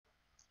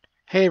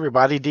Hey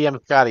everybody,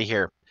 DM Scotty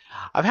here.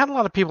 I've had a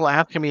lot of people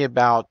asking me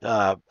about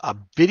a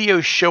video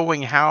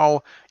showing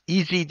how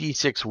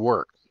EZD6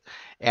 works,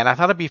 and I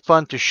thought it'd be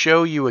fun to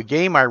show you a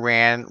game I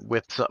ran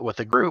with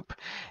a group,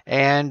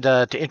 and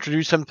to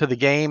introduce them to the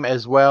game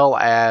as well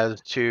as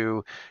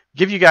to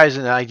give you guys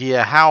an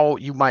idea how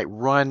you might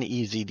run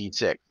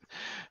EZD6.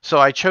 So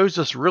I chose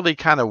this really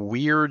kind of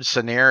weird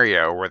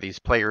scenario where these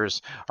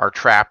players are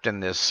trapped in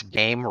this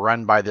game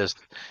run by this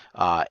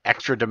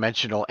extra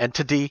dimensional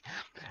entity,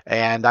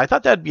 and I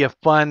thought that'd be a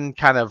fun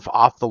kind of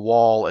off the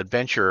wall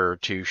adventure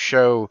to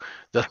show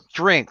the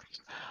strength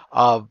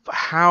of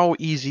how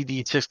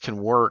EZD6 can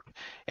work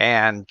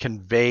and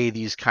convey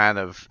these kind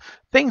of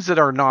things that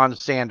are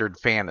non-standard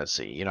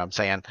fantasy. You know what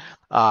I'm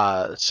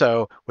saying?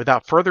 So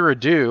without further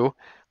ado,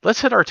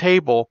 let's hit our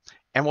table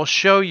and we'll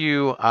show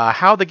you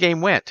how the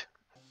game went.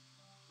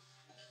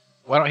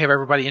 Why don't we have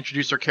everybody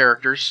introduce their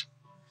characters?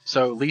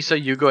 So Lisa,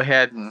 you go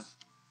ahead and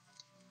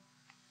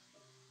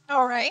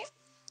All right.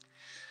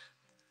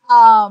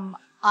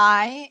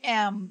 I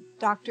am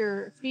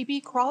Dr.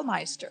 Phoebe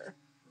Krawlmeister.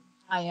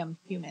 I am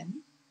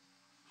human.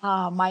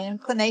 My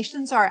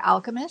inclinations are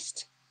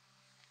alchemist.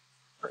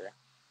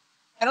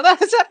 I don't know how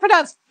that's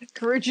pronounced.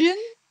 Courage.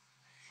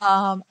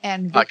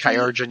 And victory,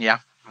 Kyurgen, yeah.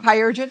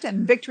 Chirurgent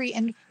and victory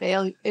in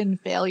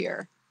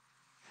failure.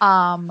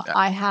 Yeah.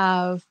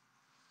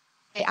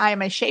 I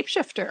am a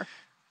shapeshifter,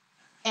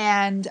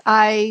 and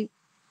I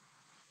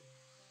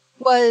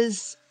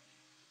was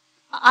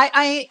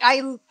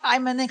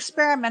I'm an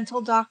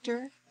experimental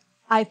doctor.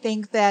 I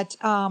think that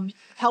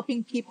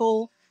helping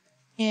people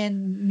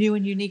in new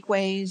and unique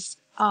ways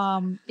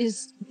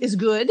is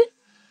good.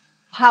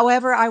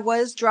 However, I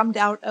was drummed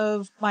out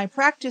of my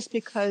practice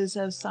because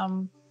of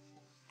some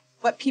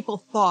what people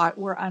thought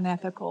were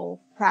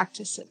unethical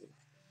practices.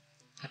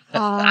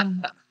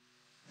 Um,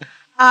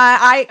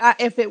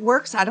 if it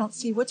works, I don't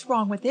see what's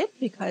wrong with it,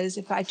 because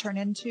if I turn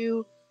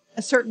into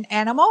a certain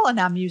animal and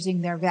I'm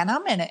using their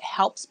venom and it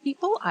helps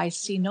people, I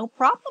see no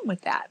problem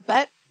with that.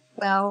 But,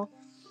 well,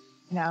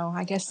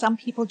 I guess some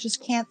people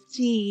just can't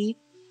see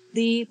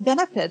the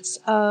benefits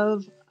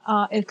of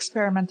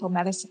experimental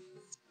medicine.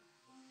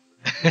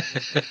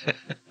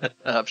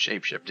 Of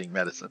shape-shifting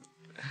medicine.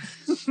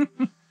 Is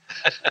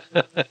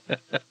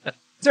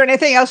there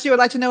anything else you would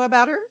like to know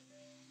about her?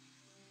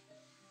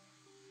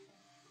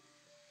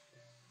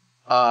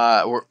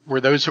 Were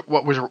those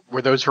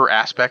her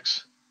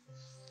aspects?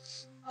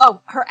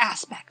 Oh, her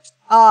aspects.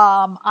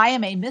 I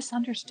am a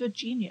misunderstood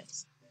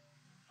genius.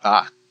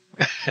 Ah,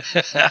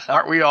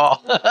 aren't we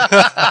all?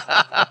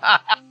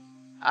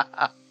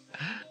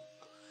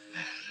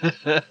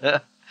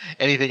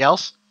 Anything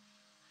else?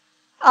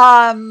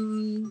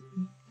 No.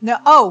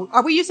 Oh,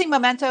 are we using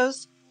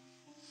mementos?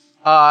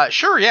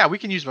 Sure. Yeah, we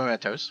can use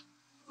mementos.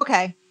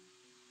 Okay.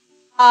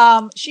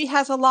 She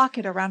has a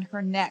locket around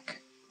her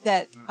neck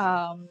that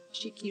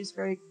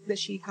that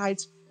she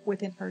hides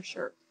within her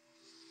shirt.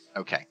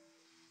 Okay.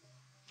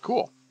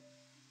 Cool.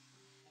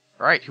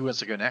 All right. Who wants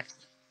to go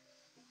next?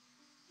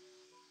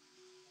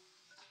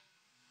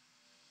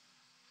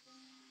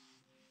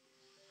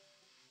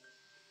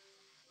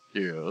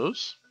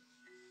 Yes.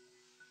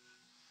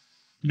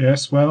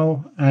 Yes,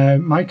 well,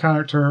 my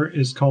character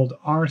is called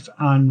Arth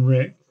Ann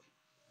Rick,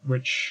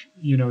 which,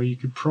 you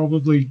could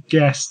probably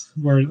guess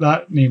where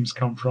that name's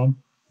come from.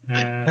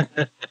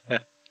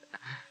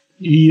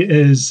 He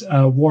is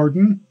a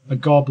warden, a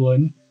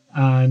goblin,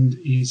 and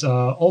he's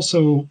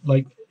also,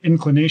 like,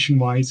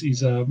 inclination-wise,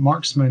 he's a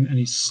marksman and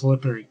he's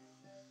slippery.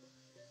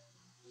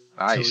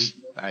 Nice. So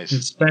Nice.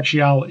 his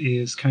speciality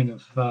is kind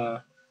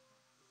of,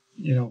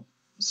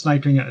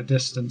 sniping at a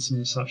distance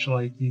and such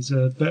like. He's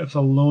a bit of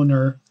a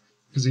loner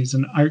because he's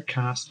an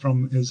outcast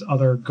from his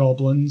other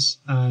goblins,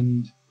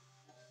 and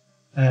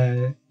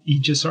he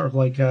just sort of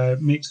like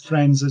makes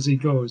friends as he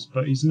goes,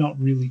 but he's not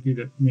really good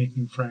at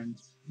making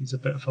friends. He's a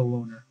bit of a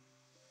loner.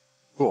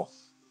 Cool.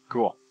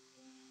 Cool.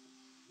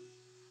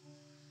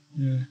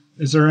 Yeah.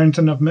 Is there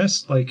anything I've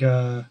missed, like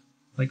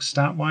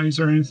stat wise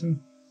or anything?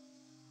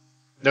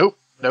 Nope.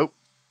 Nope.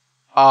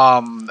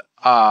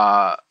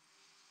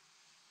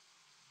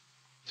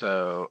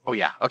 Oh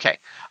yeah. Okay.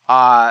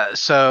 How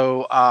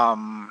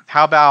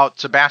about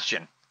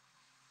Sebastian?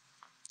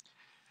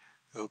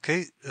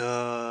 Okay,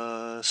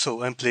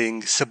 so I'm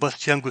playing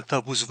Sebastian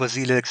Gustavus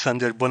Vasile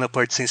Alexander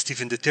Bonaparte Saint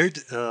Stephen III,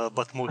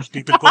 but most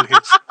people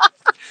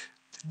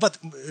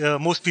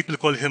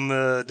call him,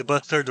 the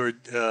bastard or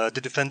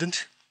the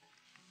defendant.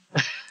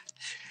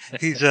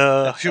 He's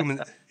a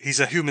human. He's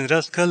a human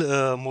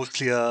rascal,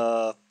 mostly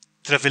a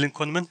traveling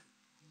conman,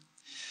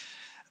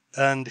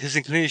 and his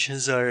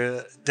inclinations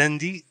are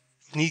dandy,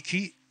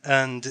 sneaky,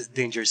 and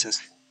danger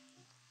sense.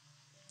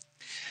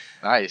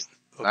 Nice.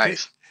 Okay.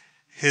 Nice.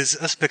 His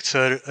aspects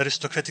are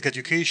aristocratic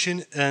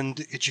education and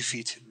itchy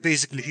feet.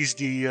 Basically, he's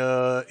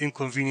the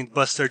inconvenient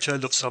bastard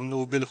child of some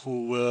noble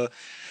who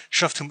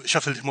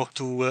shuffled him up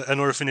to an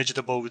orphanage at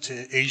about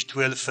age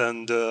 12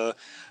 and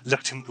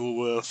left him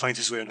to find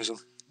his way on his own.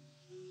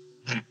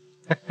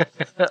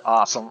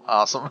 Awesome.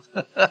 Awesome.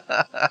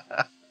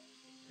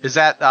 Is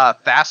that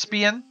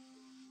Thespian?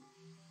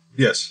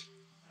 Yes.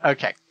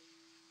 Okay.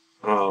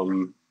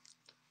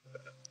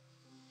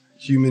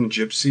 Human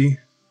gypsy,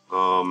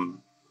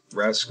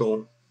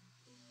 rascal.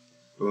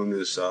 Boone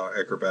is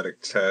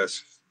acrobatic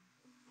task,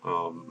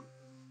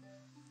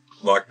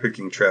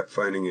 lockpicking, trap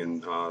finding,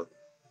 and the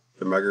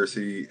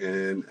McGarthy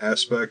and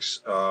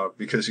aspects.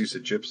 Because he's a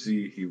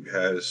gypsy, he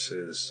has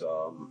his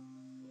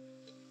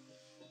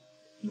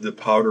the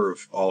powder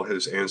of all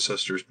his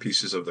ancestors'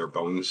 pieces of their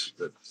bones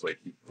that like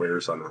he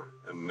wears on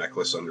a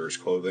necklace under his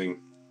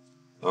clothing.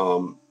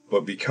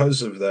 But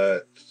because of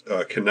that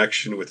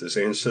connection with his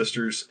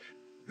ancestors,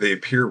 they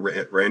appear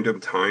at random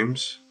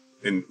times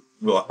and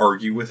will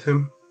argue with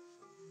him.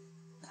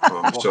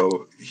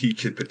 So he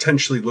could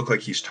potentially look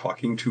like he's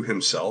talking to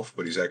himself,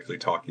 but he's actually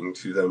talking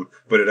to them.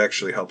 But it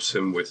actually helps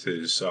him with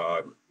his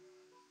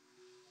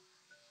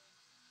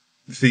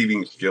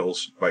thieving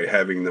skills by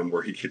having them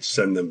where he could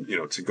send them,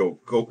 to go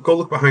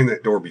look behind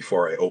that door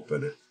before I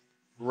open it.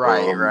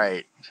 Right,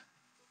 right.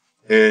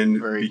 And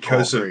Very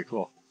because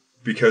cool.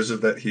 Because of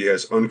that, he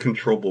has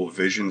uncontrollable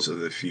visions of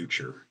the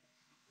future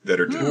that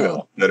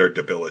are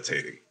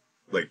debilitating,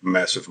 like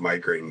massive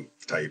migraine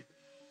type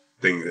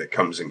thing that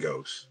comes and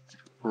goes.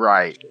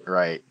 Right,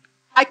 right.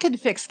 I could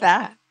fix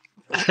that.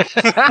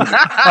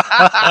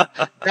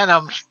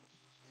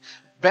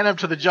 Venom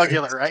to the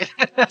jugular, right?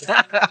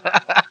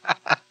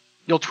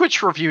 You'll twitch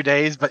for a few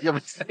days, but you'll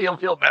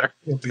feel better.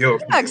 It'll be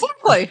okay. Yeah,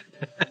 exactly.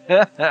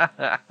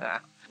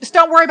 Just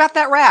don't worry about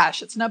that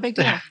rash. It's no big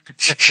deal.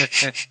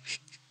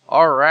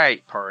 All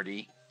right,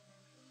 party.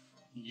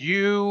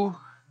 You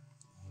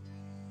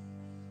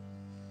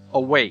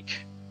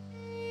awake,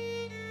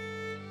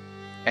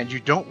 and you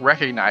don't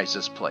recognize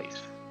this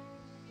place.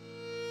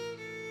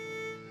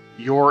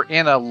 You're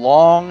in a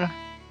long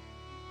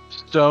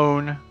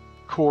stone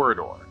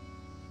corridor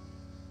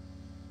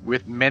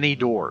with many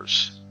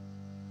doors.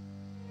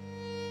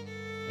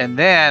 And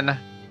then,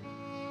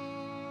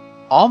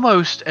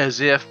 almost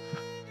as if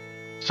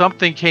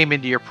something came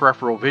into your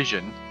peripheral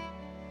vision,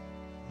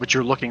 but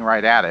you're looking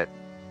right at it,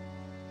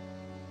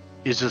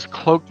 is this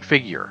cloaked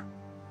figure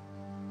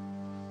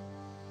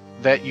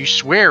that you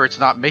swear it's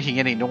not making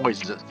any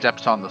noise as it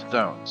steps on the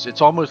stones. It's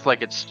almost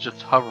like it's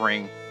just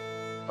hovering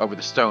over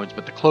the stones,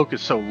 but the cloak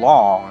is so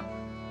long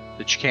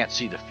that you can't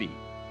see the feet.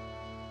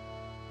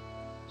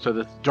 So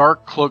this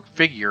dark cloaked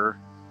figure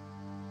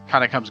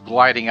kind of comes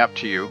gliding up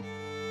to you,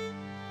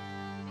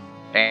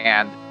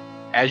 and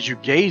as you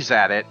gaze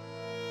at it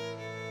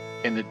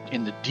in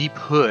the deep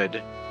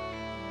hood,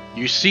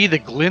 you see the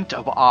glint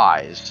of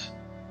eyes,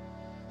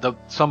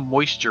 some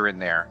moisture in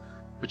there,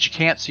 but you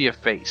can't see a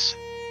face.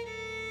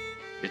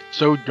 It's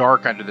so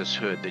dark under this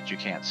hood that you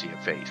can't see a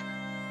face.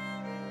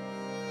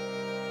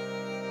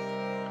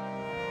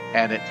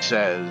 And it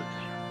says,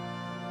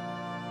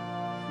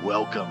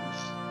 "Welcome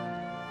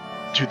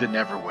to the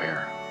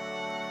Neverwhere."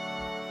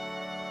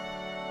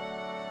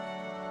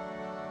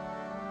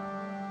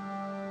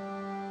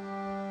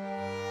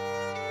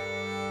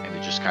 And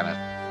it just kind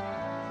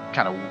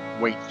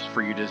of waits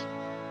for you to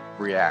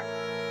react.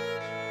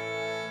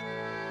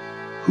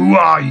 Who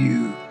are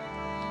you?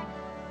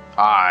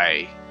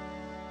 I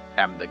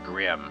am the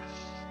Grim.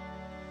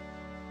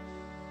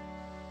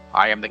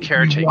 I am the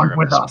caretaker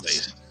of this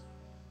place.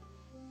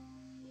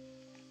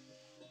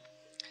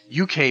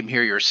 You came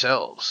here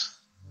yourselves.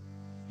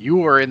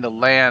 You are in the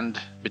land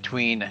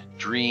between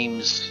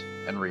dreams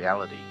and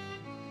reality.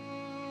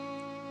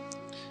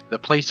 The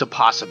place of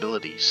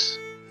possibilities.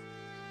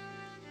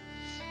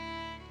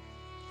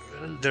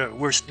 Well, there are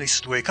worse places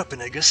to wake up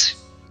in, I guess.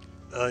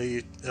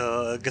 I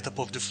get up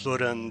off the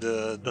floor and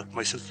duck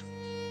myself.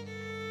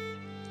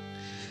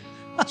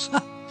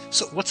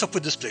 So, what's up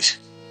with this place?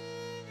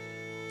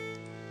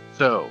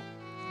 So,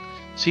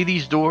 see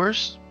these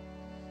doors?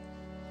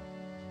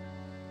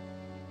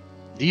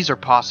 These are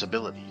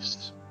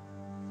possibilities.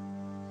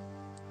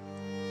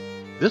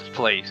 This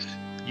place,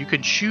 you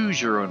can choose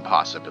your own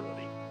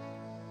possibility.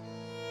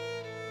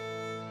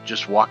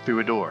 Just walk through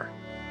a door.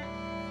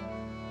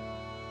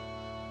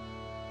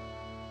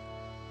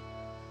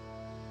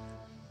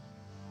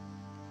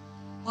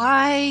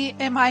 Why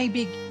am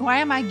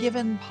I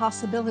given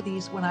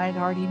possibilities when I had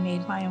already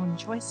made my own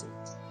choices?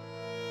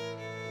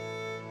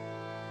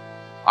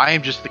 I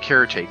am just the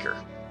caretaker.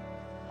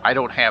 I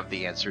don't have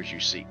the answers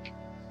you seek.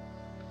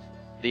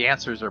 The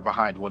answers are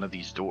behind one of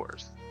these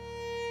doors.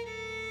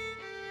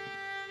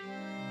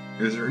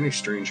 Is there any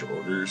strange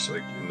odors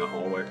like in the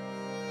hallway?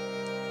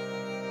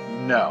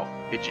 No.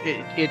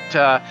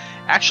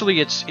 Actually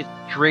it's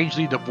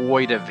strangely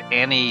devoid of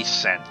any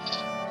scent,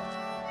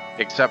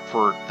 except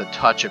for the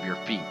touch of your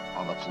feet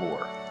on the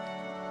floor.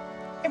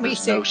 Can we There's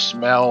see? no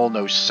smell,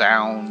 no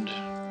sound.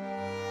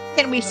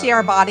 Can we see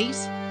our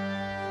bodies?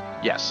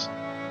 Yes.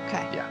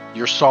 Okay. Yeah.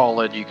 You're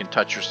solid. You can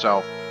touch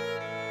yourself.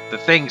 The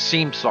thing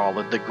seems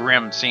solid. The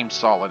Grim seems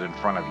solid in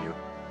front of you.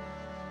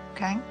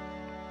 Okay.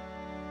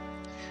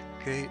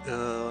 Okay.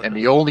 And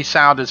the only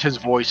sound is his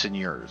voice and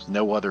yours.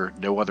 No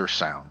other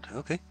sound.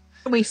 Okay.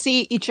 Can we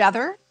see each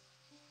other?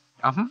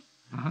 Uh-huh.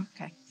 Uh-huh.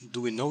 Okay.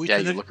 Do we know each Yeah,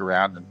 other? you look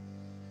around and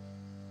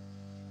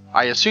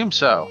I assume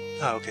so.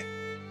 Ah, okay.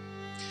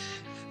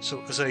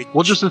 So as I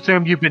We'll just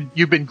assume you've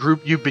been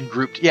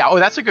grouped. Yeah. Oh,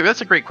 that's a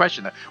great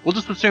question. We'll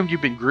just assume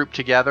you've been grouped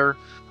together,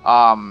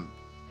 and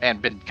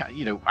been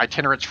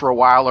itinerants for a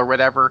while or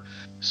whatever.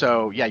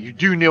 So yeah, you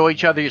do know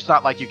each other. It's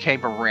not like you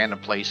came from a random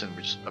place and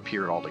just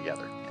appeared all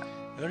together. Yeah.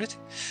 All right.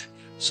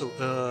 So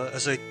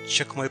as I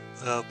check my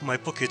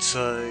pockets,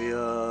 I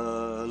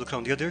look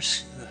around the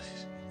others.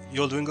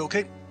 You all doing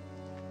okay?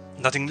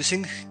 Nothing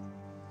missing?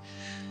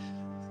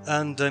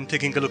 And I'm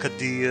taking a look at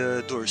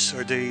the doors.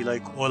 Are they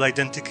like all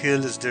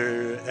identical? Is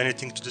there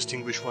anything to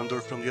distinguish one door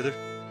from the other?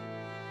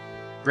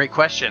 Great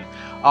question.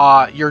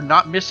 You're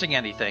not missing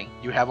anything.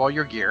 You have all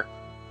your gear.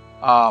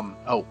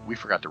 Oh, we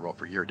forgot to roll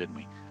for gear, didn't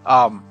we?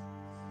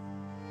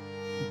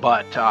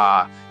 But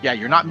yeah,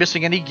 you're not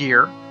missing any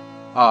gear,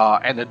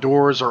 and the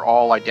doors are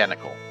all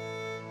identical.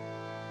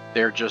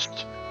 They're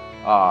just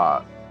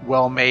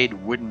well-made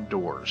wooden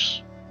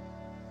doors.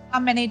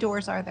 How many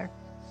doors are there?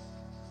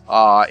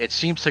 It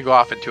seems to go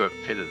off into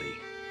infinity.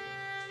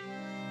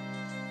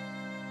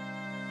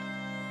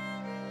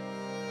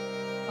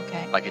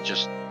 Okay. Like it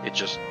just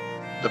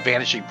the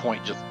vanishing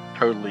point just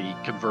totally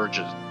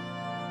converges.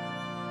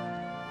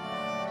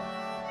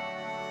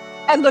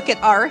 I look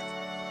at Arth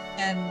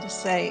and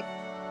say,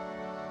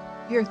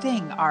 "Your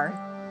thing, Arth."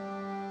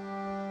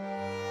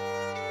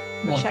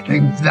 What Check-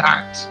 thing's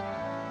that?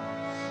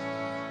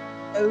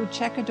 Go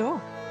check a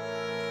door.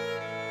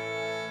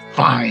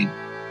 Fine.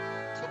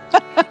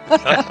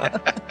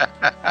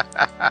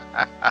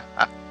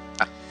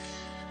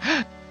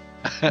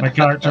 My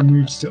character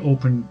moves to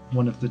open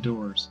one of the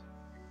doors.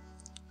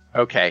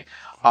 Okay.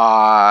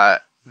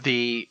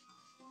 The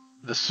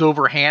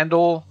silver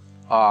handle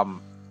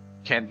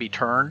can be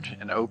turned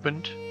and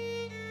opened.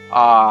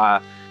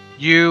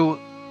 You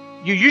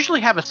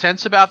usually have a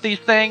sense about these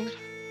things,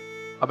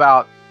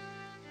 about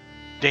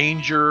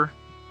danger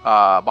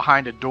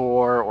behind a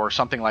door or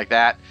something like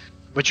that,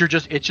 but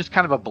it's just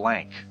kind of a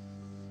blank.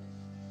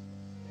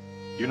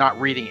 You're not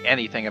reading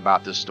anything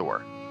about this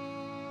door.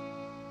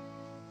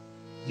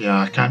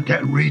 Yeah, I can't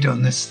get a read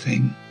on this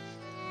thing.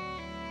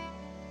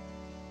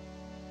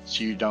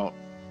 So you don't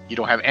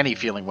have any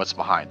feeling what's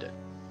behind it.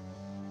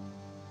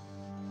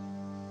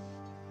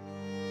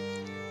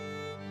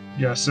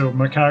 Yeah, so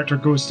my character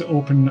goes to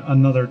open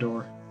another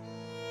door.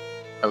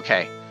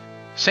 Okay.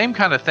 Same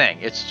kind of thing.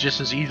 It's just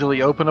as easily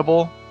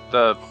openable.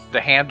 The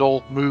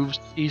handle moves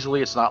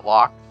easily. It's not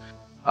locked.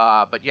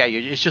 But yeah,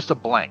 it's just a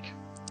blank.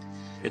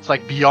 It's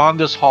like beyond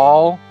this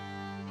hall,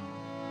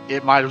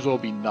 it might as well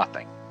be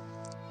nothing.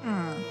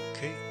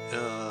 Okay.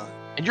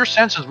 And your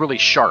sense is really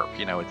sharp.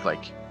 It's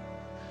like...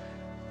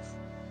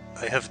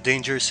 I have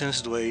danger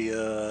sense. Do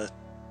I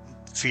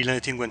feel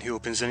anything when he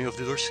opens any of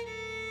the doors?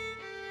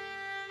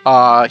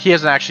 He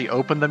hasn't actually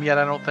opened them yet,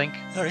 I don't think.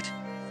 All right.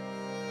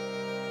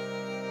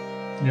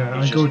 Yeah,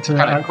 He's I go just to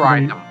kind of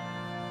cried activate.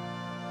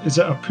 them. Is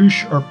it a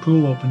push or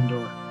pull open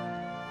door?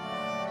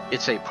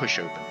 It's a push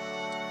open.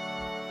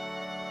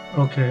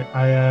 Okay,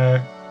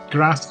 I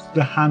grasp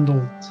the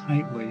handle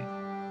tightly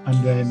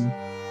and then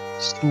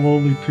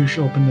slowly push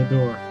open the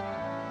door.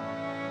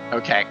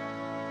 Okay.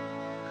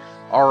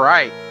 All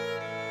right.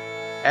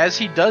 As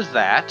he does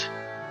that,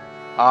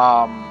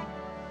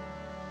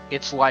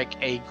 it's like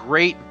a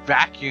great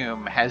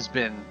vacuum has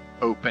been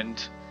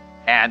opened,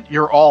 and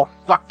you're all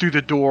sucked through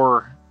the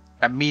door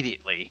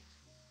immediately.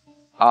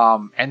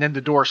 And then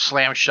the door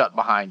slams shut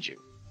behind you.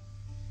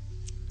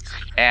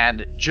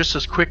 And just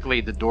as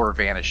quickly, the door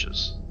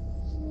vanishes.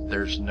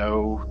 There's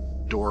no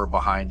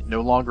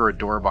longer a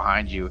door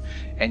behind you,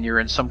 and you're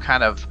in some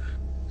kind of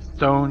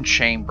stone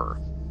chamber.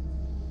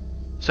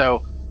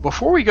 So,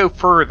 before we go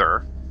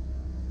further,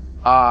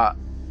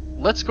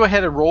 let's go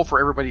ahead and roll for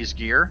everybody's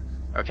gear,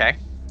 okay?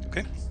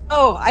 Okay.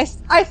 Oh, I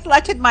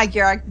selected my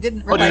gear. I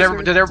didn't Oh,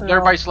 realize. did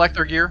everybody select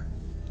their gear?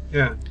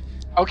 Yeah.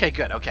 Okay,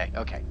 good. Okay,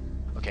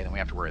 then we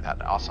have to worry about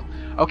that. Awesome.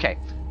 Okay,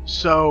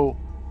 so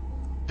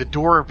the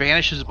door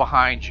vanishes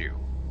behind you,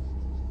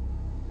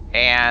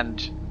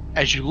 and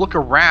as you look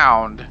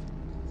around,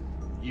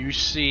 you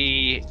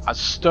see a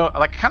stone,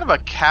 like kind of a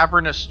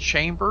cavernous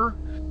chamber,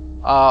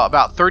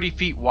 about 30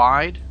 feet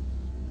wide,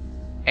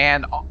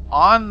 and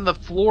on the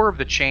floor of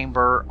the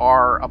chamber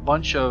are a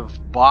bunch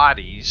of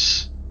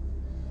bodies,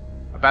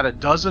 about a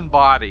dozen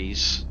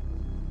bodies,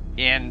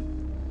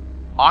 in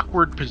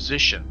awkward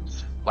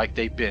positions, like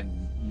they've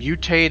been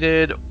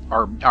mutated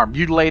or are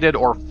mutilated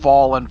or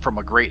fallen from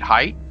a great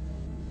height.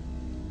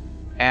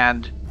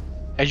 And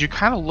as you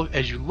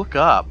look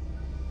up,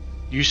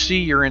 you see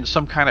you're in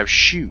some kind of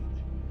chute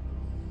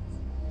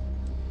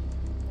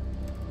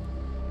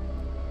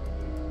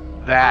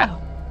that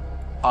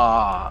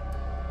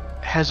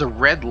has a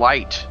red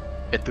light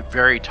at the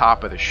very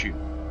top of the chute.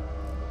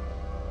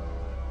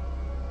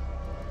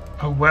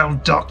 Oh well,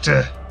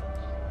 Doctor.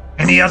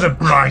 Any other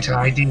bright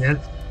ideas?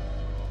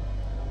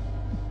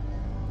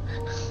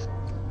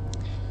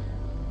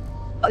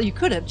 Well, you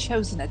could have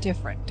chosen a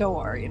different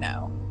door,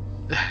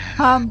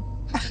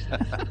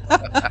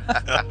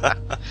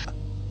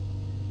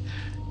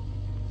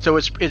 So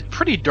it's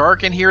pretty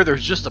dark in here.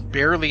 There's just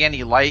barely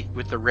any light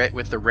with the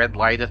red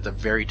light at the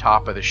very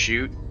top of the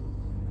chute.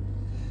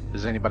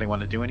 Does anybody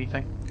want to do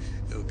anything?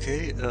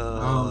 Okay.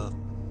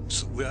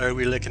 So are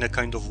we like in a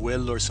kind of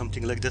well or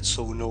something like that?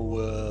 So no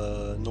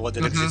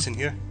other exits in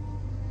here.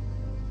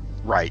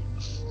 Right.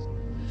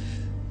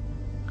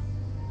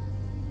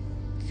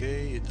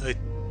 Okay. I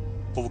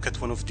poke at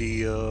one of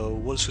the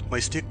walls with my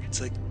stick. It's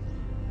like,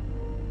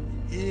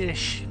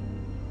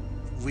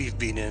 we've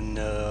been in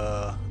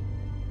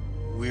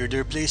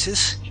weirder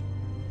places.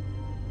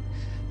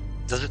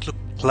 Does it look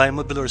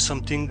climbable or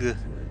something?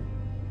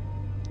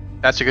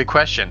 That's a good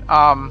question.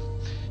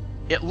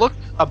 It looked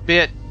a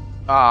bit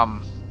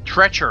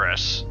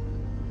treacherous,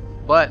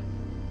 but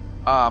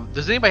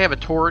does anybody have a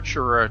torch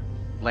or a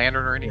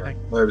lantern or anything?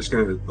 I was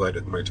going to light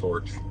my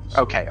torch.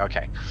 So.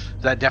 Okay.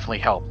 That definitely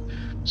helped.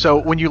 So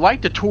when you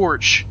light the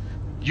torch,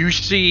 you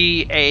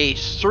see a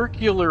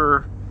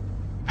circular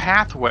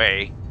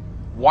pathway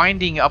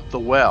winding up the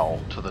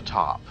well to the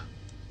top.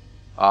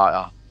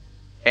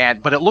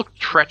 But it looked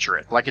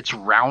treacherous, like it's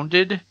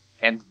rounded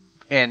and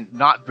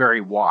not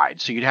very wide.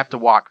 So you'd have to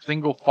walk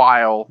single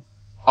file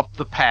up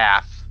the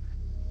path,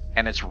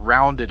 and it's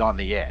rounded on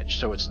the edge.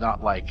 So it's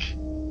not like,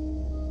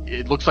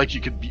 it looks like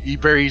you could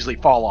very easily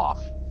fall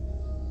off.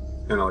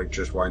 And like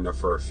just wide enough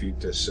for our feet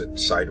to sit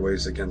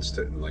sideways against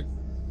it and like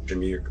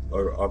jimmy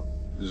up.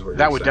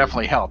 That would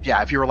definitely help.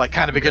 Yeah, if you were like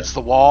kind of against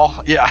the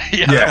wall. Yeah,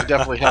 that would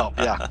definitely help.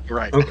 Yeah,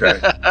 right. Okay.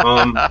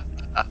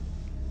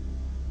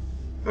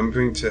 I'm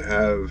going to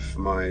have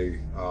my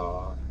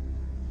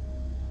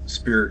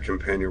spirit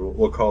companion.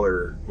 We'll call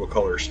her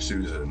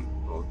Susan.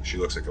 Well, she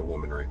looks like a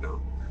woman right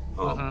now.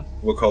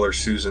 We'll call her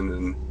Susan,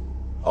 and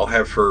I'll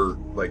have her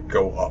like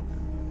go up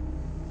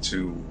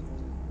to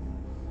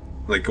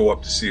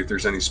see if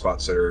there's any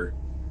spots that are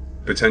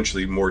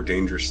potentially more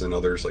dangerous than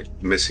others, like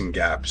missing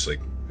gaps, like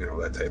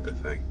that type of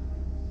thing.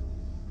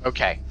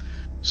 Okay,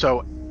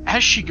 so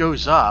as she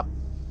goes up,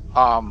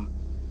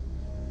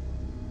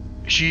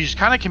 she's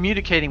kind of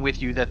communicating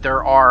with you that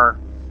there are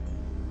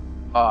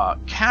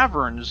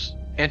caverns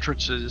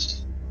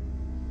entrances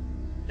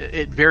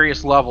at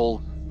various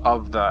levels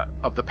of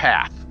the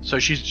path. So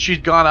she's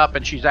gone up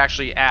and she's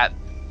actually at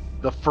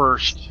the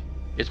first.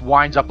 It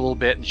winds up a little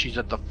bit and she's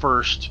at the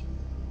first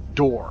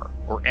door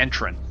or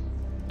entrance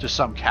to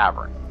some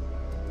cavern.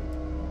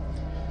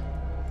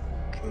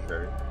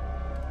 Okay.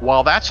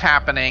 While that's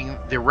happening,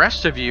 the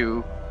rest of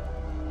you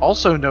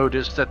also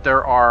notice that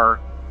there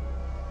are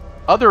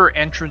other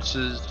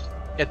entrances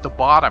at the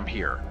bottom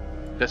here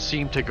that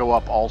seem to go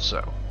up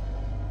also,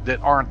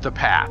 that aren't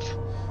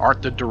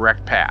the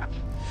direct path.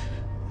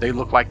 They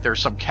look like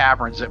there's some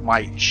caverns that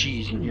might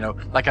cheese,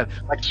 like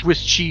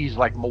Swiss cheese,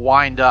 like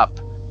wind up.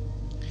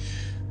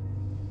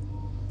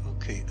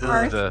 Okay.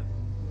 Through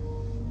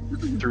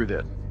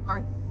this.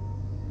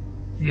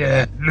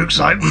 Yeah, looks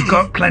like we've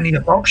got plenty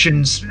of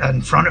options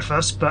in front of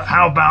us, but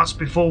how about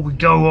before we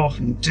go off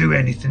and do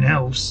anything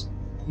else,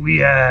 we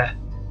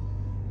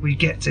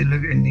get to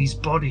look in these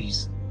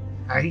bodies,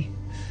 eh?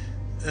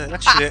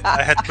 Actually,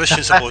 I had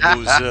questions about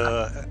those.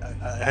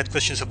 I had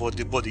questions about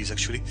the bodies,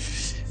 actually.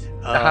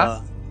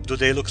 Do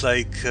they look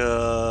like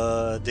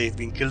they've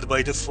been killed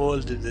by the fall?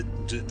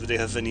 Do they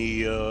have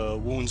any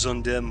wounds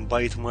on them,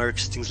 bite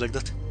marks, things like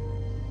that?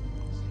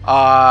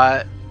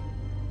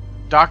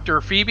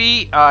 Dr.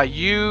 Phoebe,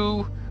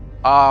 you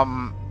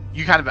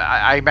kind of,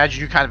 I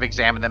imagine you kind of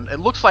examine them. It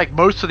looks like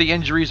most of the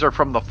injuries are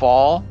from the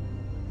fall,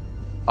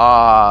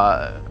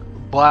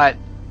 but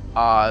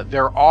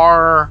there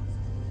are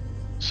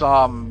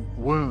some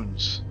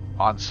wounds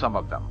on some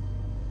of them.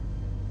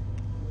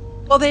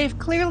 Well, they've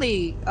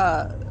clearly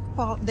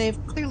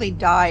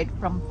died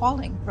from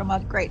falling from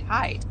a great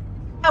height.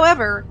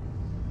 However,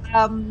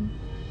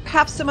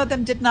 perhaps some of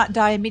them did not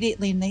die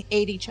immediately and they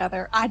ate each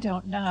other. I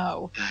don't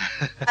know.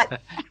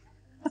 But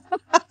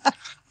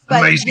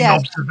amazing yes.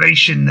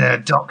 observation there,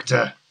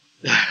 Doctor.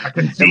 I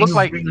can see you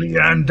really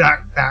earned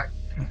that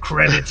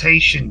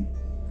accreditation.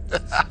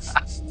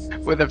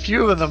 With a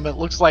few of them, it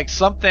looks like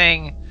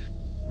something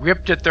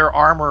ripped at their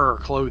armor or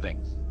clothing.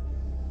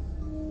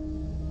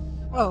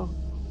 Oh.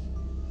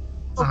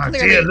 Oh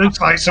dear, looks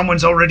like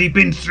someone's already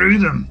been through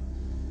them.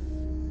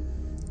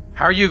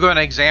 How are you going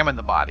to examine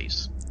the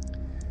bodies?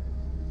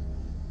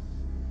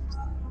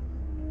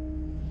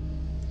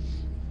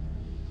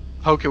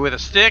 Poke it with a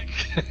stick,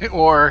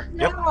 or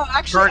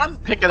actually,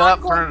 pick it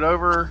up, turn it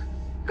over.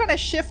 I'm going to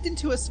shift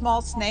into a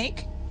small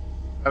snake.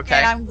 Okay.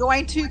 And I'm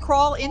going to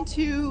crawl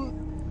into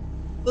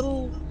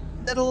little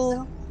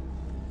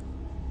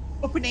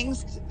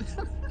openings,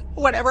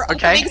 whatever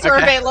openings are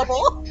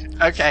available.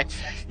 Okay.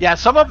 Yeah,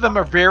 some of them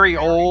are very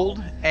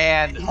old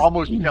and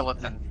almost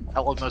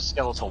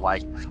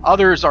skeletal-like.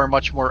 Others are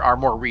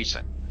more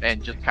recent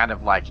and just kind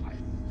of like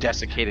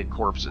desiccated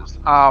corpses.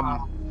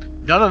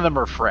 None of them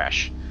are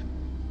fresh.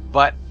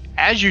 But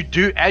as you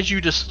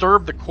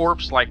disturb the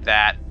corpse like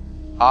that,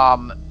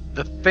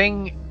 the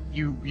thing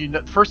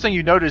first thing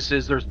you notice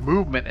is there's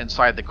movement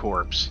inside the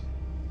corpse.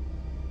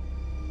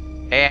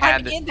 And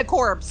I'm in the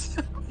corpse.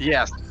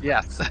 Yes.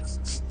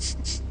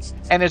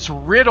 and it's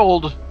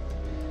riddled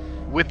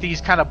with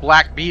these kind of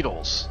black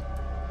beetles.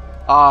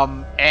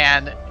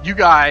 And you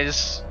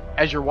guys,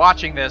 as you're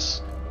watching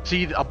this,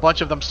 see a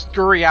bunch of them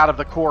scurry out of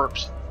the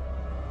corpse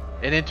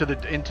and into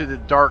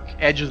the dark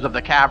edges of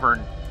the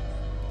cavern,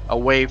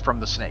 away from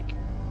the snake.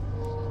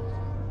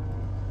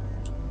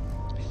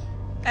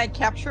 I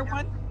capture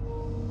one.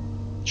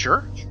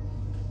 Sure.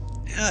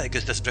 Yeah, I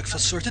guess that's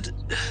breakfast sorted.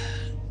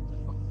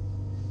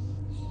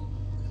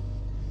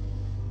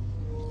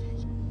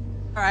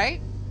 All right.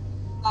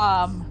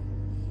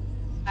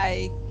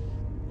 I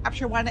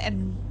capture one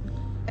and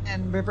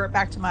revert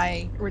back to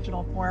my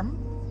original form,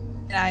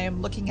 and I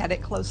am looking at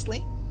it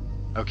closely.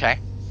 Okay.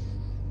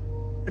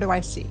 What do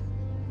I see?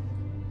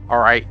 All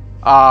right.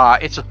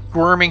 It's a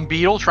squirming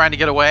beetle trying to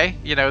get away.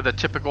 You know, the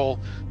typical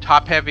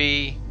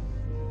top-heavy,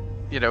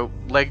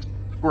 leg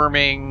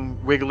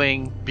squirming,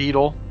 wiggling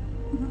beetle.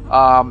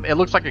 It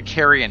looks like a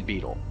carrion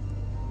beetle.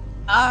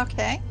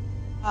 Okay.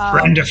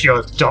 Friend of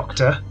yours,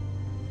 Doctor.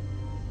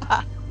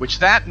 Which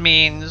that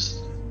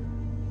means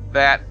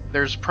that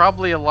there's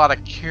probably a lot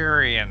of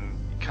carrion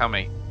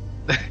coming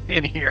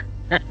in here.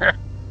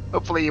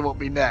 Hopefully it won't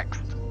be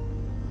next.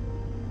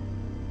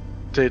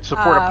 To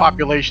support a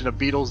population of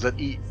beetles that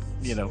eat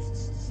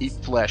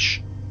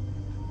flesh.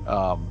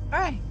 All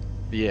right.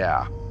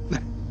 Yeah.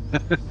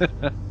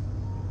 All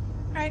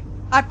right.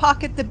 I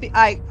pocket the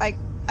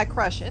I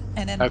crush it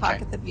and then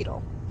pocket the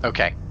beetle.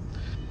 Okay.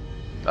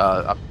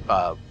 A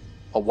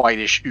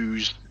whitish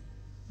ooze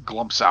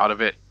glumps out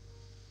of it.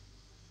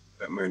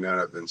 That might not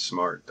have been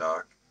smart,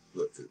 Doc.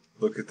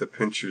 Look at the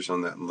pinchers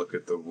on that and look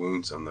at the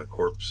wounds on the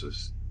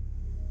corpses.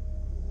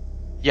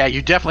 Yeah,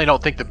 you definitely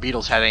don't think the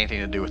beetles had anything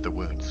to do with the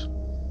wounds.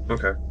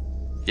 Okay.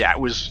 Yeah,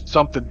 it was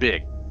something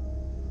big.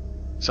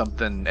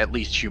 Something at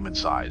least human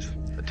size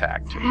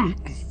attacked.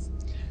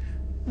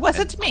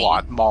 Wasn't me.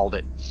 Clawed, mauled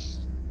it.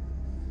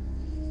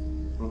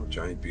 Well,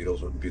 giant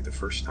beetles wouldn't be the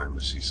first time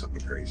to see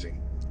something crazy.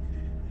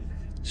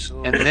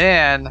 So, And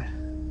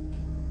then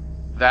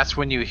that's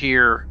when you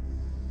hear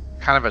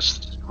kind of a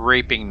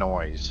scraping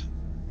noise.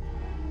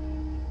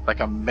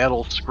 Like a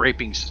metal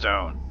scraping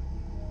stone.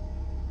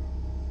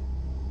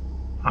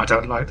 I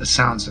don't like the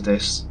sounds of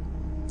this.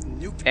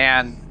 nope.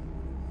 And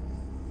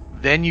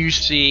then you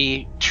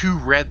see two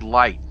red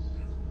lights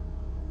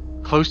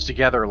close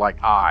together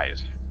like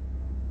eyes.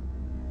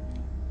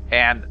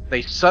 And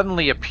they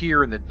suddenly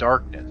appear in the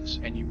darkness,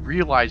 and you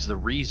realize the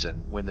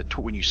reason when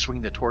you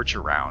swing the torch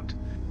around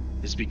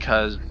is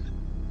because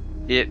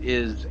it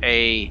is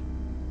there's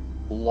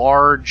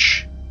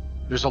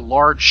a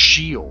large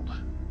shield,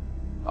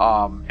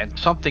 and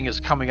something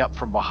is coming up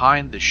from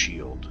behind the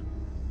shield,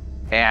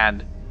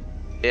 and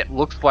it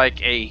looks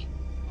like a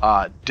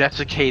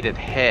desiccated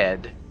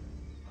head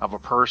of a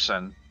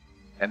person,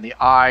 and the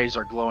eyes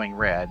are glowing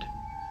red,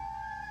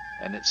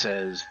 and it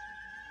says,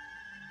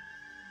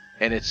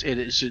 and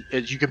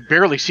you can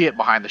barely see it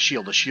behind the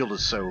shield. The shield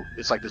is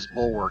it's like this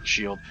bulwark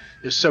shield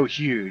is so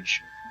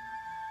huge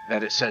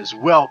that it says,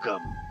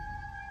 "Welcome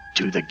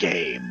to the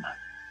game."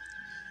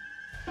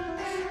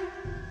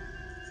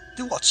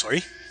 Do what,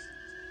 sorry?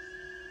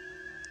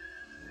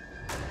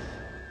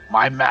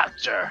 My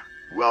master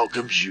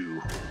welcomes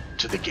you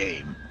to the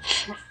game.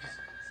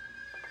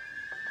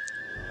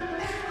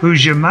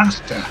 Who's your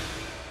master?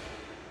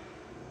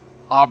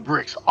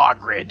 Obrix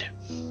Ogrid.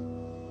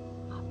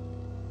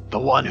 The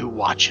one who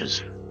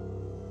watches.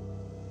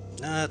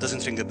 Nah,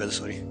 doesn't ring a bell,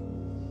 sorry.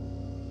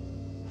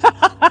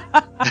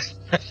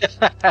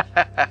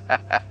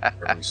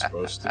 Are we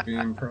supposed to be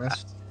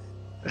impressed?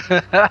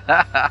 The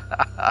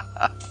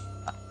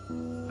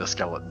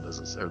skeleton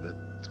doesn't, or the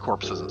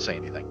corpse doesn't say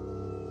anything.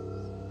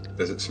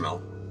 Does it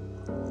smell?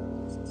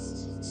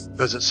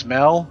 Does it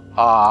smell?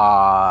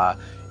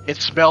 It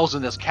smells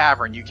in this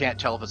cavern. You can't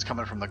tell if it's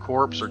coming from the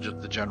corpse or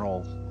just the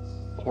general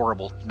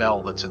horrible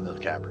smell that's in the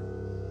cavern.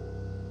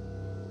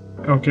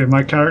 Okay,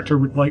 my character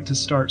would like to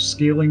start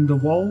scaling the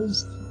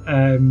walls,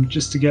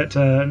 just to get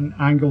to an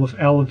angle of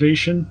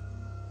elevation.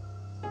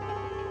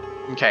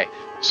 Okay,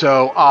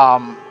 so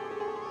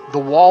the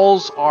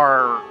walls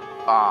are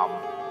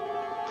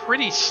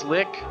pretty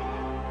slick,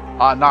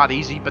 not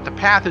easy, but the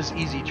path is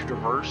easy to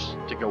traverse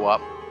to go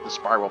up the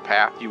spiral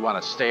path. Do you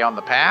want to stay on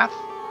the path,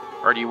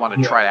 or do you want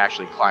to try to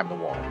actually climb the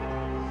wall?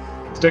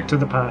 Stick to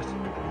the path.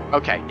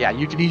 Okay, yeah,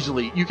 you can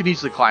easily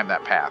climb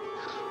that path.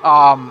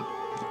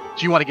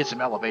 Do you want to get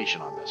some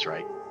elevation on this,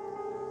 right?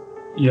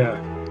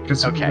 Yeah,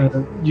 because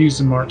use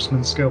the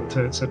marksman skill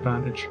to its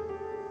advantage.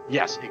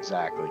 Yes,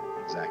 exactly.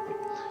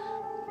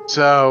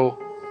 So,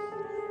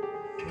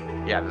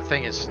 yeah, the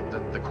thing is,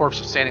 the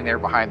corpse is standing there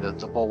behind the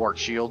bulwark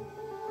shield,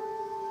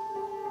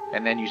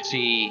 and then you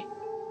see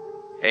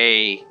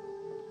a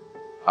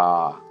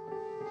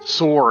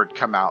sword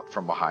come out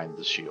from behind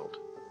the shield.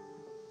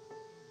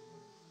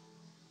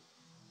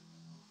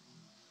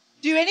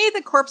 Do any of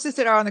the corpses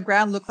that are on the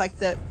ground look like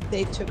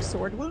they took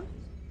sword wound?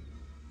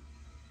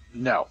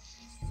 No.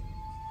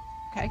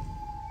 Okay.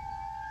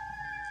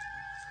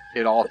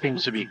 It all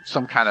seems to be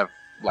some kind of,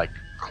 like,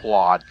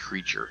 clawed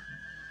creature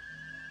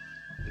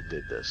that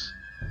did this.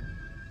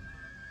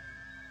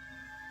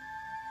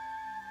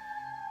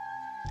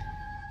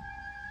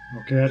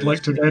 Okay, I'd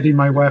like to ready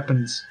my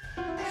weapons.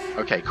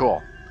 Okay,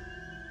 cool.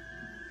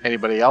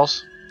 Anybody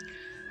else?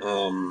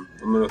 I'm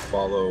gonna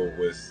follow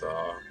with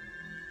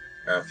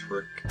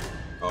Athric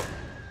up.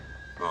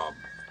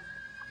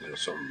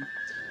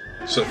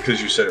 So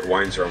because you said it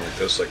winds around like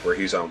this, like where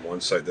he's on one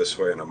side this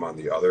way and I'm on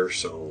the other,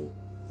 so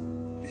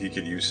he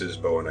could use his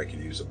bow and I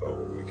could use a bow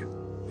and we could,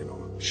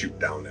 shoot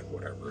down at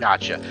whatever.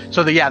 Gotcha.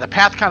 So the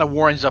path kind of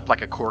winds up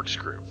like a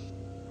corkscrew.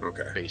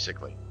 Okay.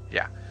 Basically,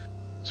 yeah.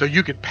 So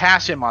you could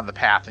pass him on the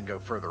path and go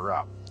further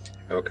up.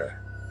 Okay.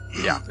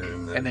 Yeah,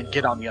 and then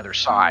get on the other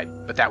side,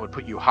 but that would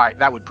put you high.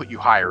 That would put you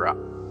higher up.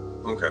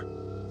 Okay.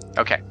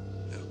 Okay.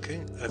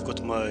 Okay, I've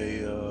got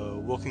my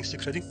walking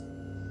stick ready.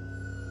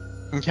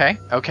 Okay.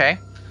 Okay.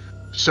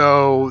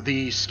 So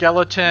the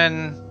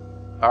skeleton,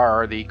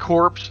 or the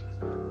corpse,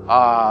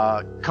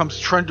 comes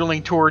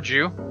trundling towards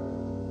you,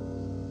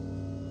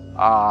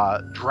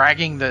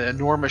 dragging the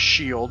enormous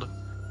shield.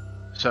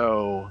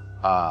 So,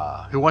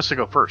 who wants to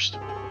go first?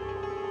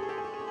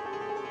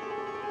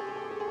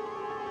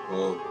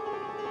 Well,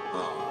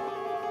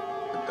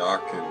 the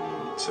Doc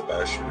and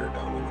Sebastian are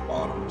down on the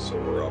bottom, so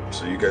we're up.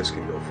 So you guys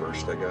can go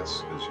first, I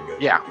guess, because you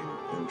guys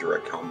will be in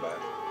direct combat.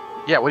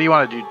 Yeah, what do you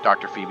want to do,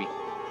 Dr. Phoebe?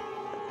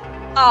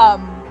 I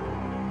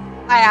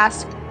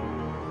asked,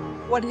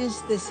 what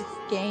is this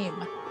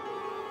game?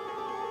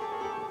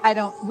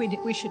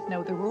 We should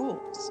know the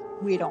rules.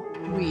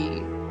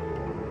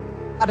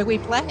 How do we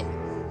play?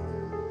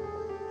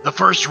 The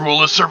first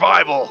rule is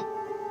survival!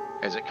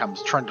 As it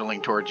comes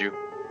trundling towards you.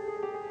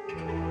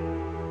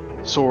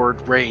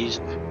 Sword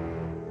raised.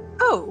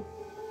 Oh.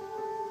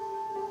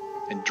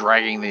 And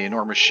dragging the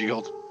enormous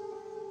shield.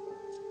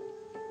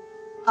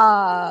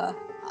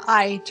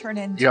 I turn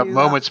into... You have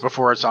moments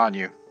before it's on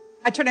you.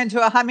 I turn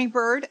into a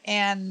hummingbird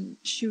and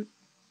shoot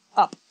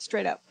up,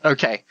 straight up.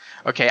 Okay.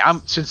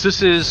 Since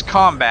this is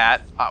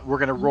combat, we're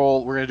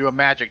gonna do a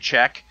magic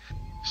check.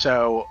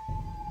 So,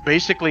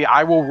 basically,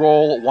 I will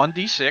roll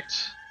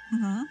 1d6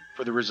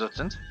 for the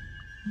resistance.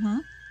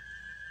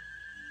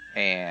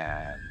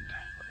 And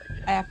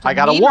I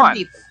got a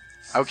 1.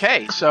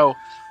 Okay, so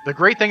the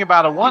great thing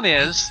about a 1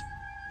 is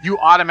you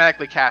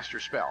automatically cast your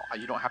spell.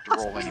 You don't have to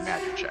roll any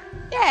magic check.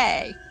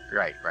 Yay!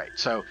 Right.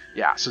 So,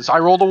 yeah, since I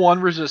rolled a 1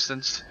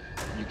 resistance,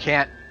 you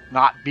can't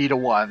not beat a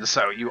 1,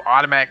 so you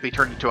automatically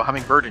turn into a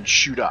hummingbird and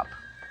shoot up.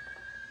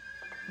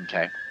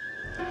 Okay.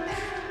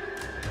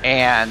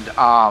 And,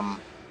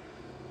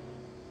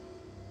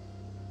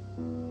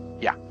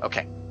 yeah,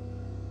 okay.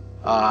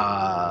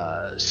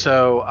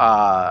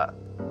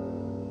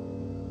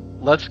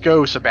 Let's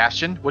go,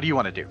 Sebastian. What do you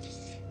want to do?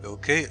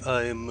 Okay,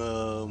 I'm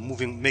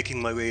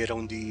making my way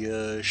around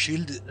the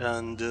shield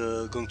and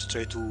going to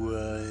try to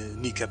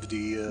kneecap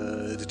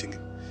the thing.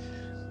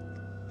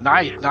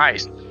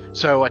 Nice.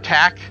 So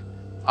attack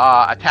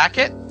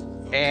it,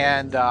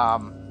 and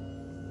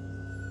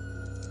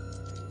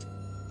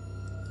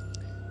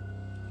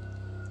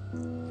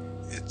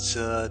it's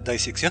die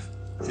 6, yeah.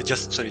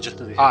 Just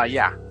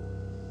yeah.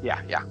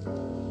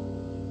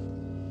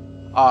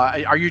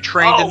 Are you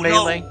trained in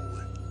melee? No.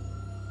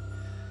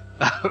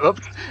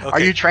 Oops. Okay. Are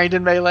you trained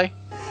in melee?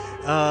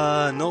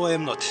 No, I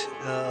am not.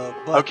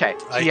 But okay,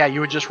 so you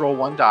would just roll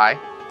 1 die,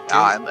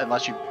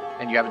 unless you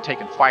haven't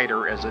taken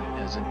fighter as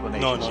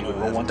inclination. No, you would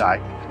roll 1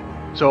 die.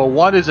 So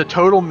 1 is a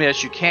total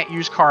miss. You can't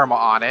use karma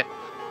on it,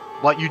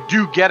 but you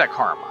do get a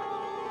karma.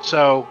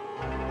 So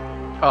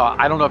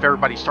I don't know if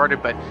everybody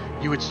started, but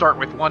you would start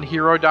with 1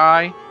 hero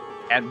die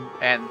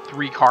and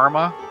 3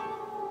 karma.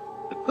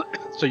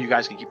 So you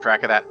guys can keep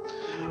track of that.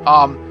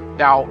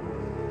 Now,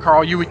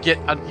 Carl, you would get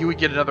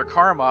another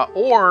karma,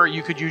 or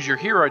you could use your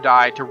hero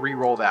die to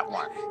re-roll that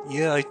 1.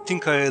 Yeah, I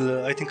think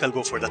I'll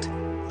go for that.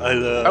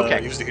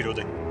 I'll use the hero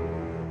die.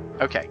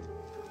 Okay.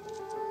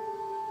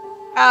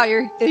 Oh,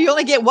 you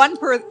only get 1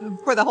 for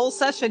the whole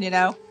session,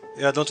 Yeah,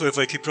 don't worry. If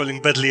I keep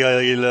rolling badly,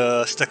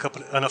 I'll stack up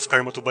enough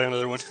karma to buy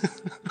another one.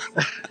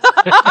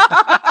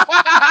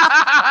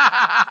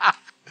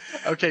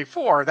 Okay,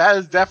 4. That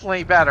is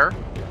definitely better.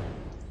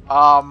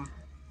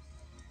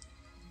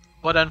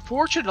 But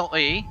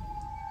unfortunately,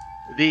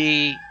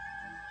 the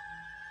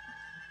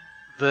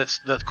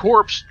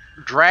corpse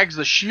drags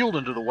the shield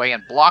into the way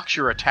and blocks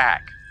your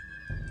attack.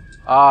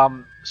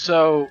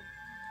 So,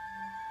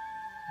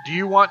 do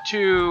you want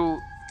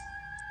to?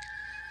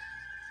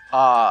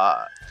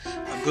 I'm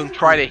going to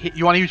try to hit.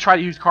 You want to try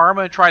to use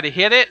karma and try to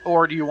hit it,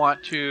 or do you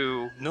want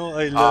to? No,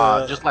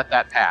 I'll just let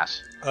that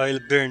pass. I'll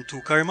burn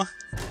 2 karma.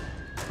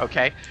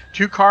 Okay,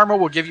 2 karma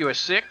will give you a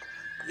 6.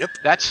 Yep.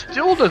 That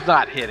still does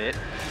not hit it.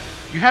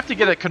 You have to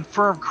get a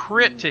confirmed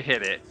crit to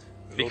hit it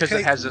because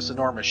it has this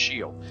enormous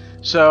shield.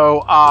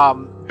 So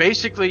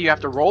basically, you have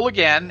to roll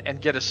again and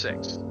get a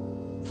 6.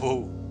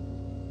 Whoa.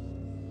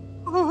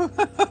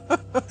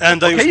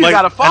 And you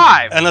got a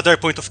 5. Another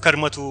point of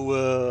karma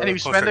to. And if you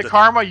spend the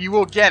karma, you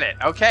will get it.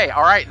 Okay,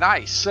 all right,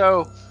 nice.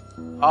 So,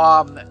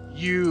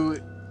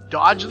 you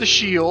dodge the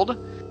shield,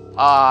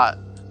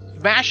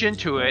 smash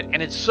into it,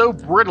 and it's so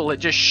brittle it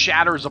just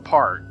shatters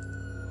apart.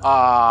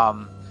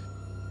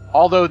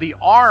 Although the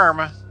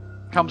arm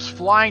comes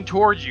flying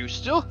towards you,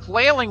 still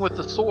flailing with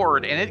the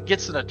sword, and it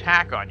gets an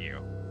attack on you.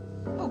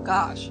 Oh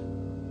gosh.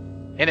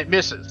 And it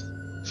misses.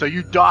 So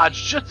you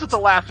dodge just at the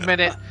last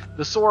minute.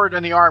 The sword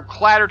and the arm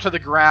clatter to the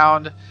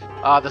ground.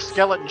 The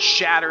skeleton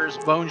shatters,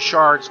 bone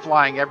shards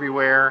flying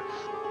everywhere.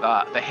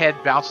 The head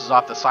bounces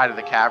off the side of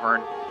the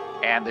cavern,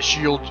 and the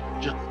shield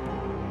just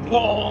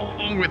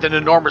boom, with an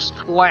enormous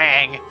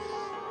clang,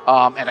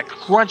 and a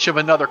crunch of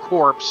another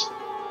corpse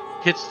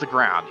hits the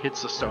ground,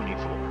 hits the stony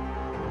floor.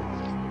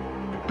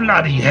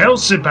 Bloody hell,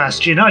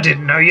 Sebastian, I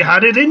didn't know you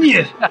had it in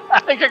you.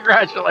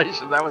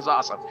 Congratulations, that was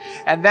awesome.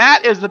 And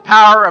that is the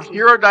power of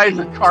Hero Dice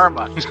and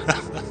Karma.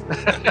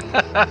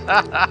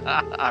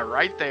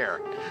 Right there.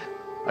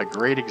 A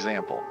great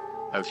example.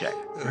 Okay.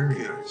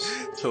 Very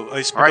nice. So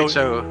I spit All right, out,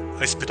 so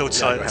I spit out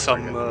Yeah, go ahead,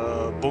 some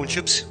bone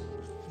chips.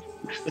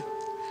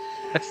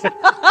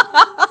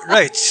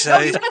 Right. Oh,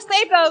 he's gonna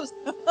save those.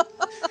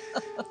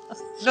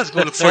 Let's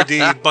go look for the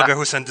bugger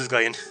who sent this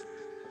guy in.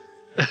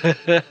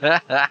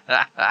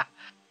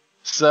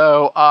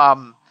 So,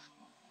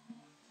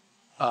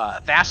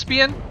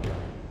 Thaspian,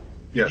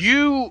 Yes.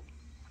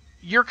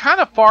 you're kind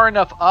of far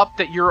enough up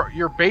that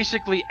you're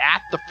basically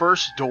at the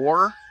first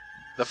door,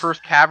 the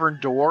first cavern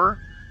door.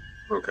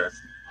 Okay.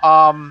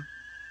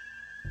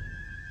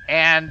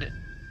 And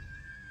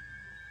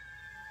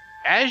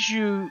as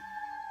you're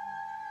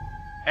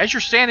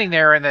standing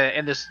there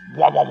in this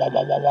wah wah wah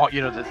wah wah wah,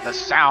 the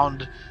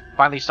sound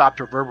finally stopped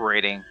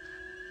reverberating.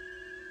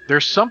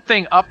 There's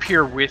something up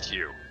here with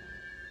you.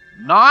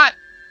 Not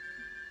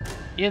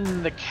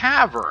in the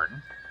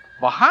cavern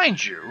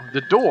behind you, the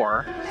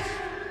door,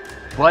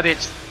 but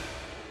it's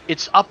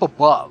up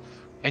above,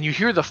 and you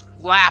hear the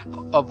flap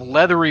of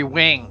leathery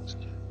wings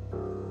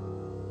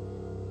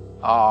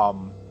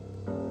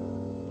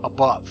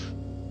above,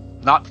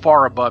 not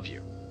far above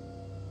you.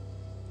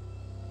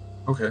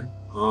 Okay.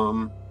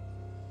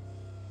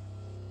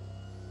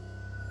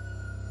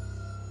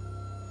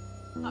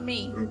 Not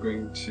me. I'm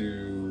going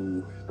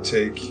to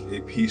take a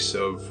piece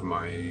of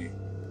my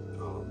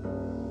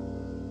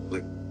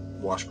like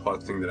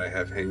washcloth thing that I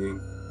have hanging,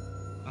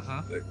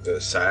 like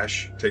the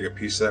sash. Take a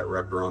piece of that,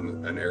 wrap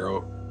around an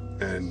arrow,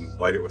 and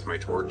light it with my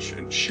torch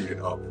and shoot it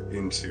up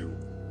into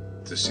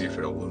to see if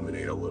it'll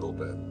illuminate a little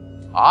bit.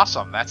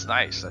 Awesome. That's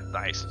nice. That's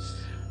nice.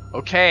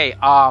 Okay.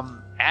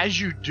 As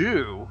you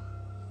do,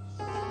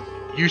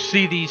 you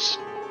see these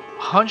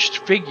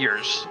hunched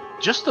figures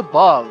just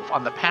above,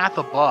 on the path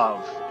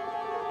above,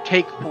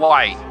 take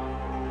flight.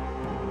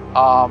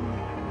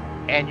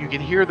 And you can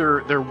hear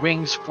their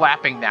wings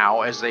flapping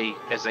now as they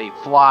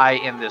fly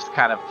in this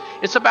kind of,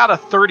 it's about a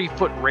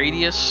 30-foot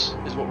radius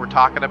is what we're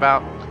talking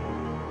about.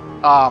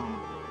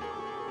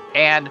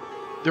 And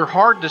they're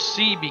hard to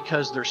see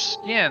because their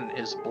skin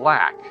is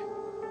black,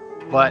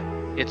 but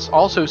it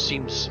also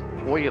seems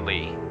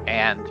oily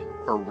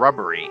or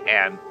rubbery,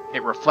 and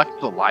it reflects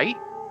the light.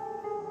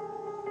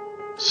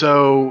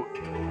 So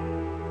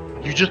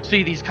you just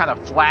see these kind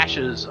of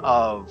flashes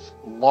of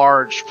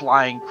large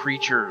flying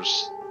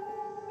creatures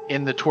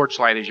in the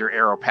torchlight as your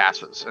arrow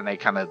passes, and they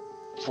kind of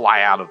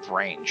fly out of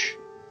range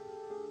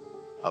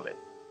of it.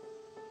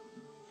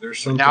 There's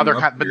something Now they're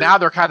up but here. now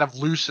they're kind of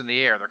loose in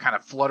the air. They're kind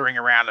of fluttering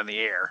around in the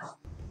air,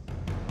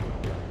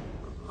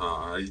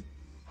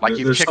 like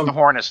you've there's kicked the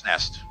hornet's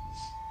nest.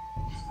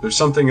 There's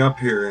something up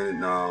here,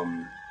 and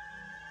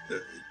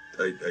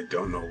I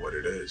don't know what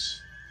it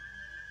is.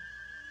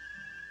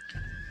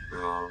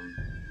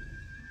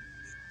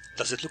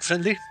 Does it look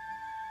friendly?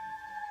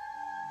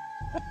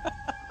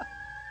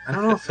 I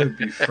don't know if it'd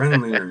be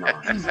friendly or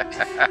not.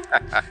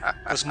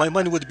 Because my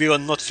mind would be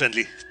on not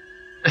friendly.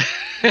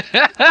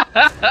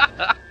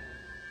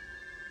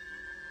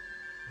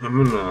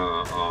 I'm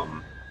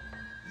gonna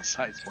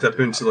step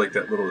into like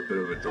that little bit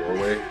of a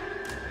doorway,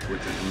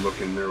 and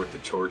look in there with the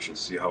torch and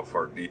see how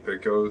far deep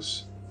it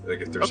goes.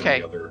 Like if there's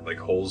any other like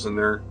holes in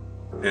there,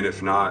 and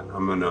if not,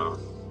 I'm gonna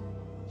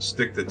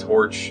stick the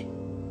torch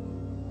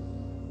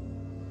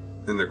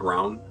in the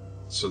ground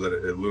so that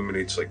it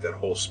illuminates like that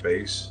whole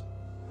space,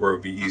 where it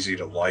would be easy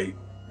to light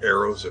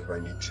arrows if I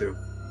need to.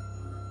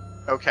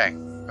 Okay.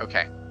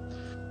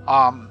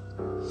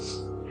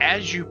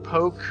 As you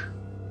poke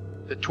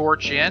the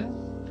torch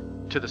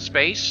in to the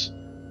space,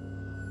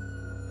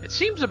 it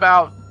seems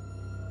about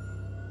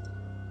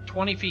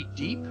 20 feet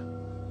deep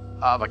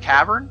of a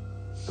cavern.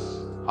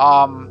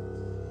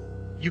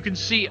 You can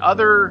see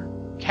other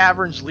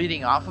caverns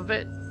leading off of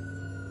it.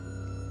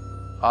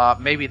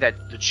 Maybe the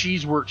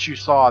cheese works you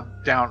saw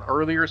down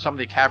earlier, some of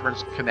the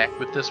caverns connect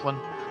with this one.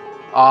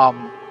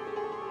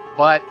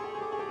 But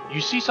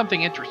you see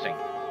something interesting.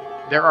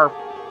 There are,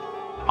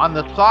 on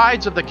the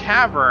sides of the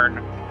cavern,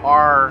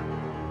 are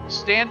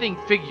standing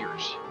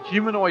figures,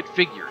 humanoid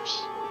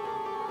figures.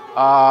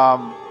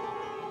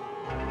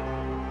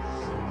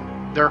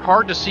 They're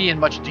hard to see in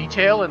much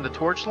detail in the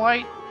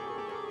torchlight,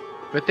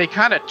 but they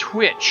kind of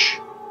twitch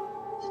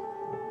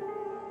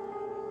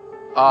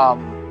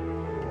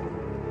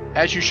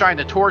as you shine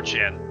the torch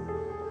in,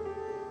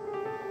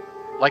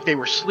 like they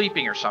were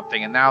sleeping or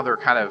something, and now they're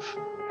kind of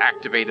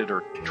activated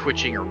or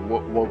twitching or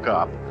woke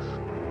up.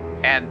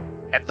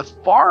 And at the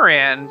far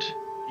end,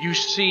 you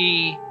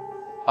see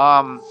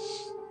a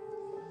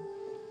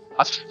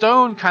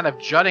stone kind of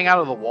jutting out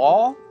of the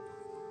wall.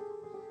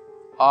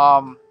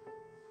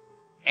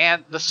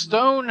 And the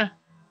stone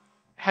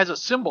has a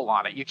symbol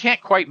on it. You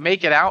can't quite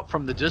make it out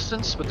from the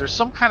distance, but there's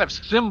some kind of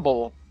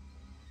symbol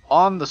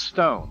on the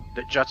stone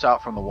that juts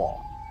out from the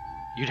wall.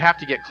 You'd have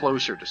to get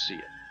closer to see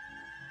it.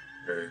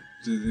 Okay.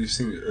 Do these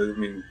things, I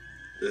mean,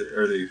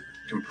 are they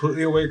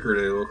completely awake, or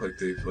do they look like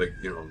they've, like,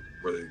 you know,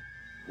 were they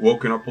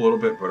woken up a little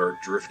bit but are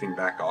drifting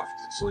back off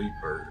to sleep,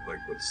 or, like,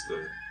 what's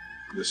the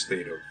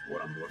state of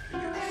what I'm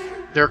looking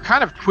at? They're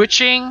kind of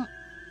twitching,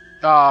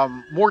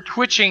 more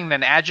twitching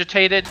than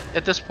agitated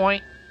at this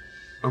point.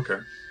 Okay.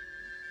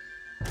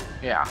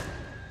 Yeah.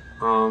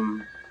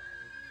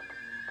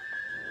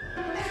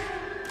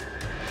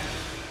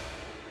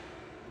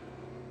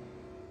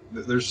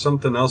 There's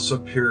something else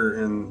up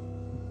here, and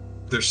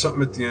there's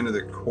something at the end of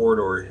the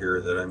corridor here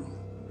that I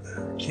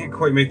can't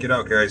quite make it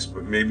out, guys,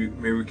 but maybe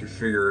we can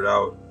figure it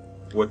out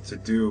what to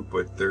do,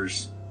 but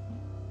there's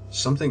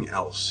something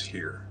else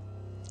here.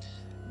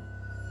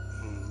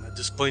 At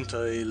this point,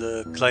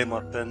 I'll climb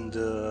up and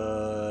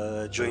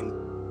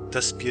join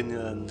Thespian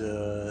and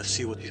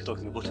see what he's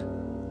talking about.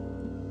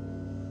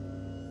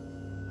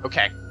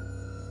 Okay.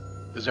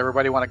 Does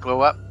everybody want to glow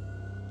up?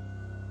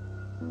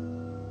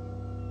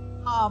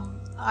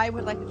 I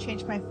would like to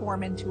change my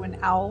form into an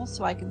owl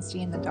so I can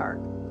see in the dark.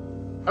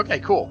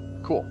 Okay, cool.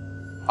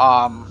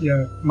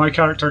 Yeah, my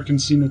character can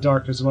see in the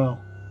dark as well.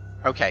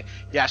 Okay.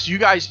 Yeah, so you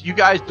guys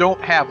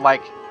don't have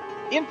like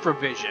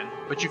infravision,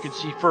 but you can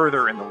see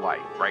further in the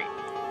light, right?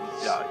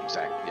 Yeah,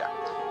 exactly. Yeah.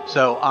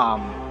 So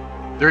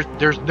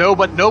there's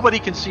nobody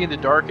can see in the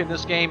dark in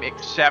this game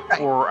except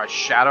for a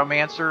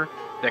Shadowmancer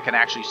that can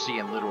actually see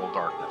in literal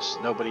darkness.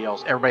 Nobody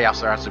else, everybody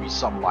else, there has to be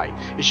some light.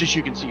 It's just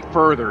you can see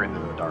further into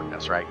the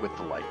darkness, right, with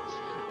the light.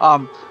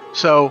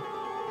 So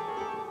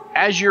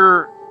as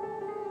you're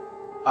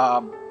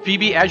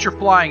Phoebe, as you're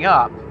flying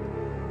up,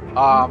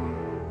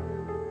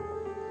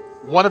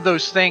 one of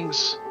those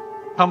things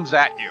comes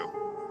at you.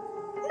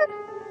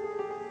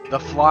 The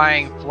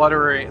flying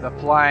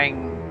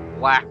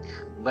black,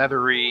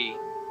 leathery,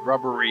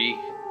 rubbery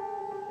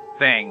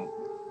thing.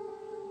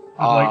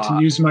 I'd like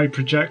to use my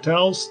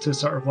projectiles to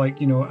sort of, like,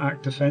 you know,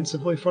 act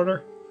defensively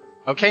further.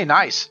 Okay,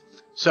 nice.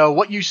 So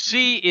what you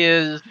see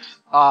is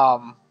a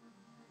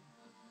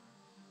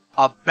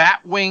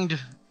bat-winged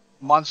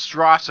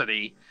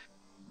monstrosity.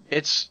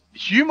 It's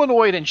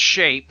humanoid in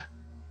shape,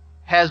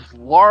 has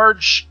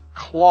large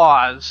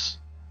claws,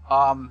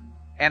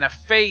 and a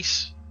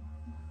face,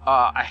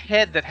 a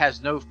head that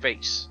has no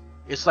face.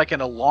 It's like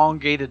an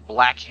elongated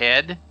black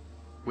head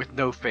with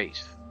no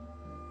face.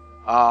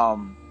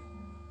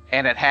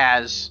 And it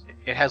has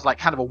like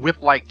kind of a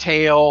whip-like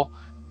tail,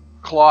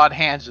 clawed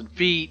hands and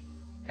feet,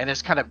 and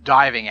it's kind of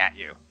diving at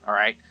you. All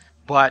right,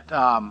 but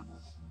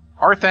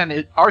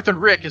Arthur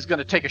Rick is going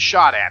to take a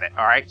shot at it.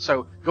 All right,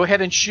 so go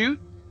ahead and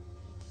shoot.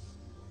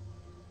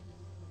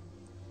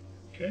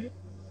 Okay.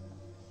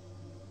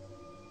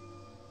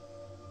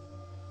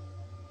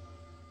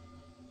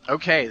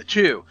 Okay, the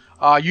 2.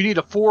 You need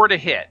a 4 to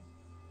hit,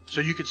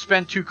 so you could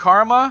spend 2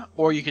 karma,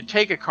 or you could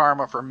take a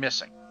karma for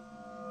missing.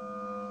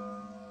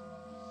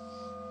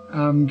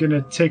 I'm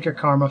gonna take a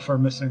karma for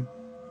missing.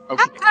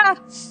 Okay.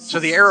 So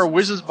the arrow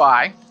whizzes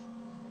by.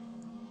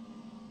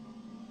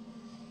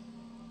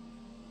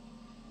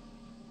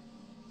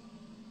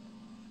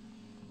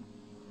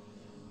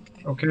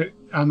 Okay.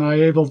 Am I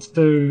able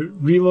to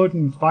reload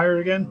and fire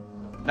again?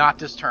 Not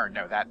this turn.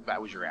 No,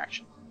 that was your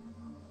action.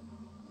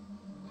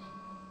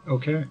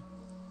 Okay.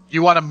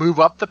 You want to move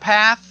up the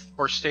path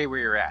or stay where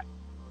you're at?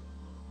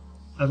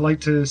 I'd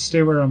like to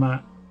stay where I'm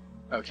at.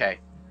 Okay.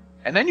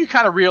 And then you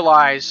kind of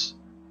realize,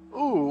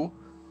 ooh,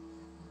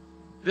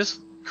 this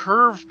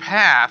curved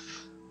path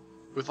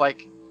with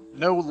like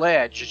no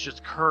ledge, it's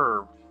just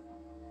curved.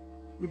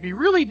 It would be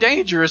really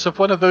dangerous if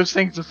one of those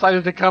things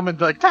decided to come and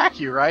attack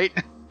you, right?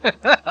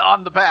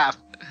 On the path.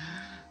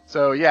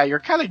 So yeah, you're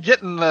kind of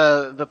getting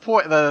the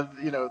point.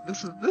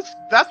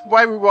 That's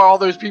why all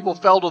those people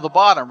fell to the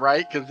bottom,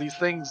 right? Because these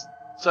things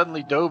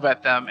suddenly dove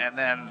at them and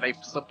then they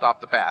slipped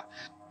off the path.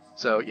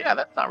 So yeah,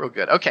 that's not real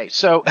good. Okay,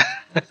 so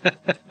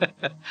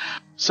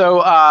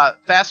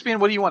Thespian,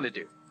 what do you want to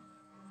do?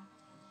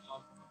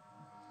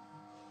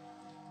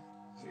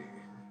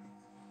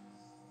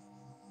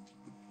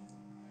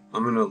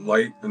 I'm gonna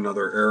light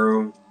another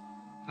arrow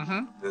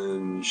Mm-hmm.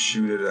 and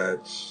shoot it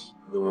at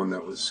the one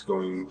that was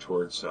going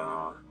towards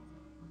Dr.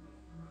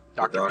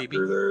 the doctor Phoebe?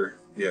 there.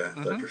 Yeah,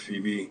 Mhm. Dr.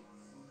 Phoebe.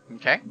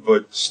 Okay.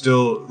 But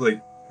still,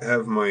 like,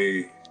 have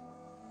my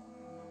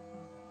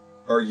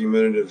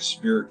argumentative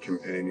spirit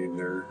companion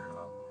there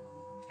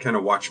kind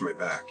of watch my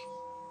back.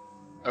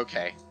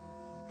 Okay.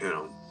 You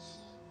know.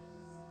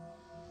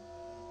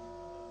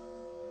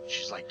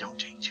 She's like, don't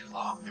take too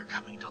long. They're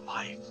coming to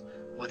life.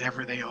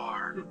 Whatever they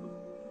are.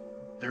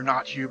 They're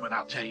not human,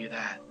 I'll tell you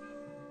that.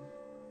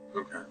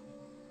 Okay.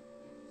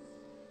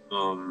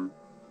 No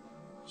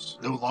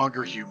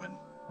longer human.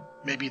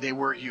 Maybe they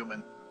were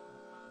human,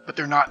 but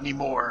they're not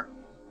anymore.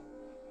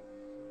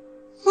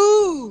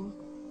 Whoo!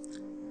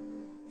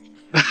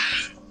 Okay,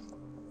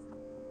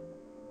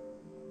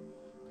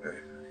 I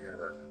got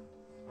a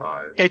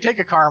 5. Okay, take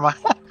a karma.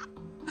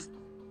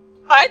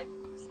 What?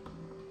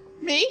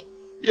 Me?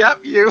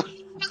 Yep, you.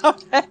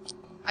 Okay.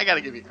 I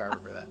gotta give you karma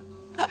for that.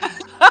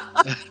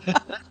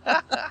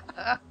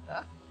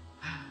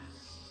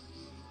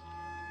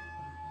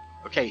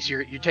 Okay, so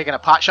you're taking a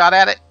pot shot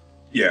at it.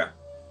 Yeah.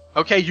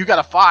 Okay, you got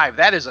a 5.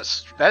 That is a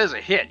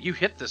hit. You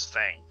hit this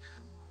thing.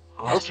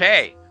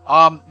 Okay.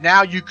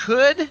 Now you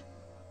could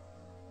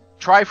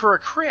try for a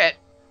crit.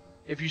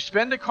 If you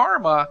spend a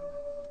karma,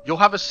 you'll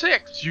have a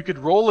 6. You could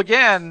roll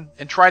again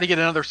and try to get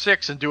another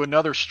 6 and do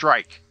another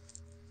strike.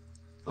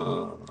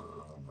 I'll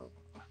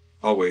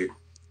wait.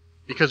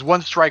 Because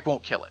one strike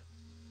won't kill it.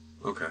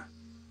 Okay.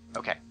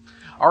 Okay.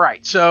 All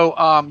right.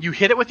 So you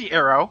hit it with the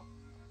arrow.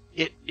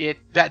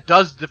 That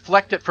does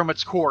deflect it from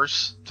its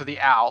course to the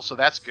owl, so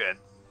that's good.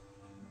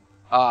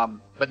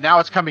 But now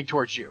it's coming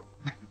towards you.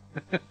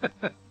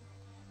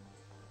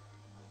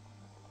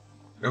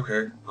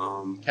 Okay.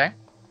 Okay.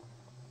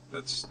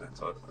 That's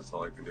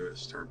all I can do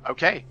this turn.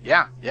 Okay.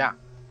 Yeah.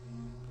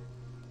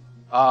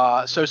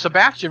 So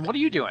Sebastian, what are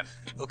you doing?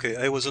 Okay,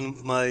 I was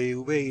on my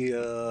way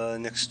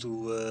next to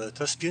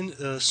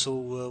Tuskian,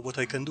 so what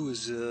I can do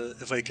is,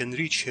 if I can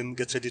reach him,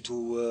 get ready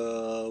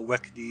to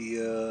whack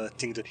the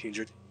thing that he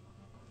injured.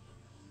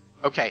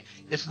 Okay.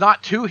 It's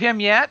not to him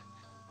yet,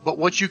 but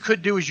what you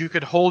could do is you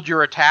could hold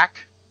your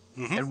attack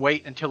and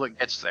wait until it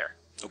gets there.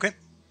 Okay.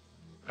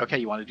 Okay,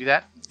 you want to do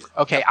that?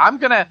 Okay, I'm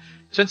gonna,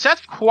 since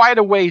that's quite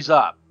a ways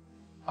up,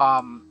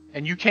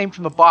 and you came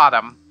from the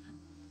bottom,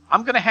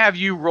 I'm gonna have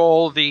you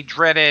roll the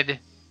dreaded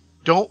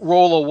 "don't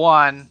roll a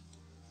 1"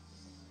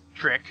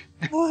 trick.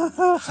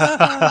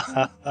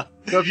 So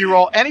if you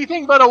roll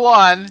anything but a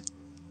 1,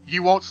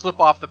 you won't slip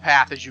off the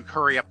path as you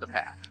hurry up the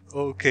path.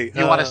 Okay.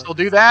 You want to still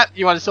do that?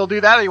 You want to still do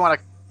that, or you want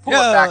to pull it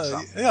back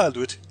some? Yeah, I'll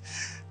do it.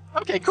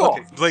 Okay, cool.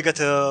 Okay. Do I get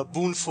a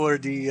boon for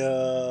the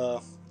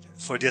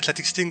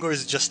athletics thing, or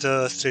is it just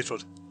a straight roll?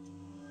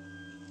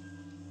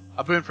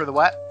 A boon for the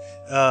what?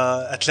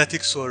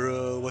 Athletics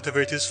or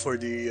whatever it is for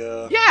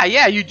the.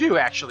 Yeah, you do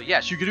actually.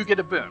 Yes, you do get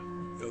a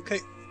boon. Okay.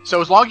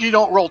 So as long as you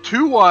don't roll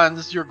 2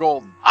 1s, you're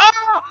golden.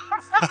 Oh!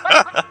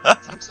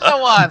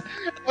 So on.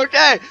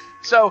 Okay.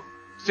 So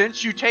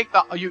since you take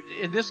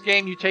in this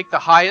game you take the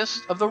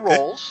highest of the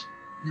rolls,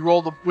 you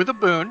roll with a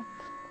boon.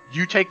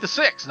 You take the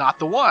 6, not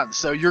the 1.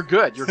 So you're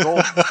good. You're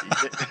golden.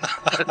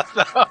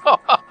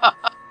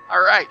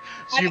 All right.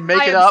 So you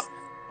make it up.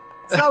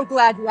 So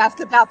glad you asked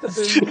about the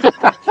boon.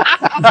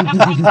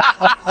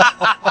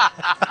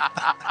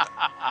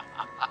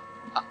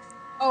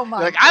 Oh my!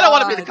 Like, I don't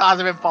want to be the cause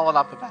of him falling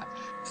off the path.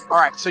 All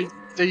right, so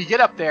you get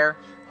up there.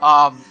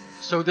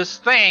 So this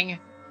thing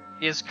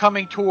is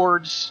coming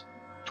towards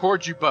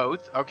you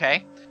both.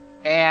 Okay,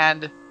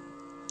 and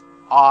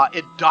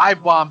it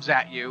dive bombs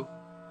at you,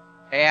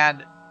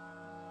 and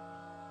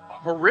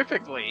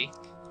horrifically,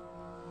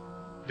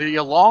 the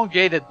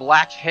elongated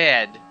black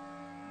head,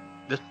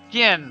 the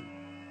skin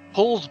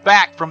pulls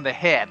back from the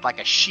head like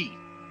a sheet,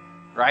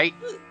 right?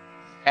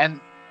 And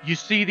you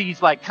see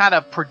these like kind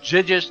of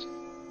prodigious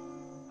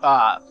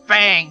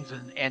fangs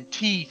and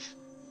teeth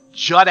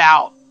jut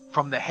out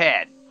from the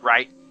head,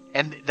 right?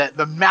 And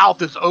the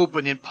mouth is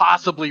open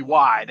impossibly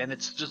wide, and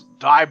it's just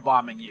dive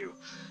bombing you.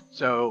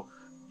 So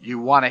you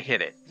want to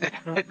hit it.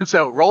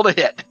 So roll to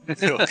hit.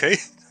 Okay.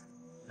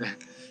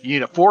 You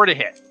need a 4 to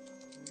hit.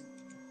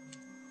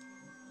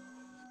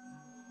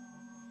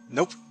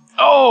 Nope.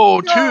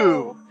 Oh,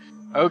 No.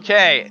 2.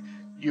 Okay.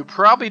 You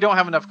probably don't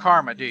have enough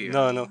karma, do you?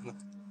 No.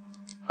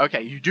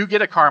 Okay, you do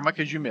get a karma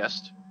because you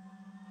missed.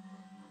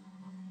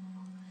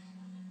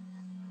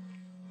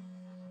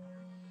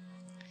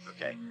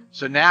 Okay,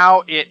 so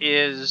now it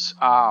is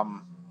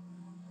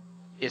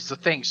it's the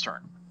thing's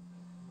turn.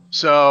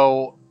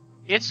 So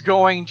it's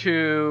going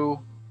to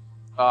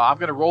I'm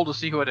going to roll to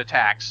see who it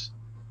attacks.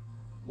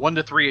 1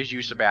 to 3 is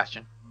you,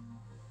 Sebastian.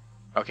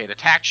 Okay, it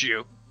attacks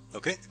you.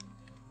 Okay.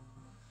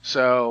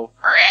 So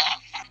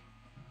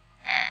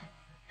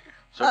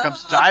it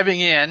comes diving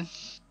in.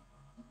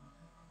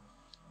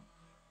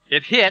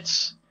 It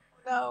hits.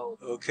 No.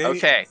 Okay.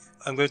 Okay.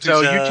 I'm going to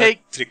So use you a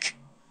take- trick.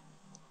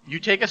 You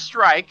take a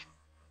strike,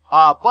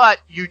 but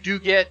you do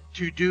get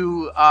to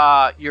do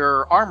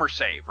your armor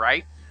save,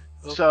 right?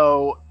 Okay.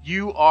 So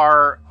you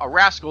are a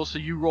rascal, so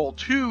you roll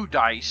 2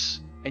 dice,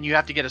 and you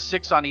have to get a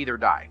 6 on either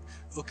die.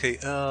 Okay.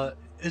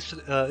 Instead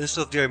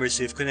of the armor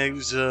save, can I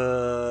use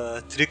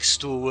tricks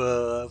to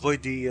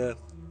avoid the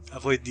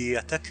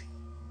attack?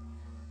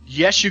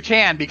 Yes, you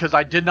can, because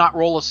I did not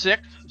roll a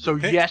 6, so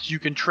Okay. yes, you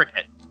can trick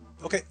it.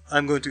 Okay,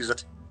 I'm going to use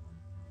that.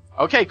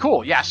 Okay,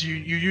 cool. Yes, you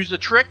use the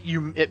trick.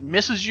 It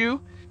misses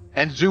you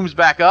and zooms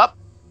back up.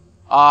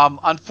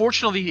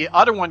 Unfortunately, the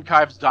other one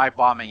comes dive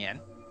bombing in.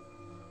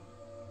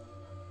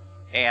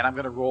 And I'm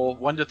going to roll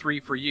 1 to 3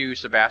 for you,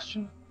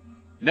 Sebastian.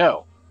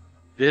 No.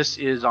 This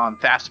is on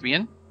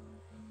Thespian.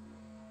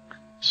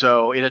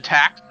 So it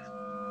attacks.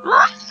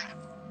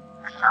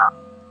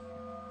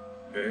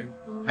 Okay.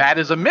 That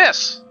is a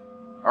miss.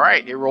 All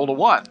right, it rolled a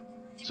 1.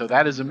 So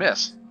that is a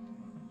miss.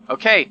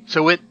 Okay,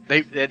 so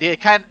they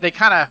kind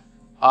of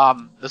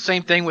the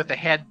same thing with the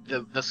head,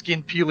 the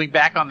skin peeling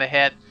back on the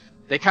head.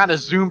 They kind of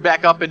zoom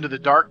back up into the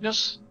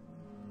darkness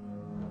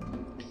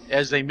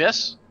as they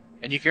miss,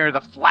 and you can hear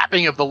the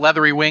flapping of the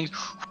leathery wings.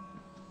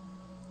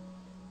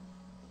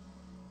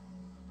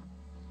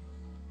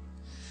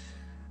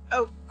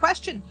 Oh,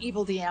 question,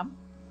 evil DM.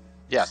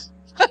 Yes.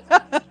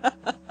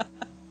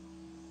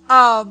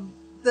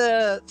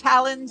 The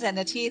talons and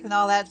the teeth and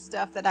all that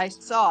stuff that I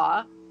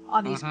saw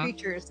on these Mhm.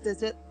 creatures,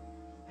 does it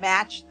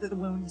match the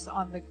wounds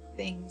on the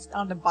things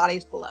on the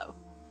bodies below?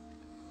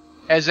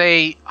 As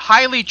a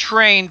highly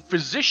trained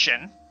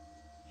physician,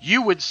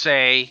 you would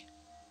say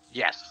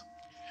yes.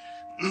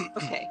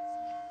 Okay.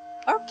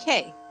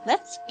 Okay.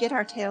 Let's get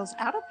our tails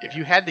out of here. If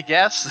you had to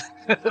guess,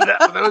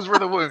 those were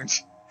the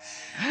wounds.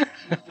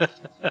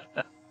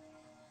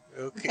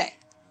 Okay.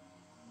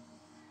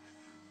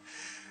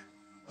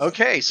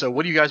 Okay, so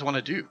what do you guys want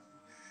to do?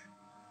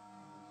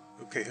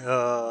 Okay,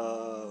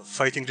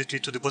 fighting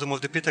retreat to the bottom of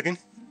the pit again?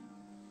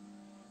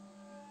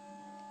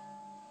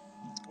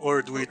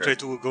 Or do we Okay. try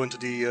to go into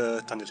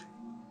the tunnel?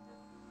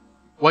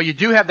 Well, you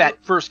do have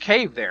that first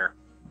cave there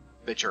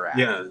that you're at.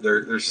 Yeah,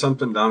 there's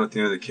something down at the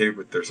end of the cave,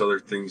 but there's other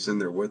things in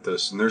there with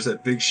us, and there's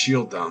that big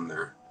shield down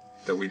there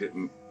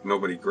that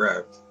nobody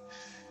grabbed.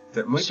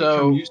 That might So-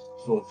 become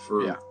useful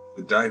for yeah.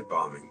 the dive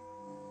bombing.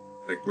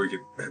 Like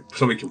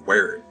somebody can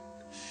wear it,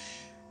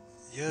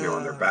 Yeah.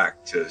 on their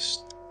back to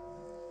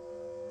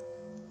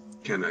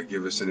kind of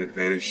give us an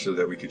advantage so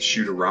that we could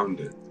shoot around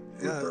it.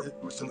 Yeah,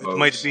 with the it bows.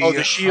 might be Oh,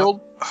 the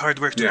shield? hard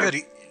work to Yeah.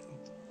 carry.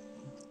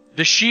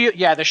 The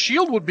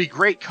shield would be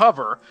great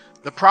cover.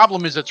 The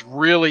problem is it's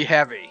really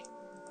heavy.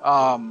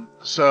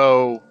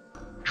 So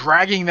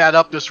dragging that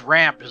up this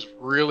ramp is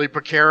really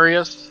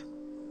precarious.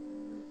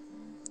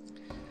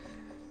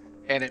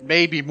 And it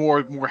may be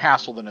more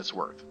hassle than it's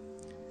worth.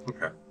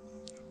 Okay.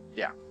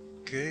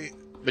 Okay.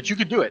 But you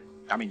could do it.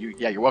 I mean,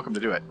 you're welcome to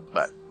do it.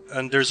 But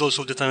And there's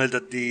also the tunnel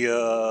that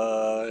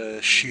the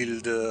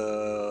shield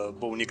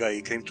bony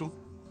guy came to.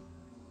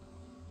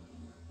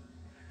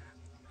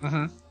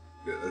 Yeah,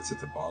 that's at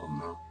the bottom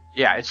now.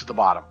 yeah, it's at the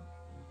bottom.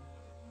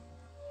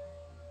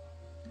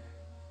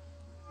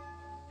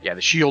 Yeah,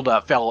 the shield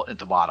fell at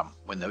the bottom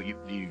when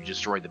you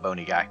destroyed the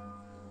bony guy.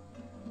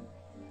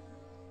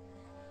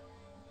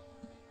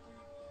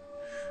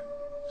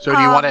 So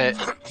do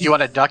you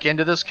want to duck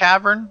into this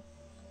cavern?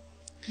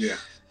 Yeah.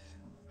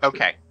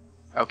 Okay.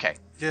 Okay.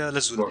 Yeah,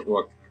 let's do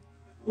that.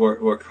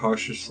 Walk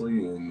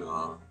cautiously and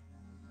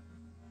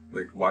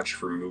watch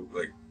for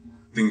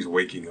things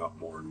waking up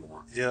more and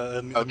more.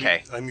 Yeah,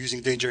 Okay. I'm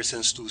using danger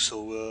sense too,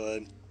 so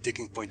I'm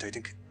taking point, I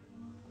think.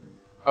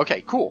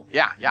 Okay, cool.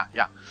 Yeah.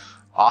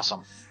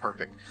 Awesome.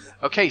 Perfect.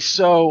 Okay,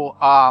 so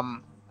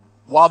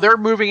while they're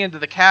moving into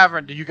the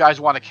cavern, do you guys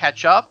want to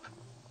catch up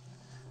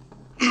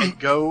and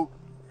go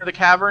to the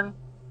cavern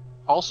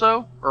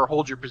also, or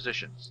hold your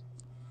positions?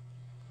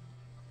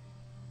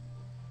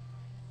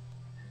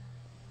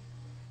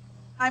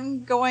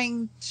 I'm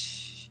going to.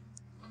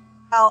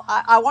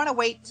 I want to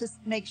wait to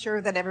make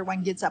sure that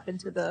everyone gets up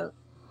into the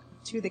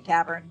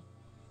cavern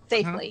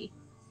safely.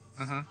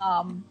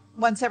 Mm-hmm.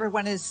 Once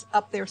everyone is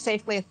up there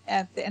safely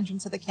at the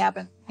entrance of the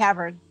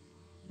cavern,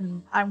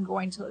 and I'm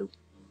going to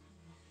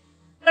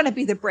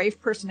be the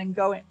brave person and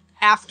go in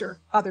after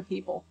other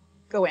people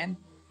go in.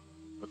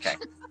 Okay.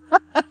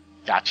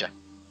 Gotcha.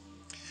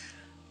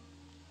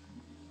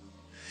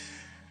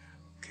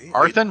 Okay.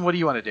 Arthur, what do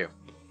you want to do?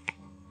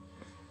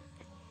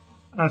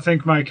 I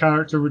think my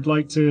character would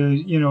like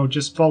to,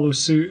 just follow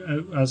suit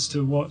as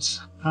to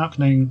what's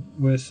happening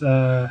with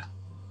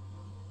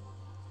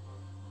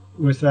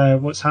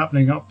what's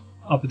happening up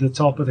at the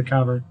top of the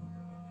cavern.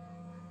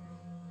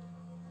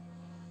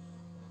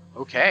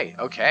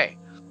 Okay.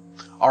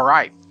 All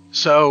right.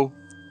 So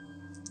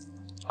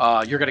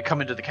you're going to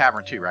come into the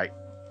cavern too, right?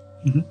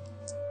 Mhm.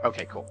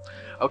 Okay, cool.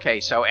 Okay,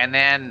 so and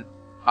then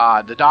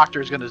the doctor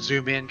is going to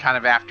zoom in kind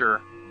of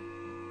after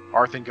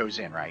Arthur goes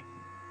in, right?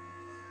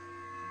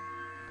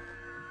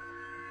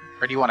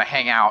 Or do you want to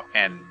hang out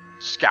and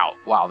scout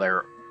while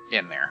they're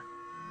in there?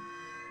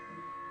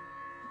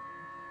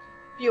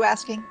 You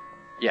asking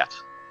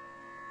Yes.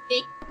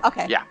 me?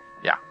 Okay. Yeah.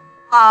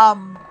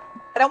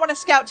 I don't want to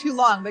scout too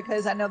long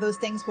because I know those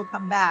things will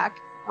come back.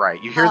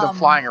 Right. You hear them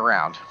flying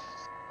around.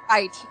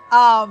 Right.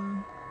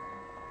 And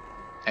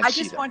I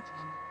see just them. want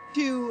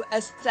to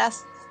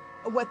assess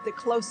what the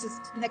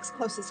next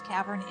closest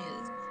cavern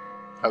is.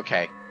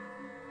 Okay.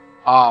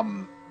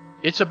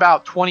 It's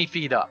about 20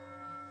 feet up.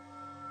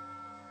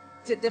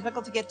 Is it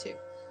difficult to get to?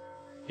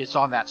 It's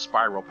on that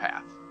spiral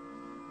path.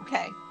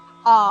 Okay.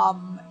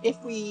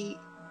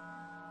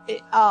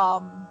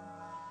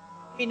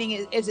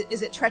 Meaning is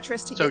it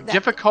treacherous to So get that?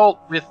 difficult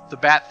with the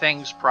bat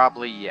things,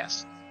 probably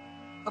yes.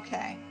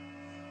 Okay.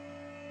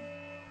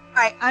 All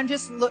right. I'm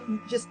just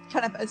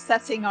kind of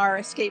assessing our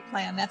escape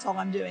plan. That's all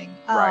I'm doing.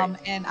 Right.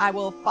 And I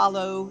will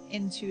follow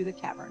into the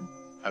cavern.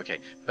 Okay,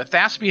 but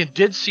Thespian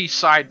did see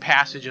side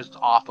passages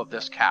off of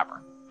this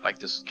cavern, like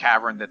this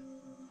cavern that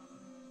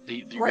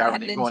the We're route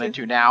headed that you're going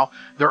into. into now.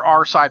 There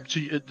are side. So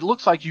it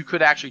looks like you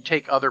could actually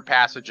take other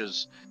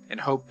passages and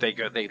hope they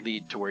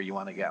lead to where you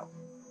want to go.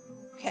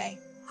 Okay.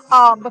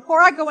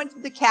 Before I go into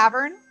the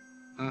cavern,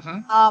 Mm-hmm.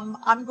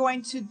 I'm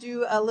going to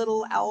do a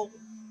little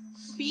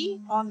Alfie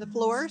on the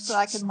floor so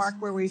I can mark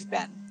where we've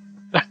been.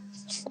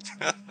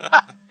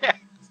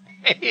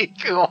 Hey,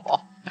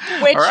 cool.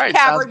 Which All right,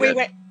 cavern sounds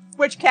good.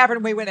 Which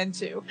cavern we went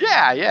into.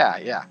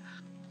 Yeah.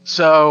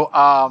 So,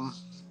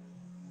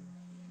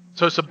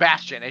 so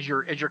Sebastian, as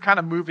you're kind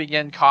of moving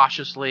in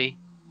cautiously,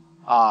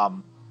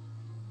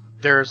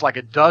 there's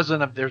like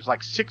there's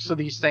like 6 of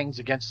these things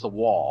against the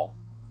wall,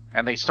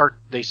 and they start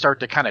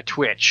to kind of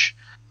twitch,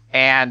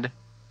 and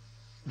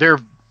they're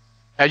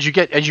as you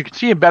can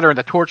see them better in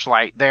the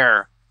torchlight,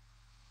 they're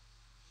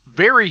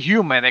very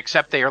human,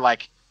 except they are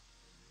like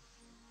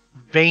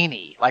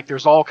veiny, like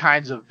there's all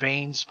kinds of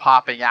veins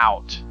popping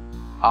out,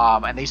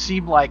 and they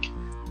seem like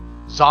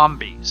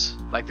zombies,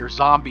 like they're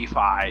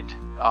zombified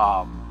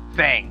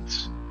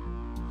things,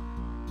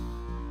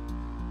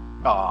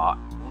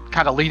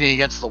 kind of leaning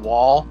against the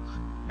wall,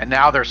 and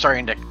now they're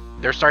starting to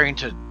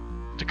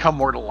come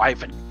more to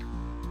life, and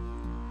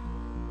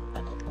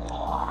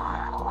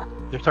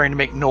they're starting to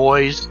make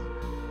noise.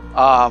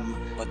 But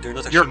they're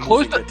not actually You're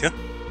close moving to- yet,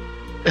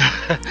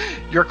 yeah?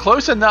 You're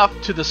close enough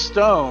to the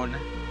stone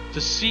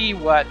to see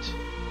what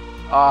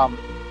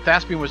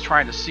Thaspian was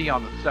trying to see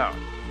on the stone,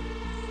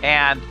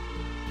 and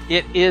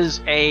it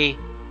is a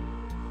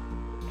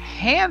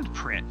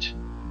handprint,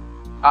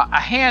 a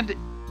hand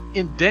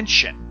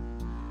indention.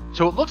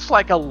 So it looks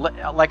like a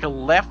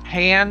left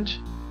hand.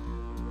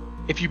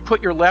 If you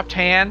put your left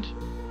hand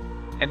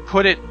and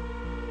put it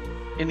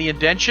in the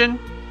indention,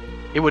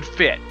 it would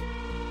fit.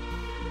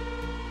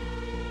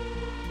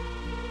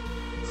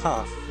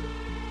 Huh.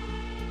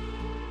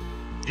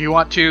 Do you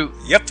want to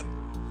Yep.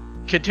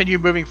 continue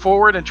moving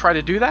forward and try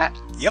to do that?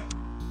 Yep.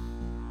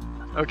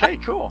 Okay,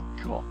 cool.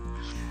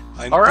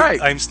 I'm All right.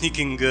 I'm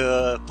sneaking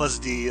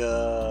past the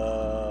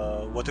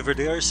whatever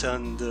they are,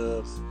 and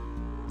the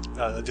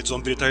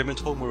zombie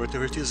retirement home or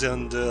whatever it is,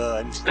 and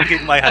I'm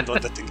sticking my hand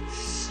on that thing.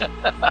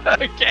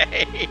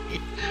 Okay.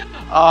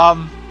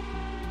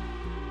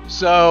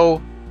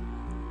 So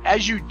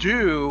as you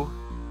do,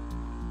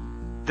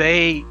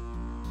 they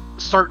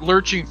start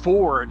lurching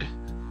forward,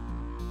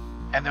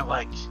 and they're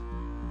like,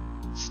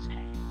 "Stay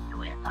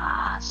with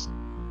us,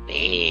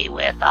 be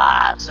with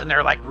us," and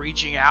they're like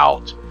reaching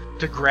out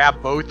to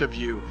grab both of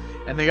you.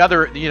 And the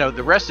other,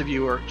 the rest of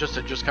you are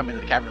just come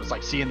into the cavern. It's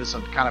like seeing this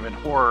kind of in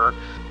horror.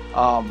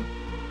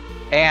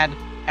 And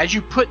as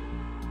you put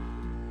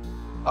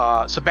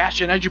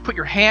Sebastian, as you put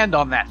your hand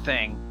on that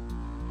thing,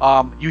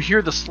 you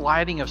hear the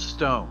sliding of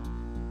stone.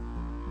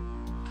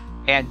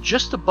 And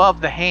just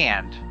above the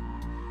hand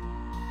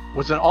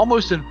was an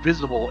almost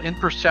invisible,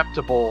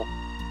 imperceptible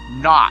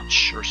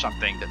notch or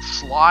something that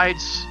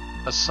slides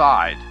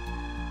aside.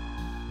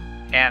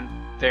 And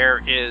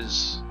there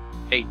is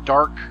a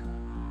dark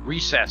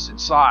recess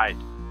inside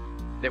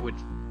that would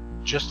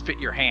just fit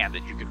your hand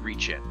that you could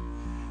reach in.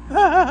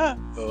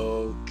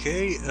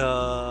 Okay.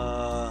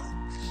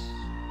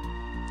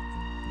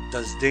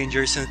 Does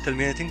danger sense tell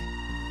me anything?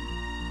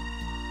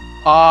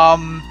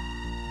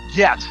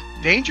 Yes.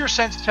 Danger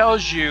sense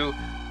tells you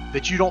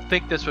that you don't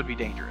think this would be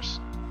dangerous.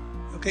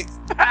 Okay.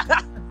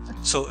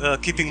 So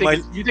keeping You my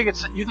think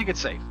it's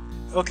safe.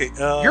 okay.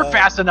 You're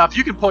fast enough.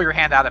 You can pull your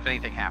hand out if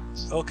anything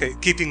happens. Okay,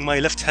 keeping my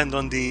left hand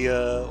on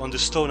the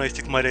stone, I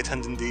stick my right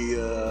hand in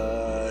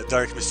the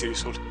dark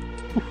mysterious hole.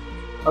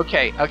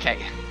 Okay.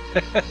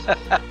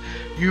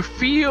 You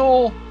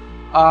feel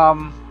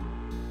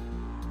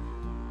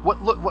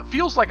what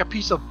feels like a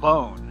piece of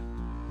bone.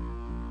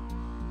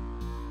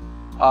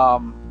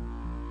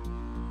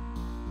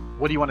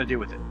 What do you want to do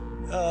with it?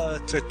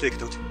 Try to take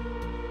it out.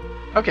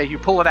 Okay, you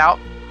pull it out,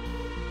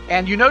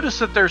 and you notice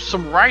that there's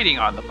some writing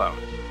on the bone.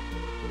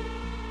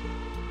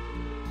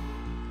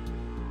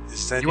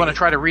 You want to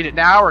try to read it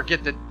now, or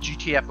get the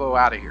GTFO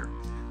out of here?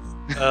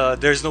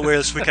 There's nowhere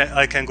else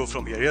I can go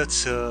from here. Yeah,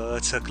 it's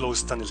a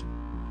closed tunnel.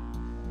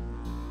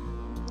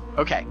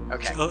 Okay.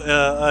 So,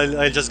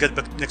 I'll just get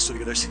back next to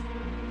the others.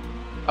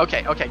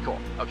 Okay, cool.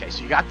 Okay,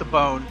 so you got the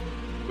bone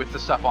with the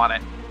stuff on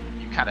it.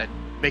 You kind of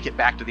make it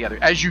back to the other.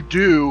 As you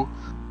do,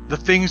 the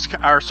things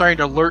are starting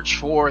to lurch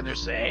forward, and they're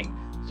saying,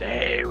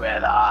 "Stay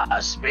with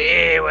us,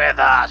 be with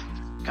us,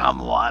 become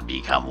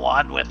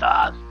one with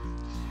us."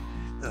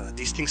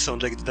 These things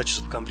sound like the Duchess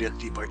of Cambria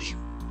Tea Party.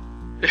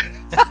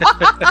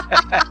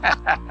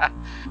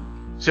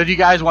 So do you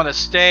guys want to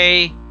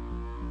stay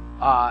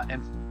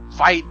and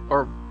fight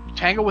or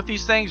tangle with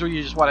these things, or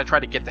you just want to try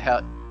to get the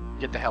hell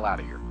out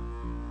of here?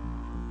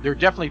 They're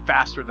definitely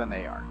faster than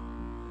they are.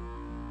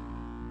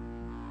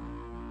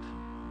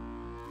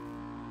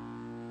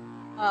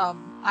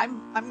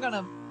 I'm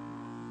gonna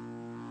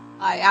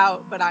eye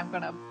out, but I'm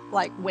gonna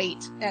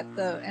wait at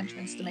the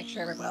entrance to make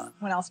sure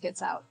everyone else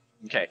gets out.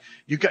 Okay,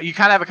 you kind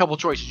of have a couple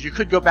choices. You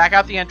could go back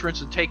out the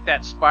entrance and take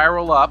that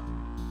spiral up,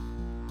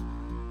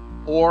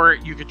 or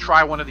you could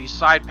try one of these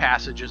side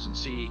passages and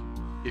see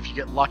if you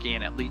get lucky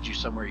and it leads you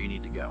somewhere you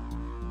need to go.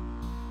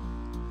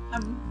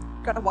 I'm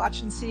gonna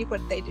watch and see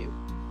what they do.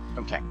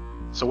 Okay.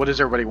 So what does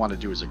everybody want to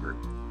do as a group?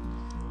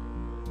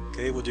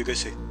 Okay, what do you guys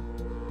say?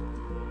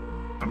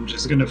 I'm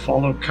just gonna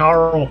follow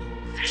Carl.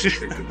 He's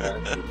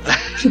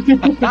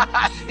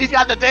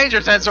got the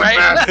danger sense,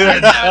 right? Stay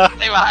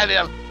behind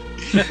him.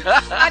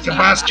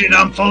 Sebastian,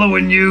 I'm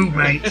following you,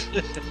 mate.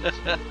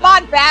 Come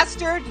on,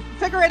 bastard!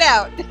 Figure it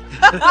out.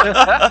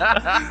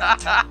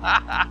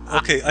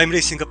 Okay, I'm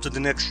racing up to the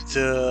next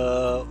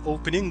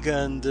opening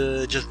and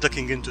just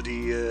ducking into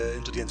the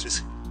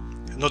entrance.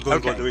 Not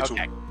going all the way through.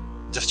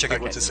 Just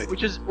checking what's inside.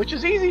 Which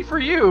is easy for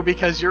you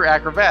because you're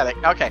acrobatic.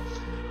 Okay.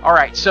 All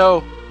right.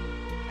 So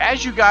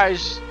as you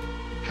guys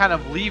kind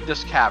of leave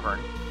this cavern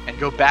and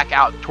go back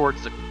out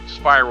towards the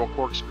spiral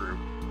corkscrew,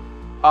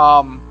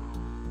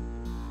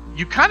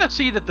 you kind of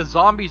see that the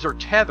zombies are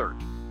tethered.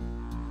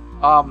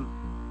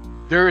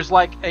 There's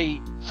like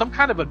some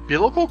kind of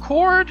umbilical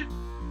cord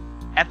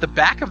at the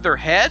back of their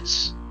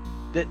heads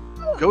that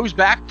goes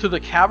back to the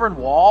cavern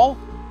wall,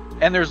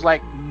 and there's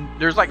like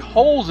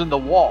holes in the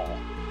wall,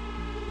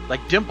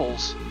 like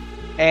dimples,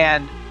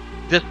 and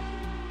this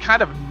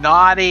kind of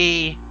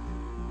knotty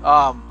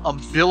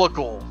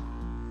umbilical,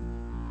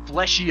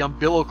 fleshy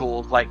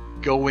umbilical is like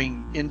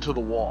going into the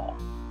wall,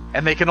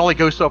 and they can only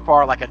go so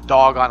far, like a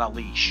dog on a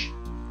leash.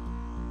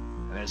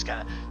 And they're just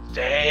kind of,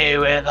 stay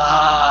with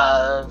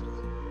us.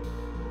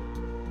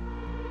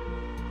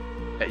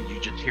 And you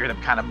just hear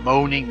them kind of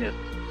moaning this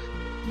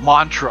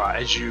mantra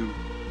as you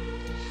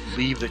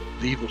leave the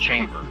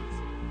chamber.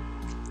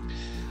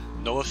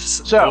 No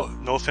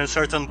offense,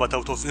 Artan, but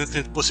out of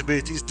infinite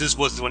possibilities, this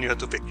was the one you had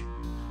to pick.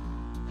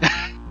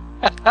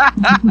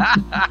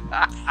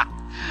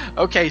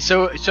 Okay,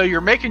 so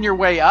you're making your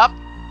way up,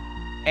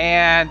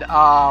 and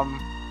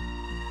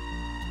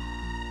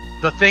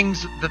the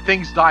things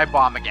dive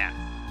bomb again.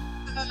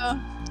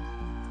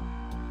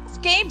 This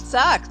game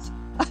sucks.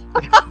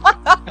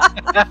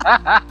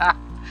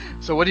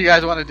 So what do you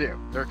guys want to do?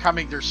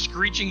 They're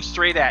screeching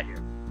straight at you.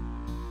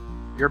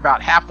 You're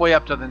about halfway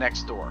up to the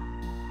next door.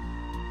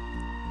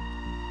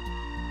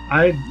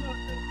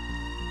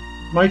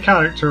 My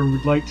character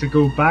would like to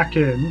go back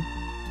in,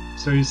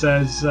 so he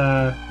says,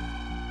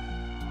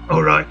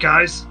 "All right,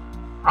 guys,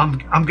 I'm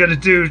gonna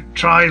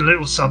try a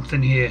little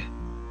something here."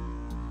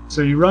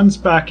 So he runs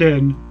back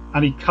in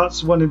and he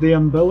cuts one of the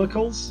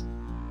umbilicals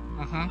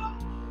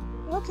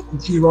Okay.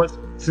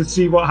 to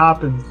see what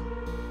happens.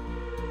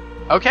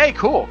 Okay,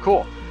 cool.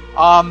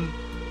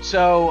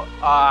 So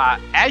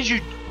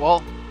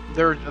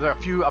there are a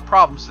few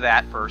problems to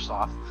that. First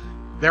off,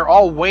 they're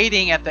all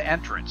waiting at the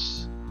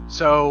entrance.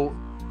 So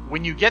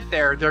when you get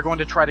there, they're going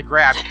to try to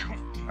grab you.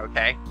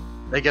 Okay,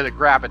 they get a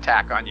grab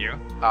attack on you.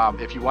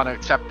 If you want to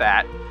accept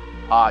that,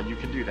 you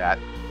can do that.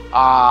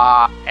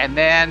 And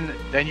then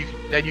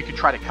you can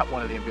try to cut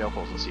one of the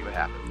umbilicals and see what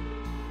happens.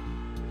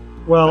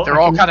 Well, but they're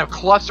all kind of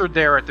clustered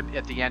there at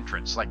the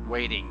entrance, like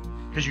waiting,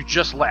 because you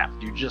just left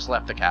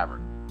the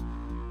cavern.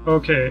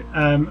 Okay,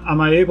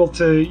 am I able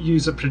to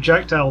use a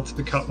projectile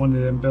to cut one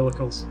of the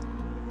umbilicals?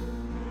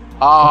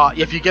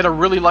 If you get a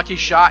really lucky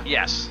shot,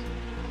 yes.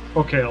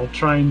 Okay, I'll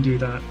try and do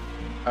that.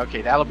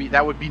 Okay, that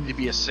would need to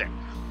be a 6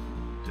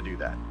 to do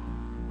that.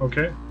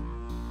 Okay.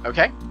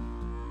 Okay,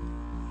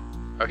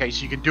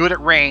 so you can do it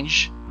at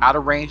range, out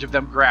of range of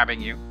them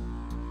grabbing you.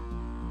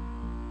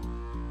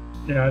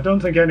 Yeah, I don't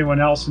think anyone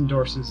else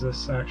endorses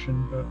this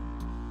action, but...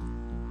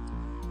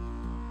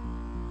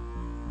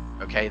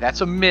 Okay, that's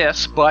a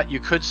miss, but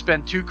you could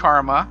spend 2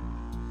 karma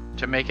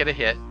to make it a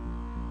hit.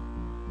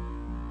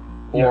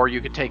 Or you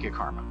could take a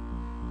karma.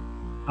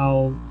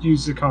 I'll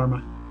use the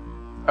karma.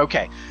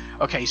 Okay,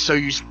 so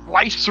you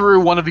slice through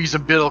one of these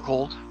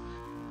umbilicals,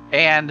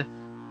 and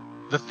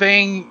the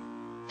thing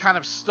kind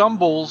of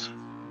stumbles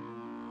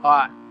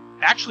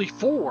actually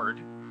forward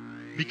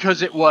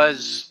because it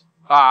was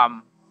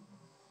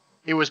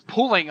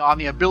pulling on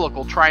the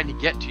umbilical trying to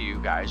get to you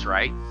guys,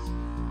 right?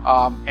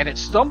 And it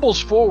stumbles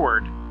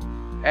forward,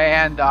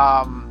 and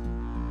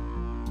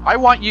I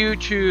want you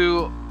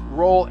to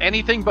roll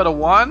anything but a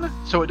 1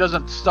 so it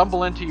doesn't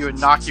stumble into you and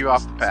knock you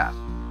off the path.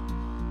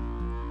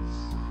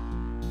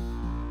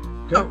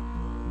 Go.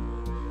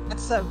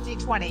 That's a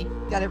D20.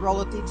 Gotta roll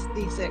a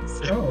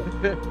D6. Oh.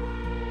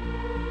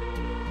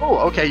 Oh,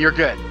 okay, you're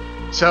good.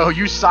 So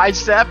you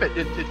sidestep,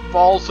 it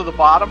falls to the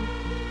bottom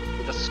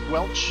with a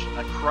squelch,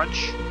 a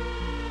crunch,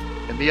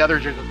 and the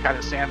others are just kind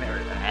of standing there.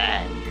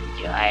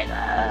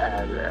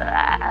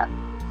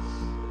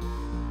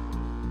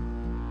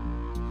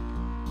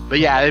 But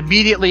yeah, it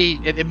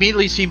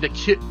immediately seemed to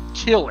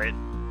kill it,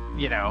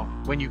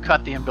 when you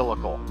cut the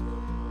umbilical.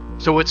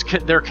 So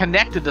they're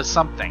connected to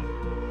something.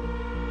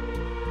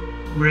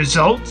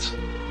 Result?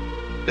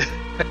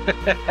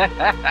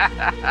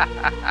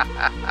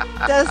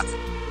 Does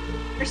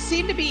there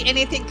seem to be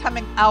anything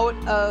coming out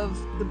of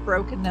the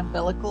broken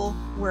umbilical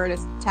where it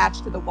is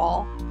attached to the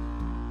wall?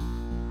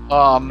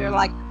 They're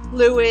like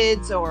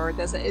fluids, or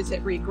is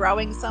it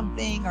regrowing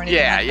something or anything?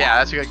 Yeah,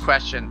 that's a good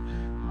question.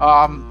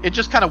 It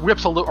just kind of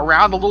whips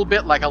around a little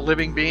bit like a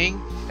living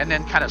being, and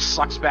then kind of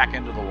sucks back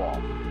into the wall.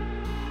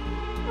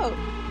 Oh,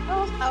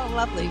 Oh, how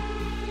lovely.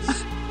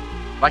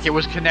 Like it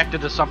was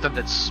connected to something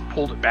that's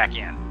pulled it back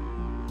in.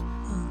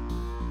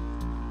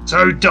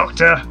 So,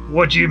 Doctor,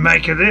 what do you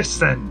make of this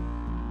then?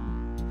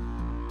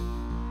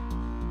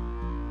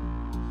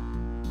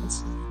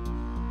 It's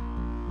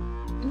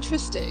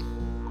interesting.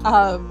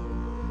 I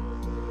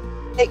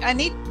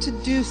need to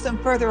do some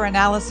further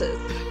analysis.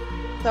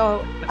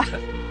 So,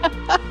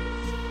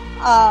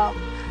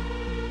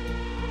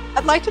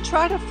 I'd like to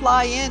try to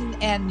fly in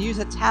and use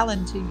a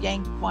talon to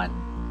yank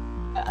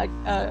an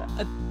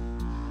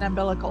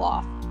umbilical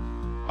off.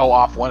 Oh,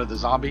 off one of the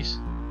zombies?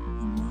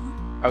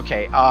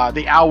 Okay,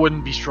 the owl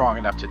wouldn't be strong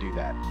enough to do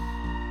that.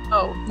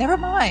 Oh, never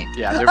mind.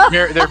 Yeah,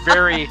 they're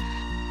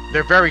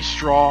very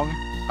strong.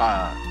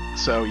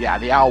 So yeah,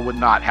 the owl would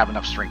not have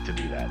enough strength to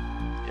do that.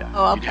 Yeah,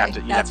 Oh, okay.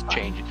 you'd have to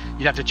change it.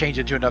 You'd have to change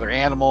it to another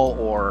animal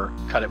or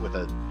cut it with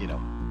a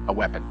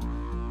weapon.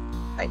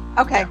 Right.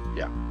 Okay.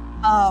 Yeah.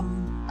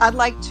 I'd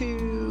like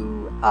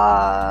to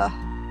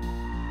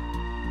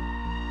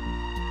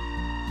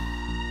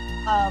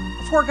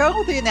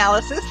forego the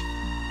analysis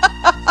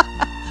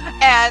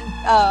and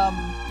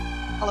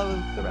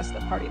follow the rest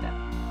of the party then.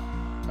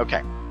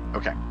 Okay.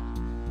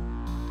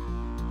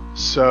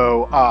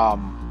 So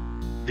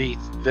the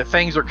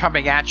things are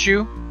coming at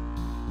you.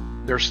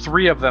 There's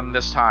 3 of them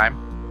this time.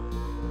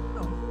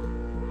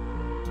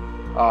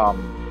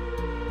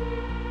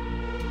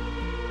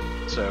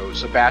 So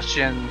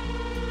Sebastian,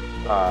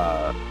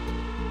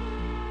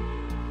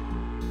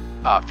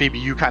 Phoebe,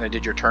 you kind of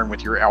did your turn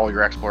with all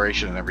your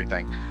exploration and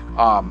everything.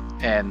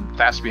 And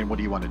Thespian, what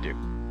do you want to do?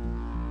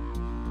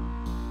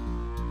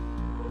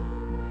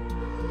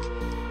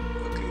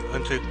 Okay,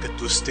 I'm trying to get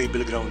to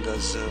stable ground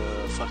as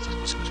fast as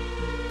possible.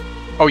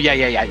 Oh yeah.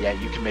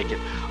 You can make it.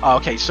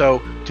 Okay,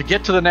 so to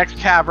get to the next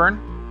cavern,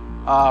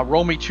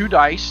 roll me 2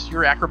 dice.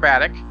 You're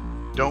acrobatic.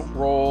 Don't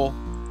roll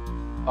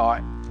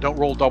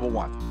double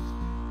 1.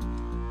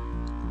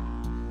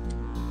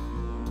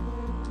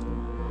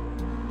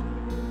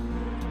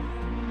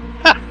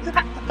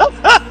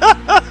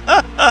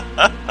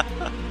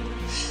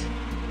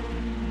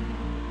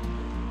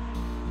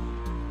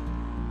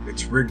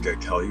 It's rigged, I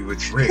tell you,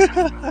 it's rigged.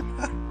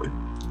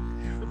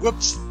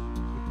 Whoops.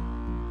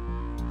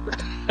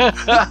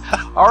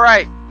 All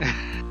right.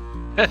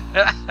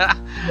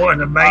 What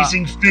an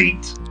amazing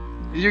feat!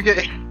 You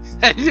get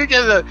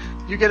a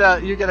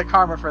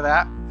karma for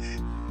that.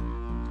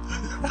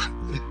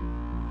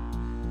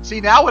 See,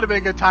 now would have been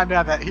a good time to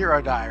have that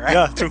hero die, right?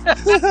 Yeah, true.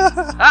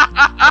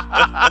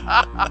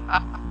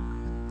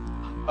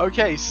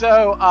 Okay,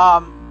 so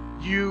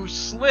you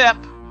slip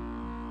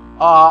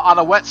on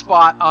a wet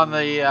spot on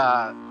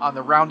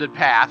the rounded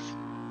path.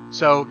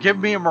 So give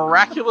me a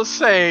miraculous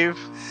save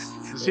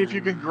to see if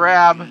you can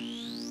grab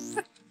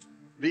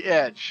the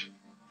edge.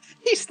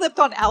 He slipped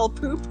on owl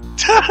poop.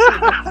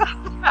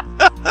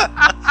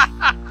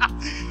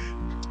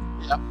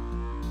 Yep.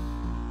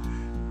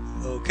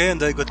 Okay,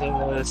 and I got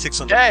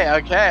 6 on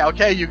that.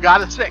 Okay. You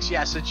got a 6.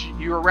 Yeah, since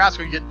you're a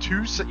rascal, you get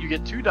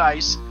 2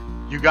 dice.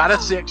 You got a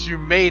 6. You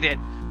made it.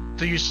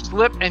 So you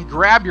slip and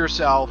grab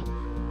yourself,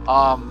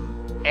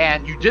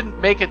 and you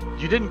didn't make it.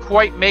 You didn't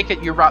quite make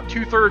it. You're about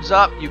 2/3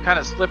 up. You kind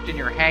of slipped, and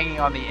you're hanging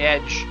on the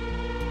edge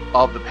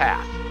of the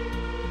path.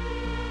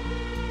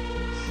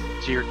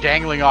 So you're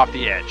dangling off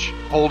the edge,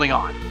 holding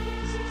on.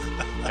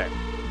 Okay.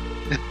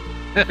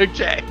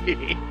 Okay.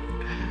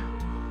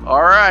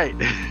 All right.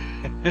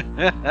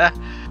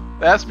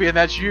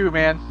 That's you,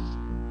 man.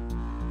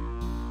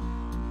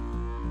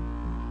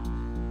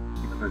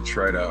 I'm gonna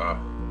try to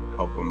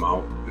help him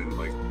out and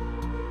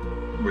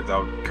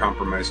without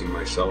compromising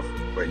myself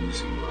by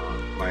using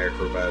my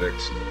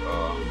acrobatics to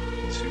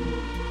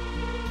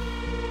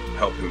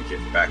help him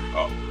get back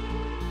up.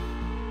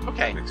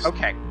 Okay.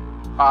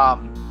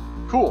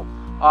 Cool.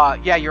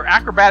 Yeah, your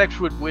acrobatics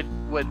would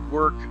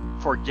work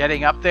for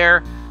getting up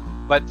there,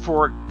 but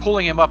for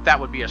pulling him up, that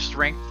would be a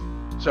strength.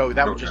 So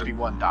that would just be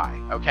 1 die.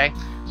 Okay.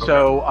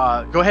 So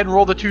go ahead and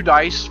roll the 2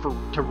 dice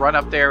to run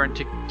up there and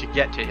to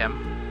get to him.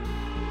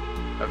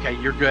 Okay,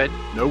 you're good.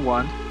 No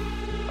 1.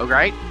 All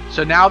right.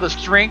 So now the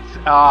strength.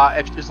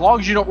 As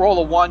long as you don't roll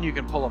a 1, you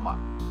can pull him up.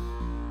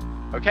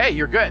 Okay,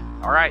 you're good.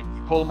 All right,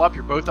 you pull him up.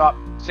 You're both up,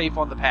 safe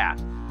on the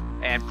path,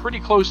 and pretty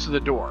close to the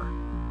door.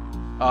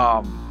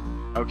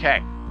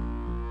 Okay.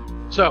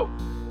 So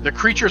the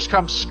creatures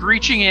come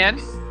screeching in.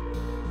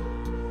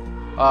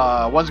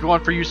 One's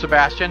going for you,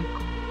 Sebastian.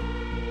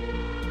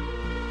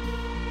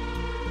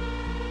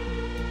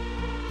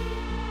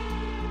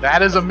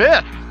 That is a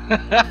miss.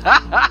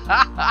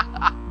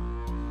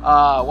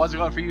 One's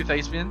going for you,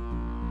 Thespian.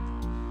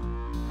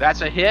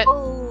 That's a hit.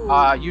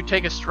 Oh. You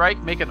take a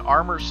strike, make an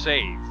armor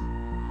save.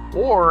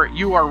 Or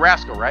you are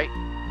rascal, right?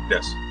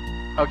 Yes.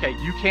 Okay,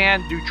 you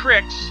can do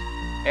tricks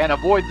and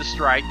avoid the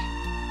strike.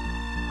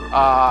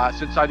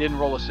 Since I didn't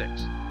roll a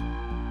 6.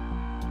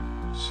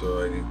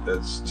 So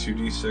that's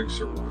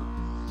 2d6 or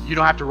 1? You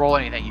don't have to roll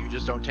anything. You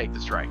just don't take the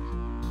strike.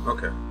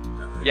 Okay.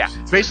 Yeah,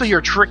 basically you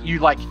trick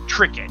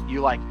it.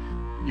 You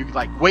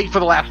wait for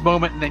the last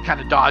moment and then kind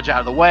of dodge out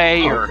of the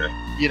way, or okay.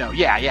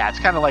 yeah. It's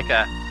kind of like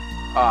a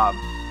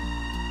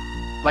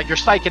like you're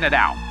psyching it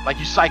out, like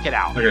you psych it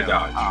out. Like a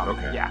dodge.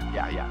 Okay.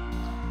 Yeah.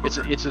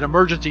 It's an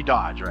emergency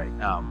dodge, right?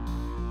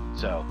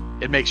 So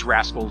it makes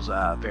rascals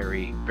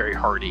very, very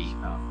hardy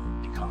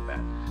in combat.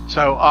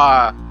 So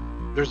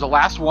there's the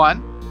last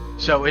one.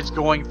 So it's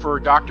going for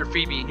Dr.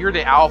 Phoebe, and you're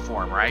the owl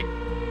form, right?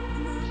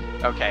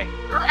 Okay.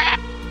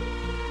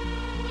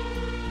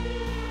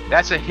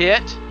 That's a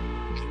hit.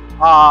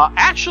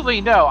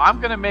 Actually, no. I'm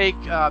going to make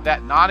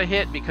that not a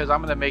hit because I'm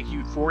going to make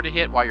you 4 to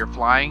hit while you're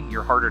flying.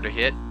 You're harder to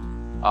hit.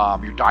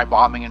 You're dive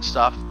bombing and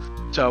stuff.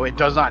 So it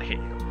does not hit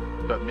you.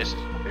 So it misses.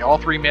 They all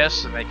 3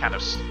 miss, and they kind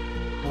of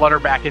flutter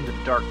back into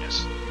the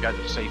darkness. You guys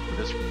are safe for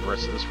the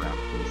rest of this round.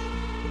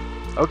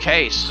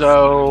 Okay,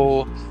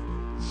 so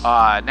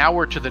now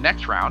we're to the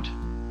next round.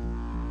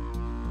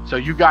 So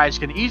you guys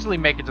can easily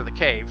make it to the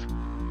cave.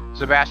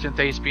 Sebastian,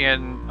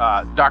 Thespian,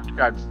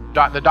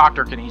 the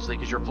doctor can easily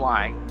because you're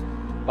flying.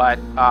 But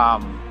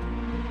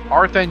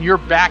Arthen, you're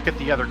back at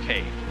the other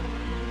cave.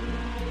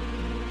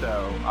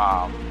 So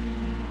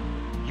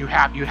you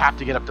have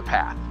to get up the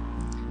path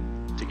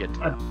to get to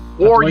them.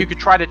 Or you could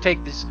try to take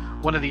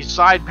one of these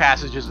side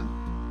passages and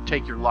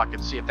take your luck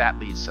and see if that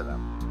leads to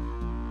them.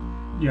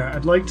 Yeah,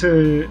 I'd like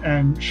to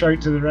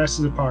shout to the rest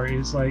of the party.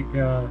 It's like,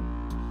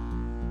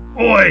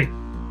 Oi!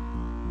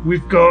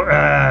 We've got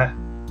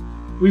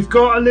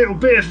a little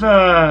bit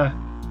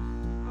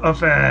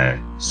of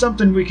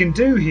something we can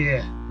do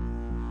here.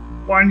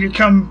 Why don't you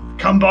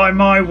come by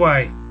my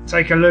way?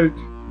 Take a look.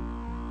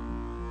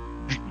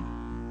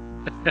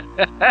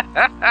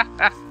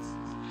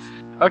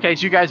 Okay,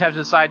 so you guys have to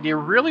decide, do you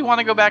really want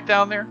to go back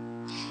down there?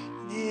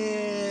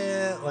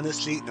 Yeah,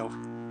 honestly, no.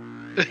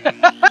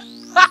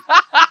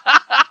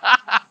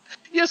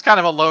 He's kind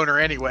of a loner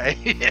anyway.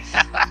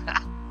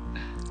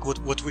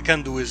 What we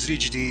can do is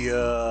reach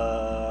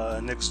the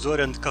next door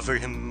and cover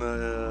him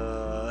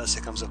as he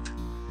comes up.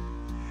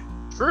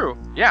 True.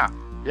 Yeah.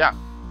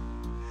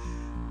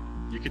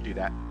 You could do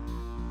that.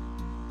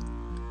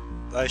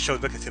 I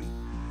shout back at him.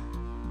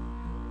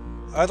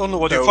 I don't know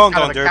what you found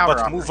down there,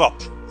 but move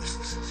up.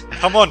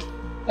 Come on.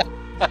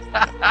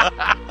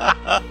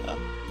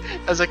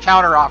 As a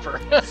counter offer.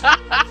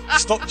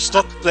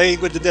 Stop playing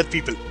with the dead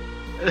people.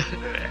 Be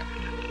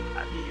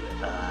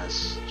with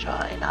us.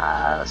 Join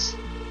us.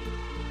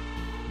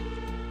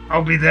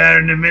 I'll be there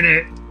in a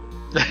minute.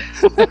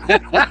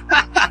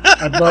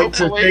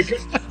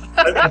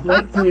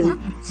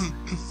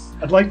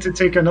 I'd like to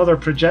take another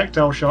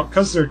projectile shot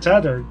because they're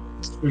tethered.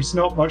 There's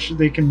not much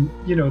they can,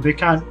 they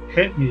can't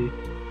hit me,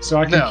 so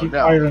I can keep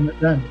firing at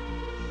them.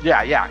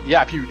 Yeah.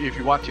 If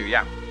you want to,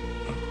 yeah.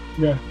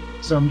 Yeah.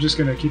 So I'm just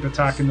gonna keep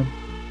attacking them.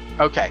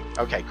 Okay.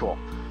 Cool.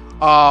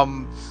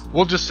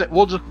 We'll just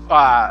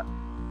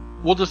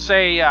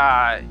say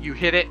you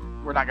hit it.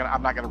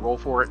 I'm not gonna roll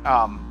for it.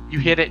 You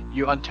hit it.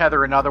 You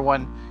untether another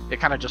one. It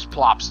kind of just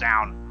plops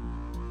down.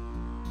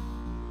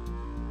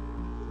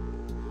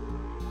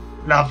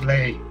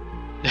 Lovely.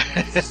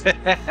 Does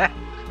that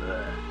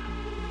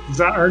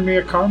earn me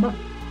a karma?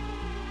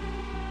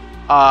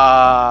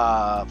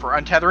 For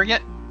untethering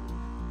it?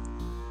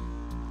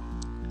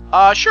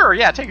 Sure,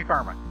 yeah, take a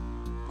karma.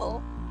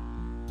 Cool.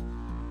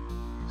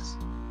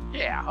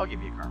 Yeah, I'll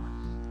give you a karma.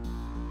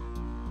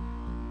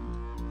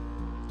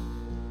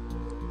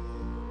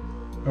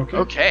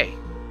 Okay.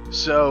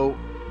 So,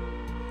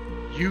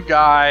 you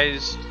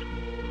guys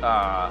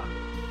that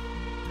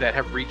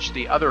have reached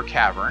the other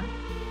cavern,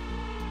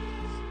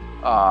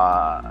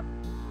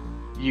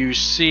 you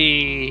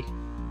see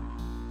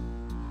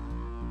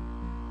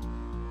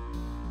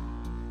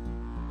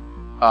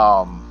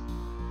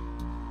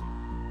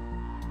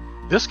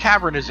this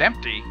cavern is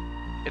empty.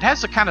 It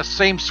has the kind of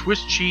same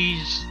Swiss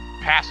cheese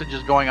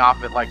passages going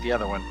off it like the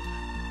other one.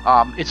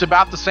 It's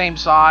about the same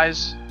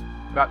size,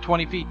 about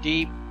 20 feet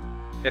deep.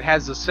 It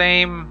has the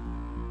same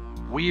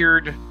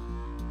weird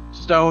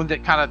stone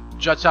that kind of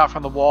juts out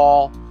from the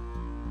wall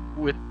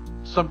with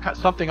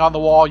something on the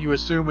wall. You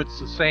assume it's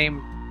the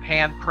same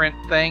handprint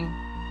thing.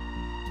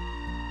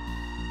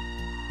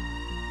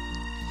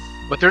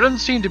 But there doesn't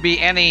seem to be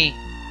any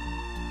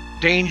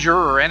danger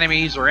or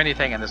enemies or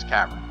anything in this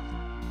cavern.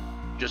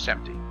 Just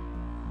empty.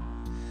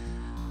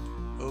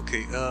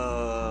 Okay,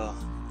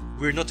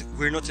 we're not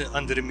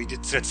under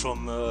immediate threat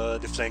from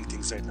the flying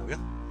things right now, yeah?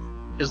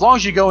 As long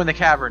as you go in the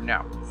cavern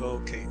now.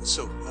 Okay,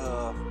 so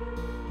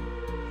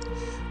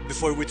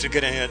before we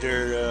trigger any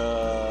other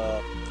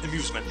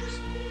amusement,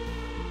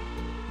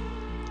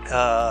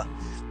 I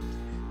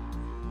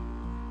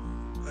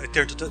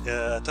turn to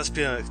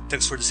Taspia,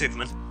 thanks for the save,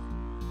 man.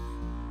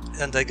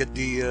 And I get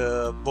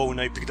the bone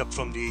I picked up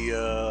from the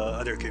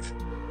other cave.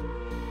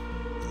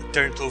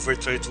 Turn it over,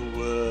 try to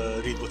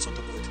read what's on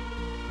top of it.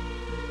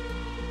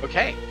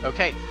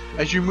 Okay.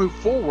 As you move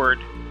forward,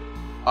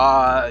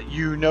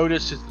 you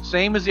notice it's the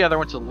same as the other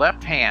one. It's the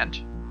left hand,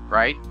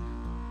 right?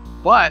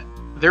 But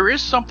there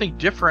is something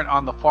different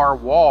on the far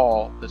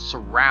wall that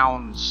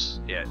surrounds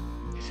it.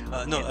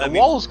 I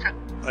was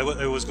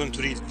going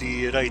to read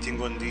the writing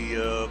on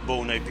the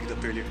bone I picked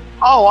up earlier.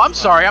 Oh, I'm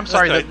sorry.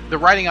 Right. The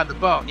writing on the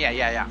bone.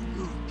 Yeah.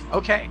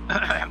 Okay.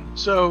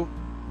 So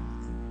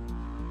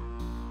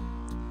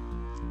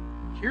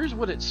here's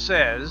what it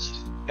says,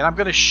 and I'm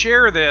going to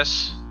share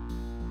this.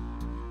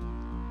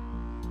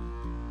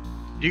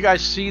 Do you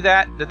guys see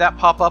that? Did that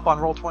pop up on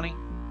Roll20?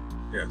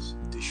 Yes.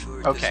 The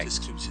shortest Okay. is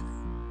crimson.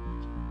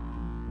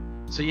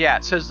 So yeah,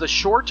 it says the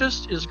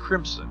shortest is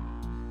crimson.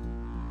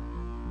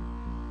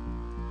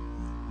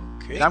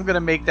 Okay. And I'm going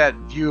to make that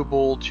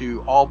viewable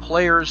to all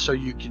players so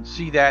you can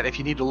see that. If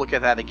you need to look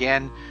at that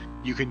again,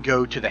 you can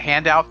go to the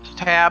handout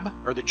tab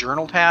or the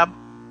journal tab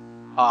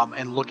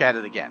and look at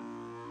it again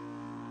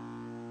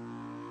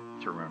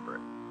to remember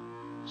it.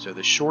 So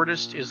the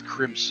shortest is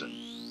crimson.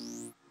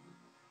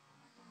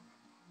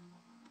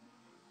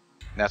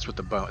 That's what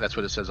that's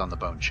what it says on the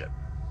bone chip.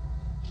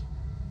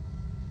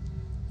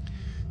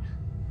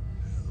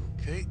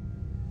 Okay.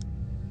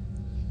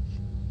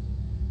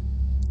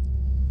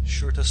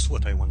 Shortest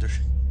what, I wonder?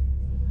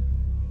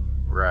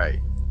 Right.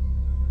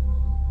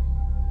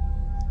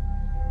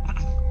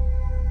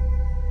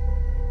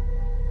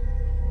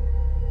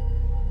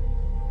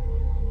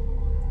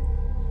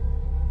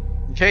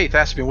 Okay,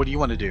 Thespian, what do you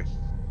want to do?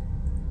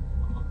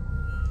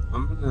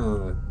 I'm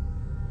gonna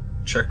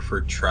check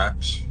for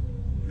traps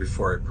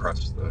before I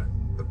press the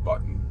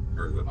button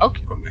or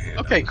Okay. put my hand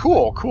Okay, on it.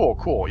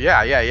 cool.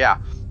 Yeah.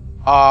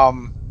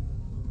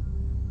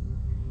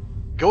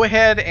 Go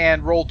ahead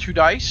and roll 2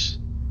 dice.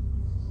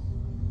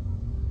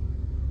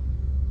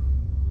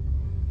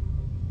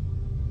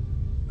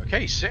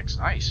 Okay, 6,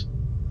 nice.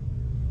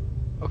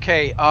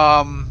 Okay,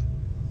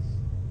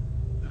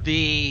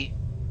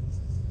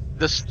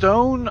 the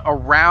stone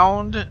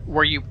around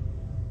where you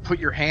put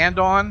your hand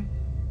on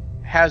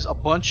has a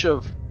bunch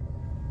of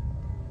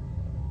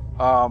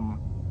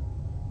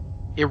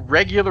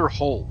irregular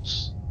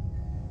holes,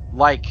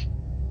 like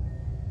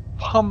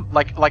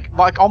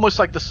almost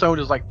like the stone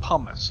is like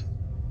pumice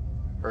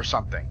or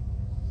something.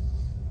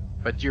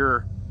 But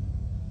you're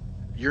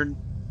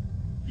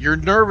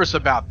nervous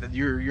about that.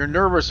 You're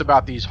nervous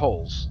about these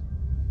holes.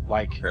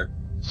 Like Okay.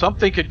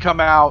 something could come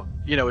out.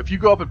 You know, if you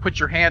go up and put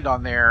your hand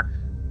on there,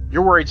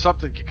 you're worried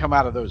something could come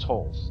out of those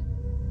holes.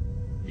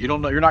 You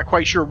don't know. You're not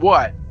quite sure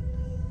what.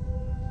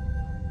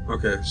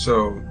 Okay,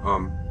 so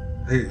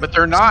hey, But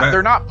they're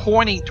not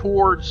pointing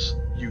towards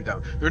you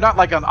though. They're not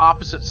like on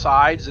opposite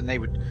sides, and they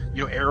would,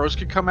 arrows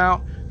could come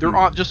out.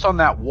 They're just on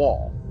that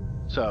wall.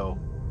 So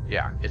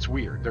yeah, it's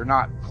weird. They're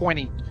not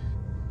pointing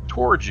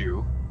towards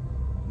you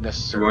Do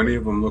necessarily. any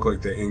of them look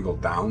like they angle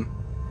down,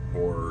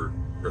 or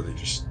are they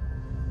just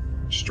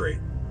straight?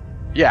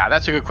 Yeah,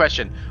 that's a good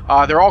question.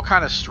 They're all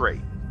kind of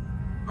straight.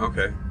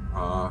 Okay.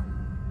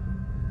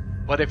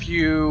 But if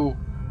you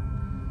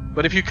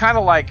kind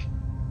of like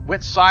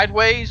went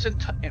sideways and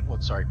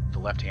the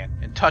left hand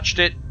and touched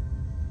it,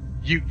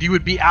 you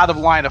would be out of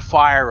line of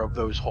fire of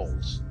those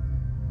holes.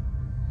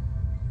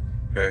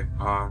 Okay.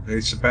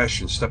 Hey,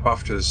 Sebastian, step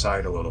off to the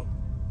side a little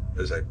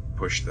as I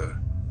push the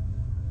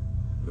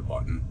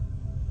button.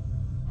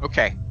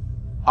 Okay.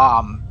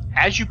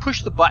 As you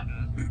push the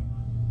button,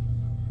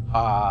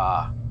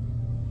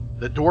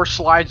 the door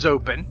slides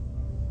open,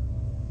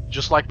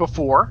 just like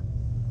before.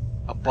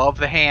 Above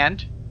the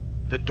hand,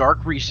 the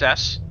dark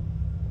recess.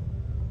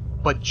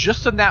 But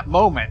just in that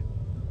moment,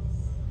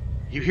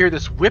 you hear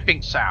this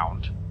whipping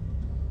sound,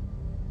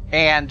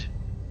 and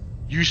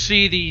you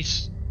see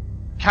these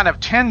kind of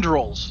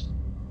tendrils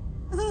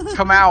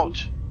come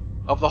out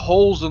of the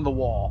holes in the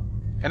wall,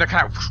 and they're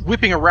kind of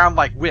whipping around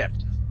like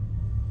whipped.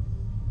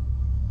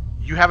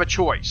 You have a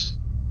choice.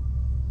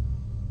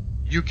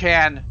 You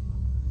can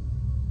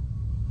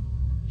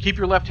keep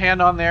your left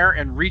hand on there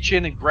and reach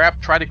in and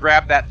try to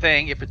grab that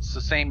thing if it's the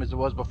same as it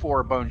was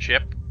before, a bone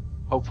chip.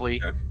 Hopefully.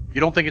 Okay.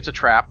 You don't think it's a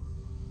trap.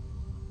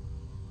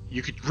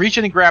 You could reach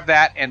in and grab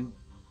that, and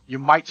you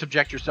might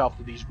subject yourself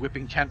to these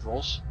whipping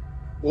tendrils.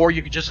 Or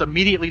you could just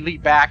immediately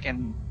leap back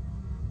and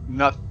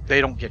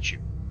they don't get you.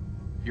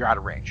 You're out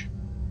of range.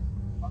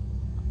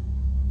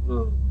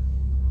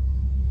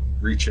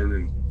 Reach in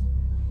and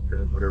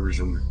grab whatever's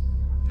in there.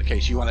 Okay,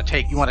 so you want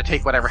to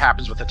take whatever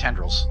happens with the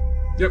tendrils.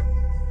 Yep.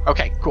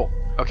 Okay, cool.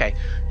 Okay,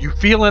 you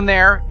feel in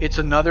there. It's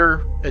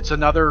another.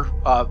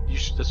 You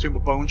should assume a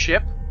bone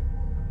chip,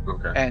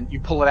 Okay. and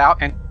you pull it out,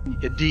 and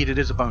indeed, it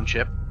is a bone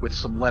chip with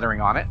some lettering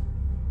on it.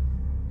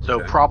 So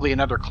Okay. probably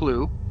another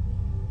clue.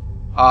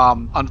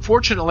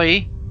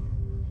 Unfortunately,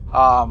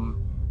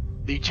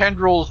 the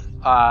tendrils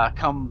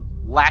come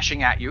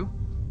lashing at you,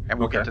 and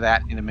we'll get Okay. to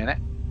that in a minute.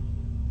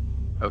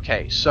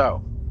 Okay,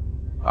 so,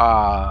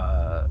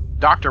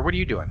 Doctor, what are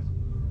you doing?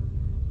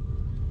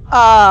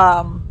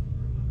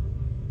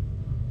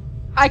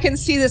 I can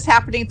see this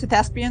happening to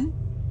Thespian.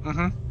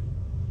 Mm-hmm.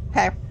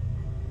 Okay.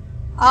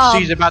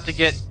 She's about to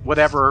get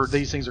whatever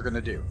these things are going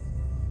to do.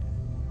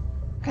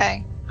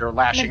 Okay. They're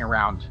lashing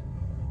around.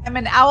 I'm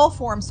in owl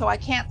form, so I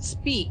can't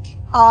speak.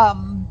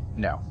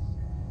 No.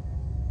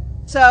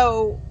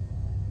 So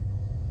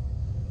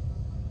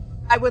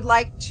I would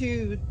like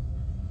to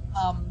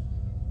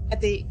at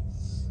the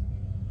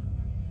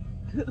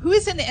who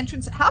is in the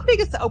entrance? How big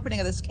is the opening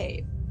of this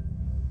cave?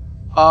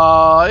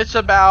 It's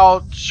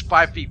about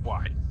 5 feet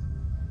wide.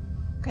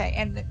 Okay,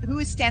 and who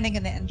is standing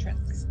in the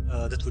entrance?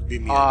 That would be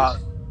me. I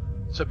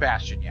guess.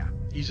 Sebastian, yeah.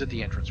 He's at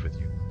the entrance with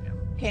you. Yeah.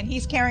 Okay, and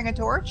he's carrying a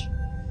torch?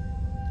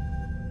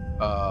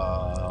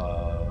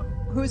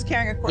 Who's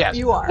carrying a torch? Yes.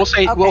 You are.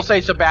 We'll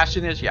say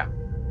Sebastian is, yeah.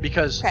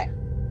 Because Okay.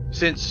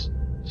 since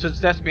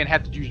Thespian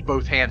had to use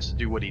both hands to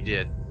do what he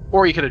did.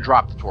 Or he could have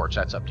dropped the torch,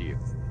 that's up to you.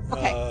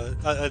 Okay.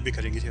 I'll be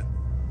carrying it, yeah.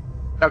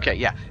 Okay,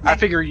 yeah. I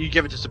figure you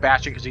give it to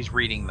Sebastian because he's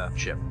reading the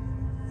ship.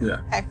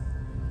 Yeah. Okay.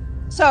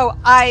 So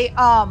I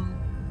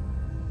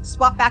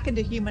swap back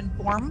into human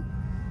form,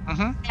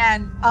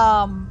 and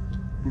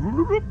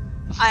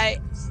I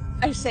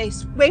say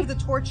wave the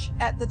torch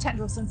at the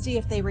tendrils and see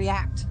if they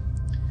react.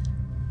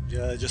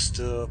 Yeah, just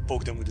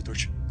poke them with the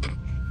torch.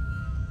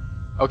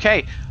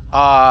 Okay.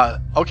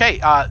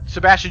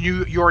 Sebastian,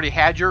 you already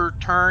had your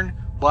turn,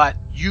 but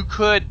you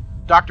could,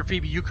 Dr.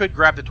 Phoebe, you could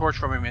grab the torch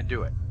from him and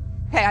do it.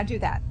 Okay, I do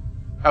that.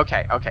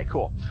 Okay,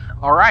 cool.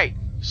 All right.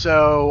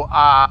 So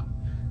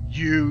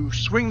you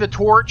swing the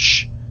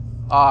torch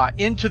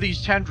into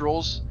these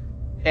tendrils,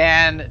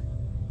 and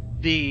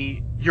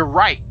you're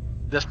right.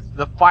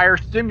 The fire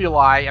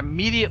stimuli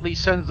immediately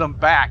sends them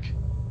back,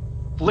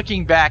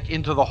 flicking back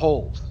into the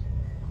holes.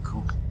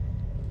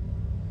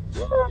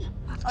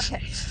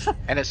 Okay.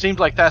 And it seems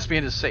like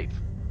Thespian is safe.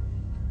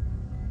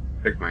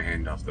 Pick my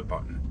hand off the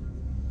button.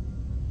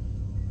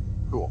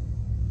 Cool.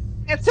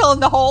 It's still in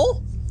the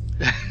hole?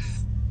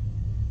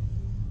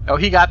 Oh,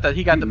 he got the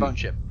bone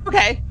chip.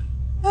 Okay.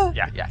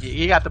 Yeah,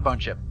 he got the bone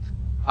chip.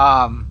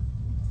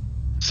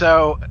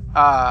 So,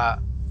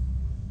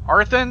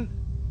 Arthur.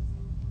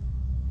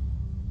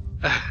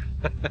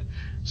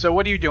 So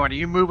what are you doing? Are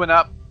you moving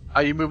up?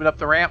 Are you moving up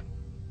the ramp?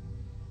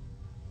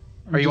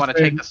 Or you want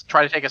to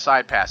try to take a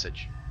side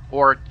passage,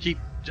 or keep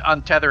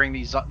untethering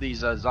these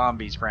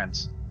zombies,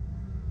 friends?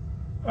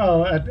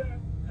 Oh,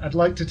 I'd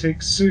like to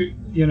take suit,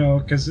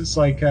 because it's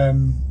like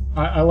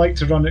I like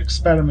to run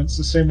experiments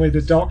the same way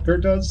the doctor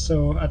does.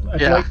 So I'd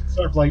like to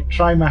sort of like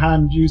try my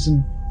hand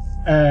using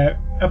a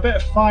bit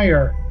of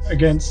fire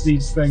against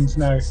these things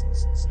now.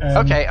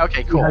 Okay,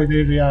 cool. See how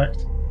they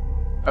react.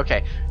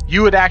 Okay,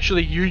 you would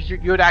actually use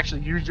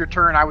your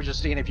turn. I was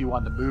just seeing if you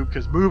wanted to move,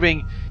 because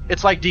moving,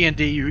 it's like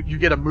D&D. You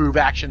get a move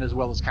action as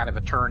well as kind of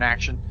a turn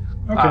action.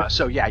 Okay.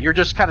 So yeah, you're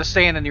just kind of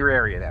staying in your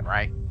area then,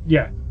 right?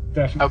 Yeah,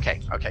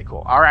 definitely. Okay,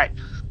 cool. All right.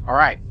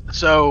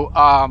 So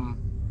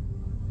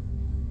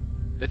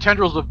the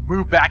tendrils have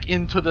moved back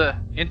into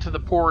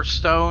the porous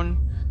stone.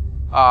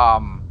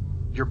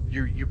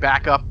 You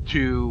back up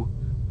to,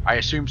 I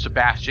assume,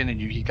 Sebastian, and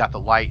he got the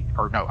light,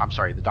 or no, I'm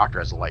sorry, the doctor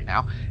has the light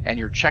now, and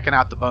you're checking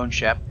out the bone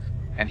chip.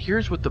 And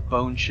here's what the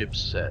bone chip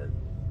said.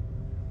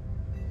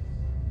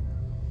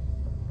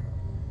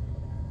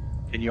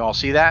 Can you all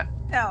see that?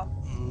 No.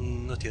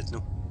 Not yet,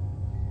 no.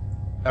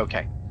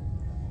 Okay.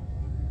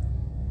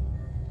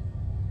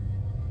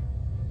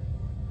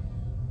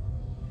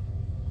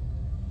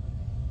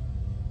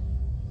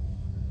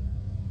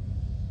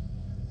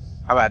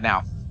 How about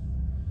now?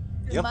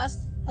 You Yep.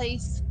 must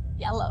place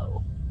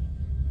yellow.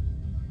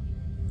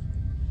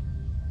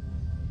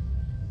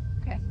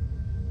 Okay.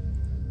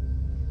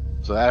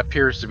 So that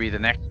appears to be the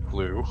next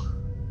clue.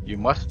 You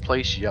must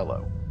place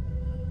yellow.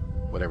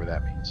 Whatever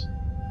that means.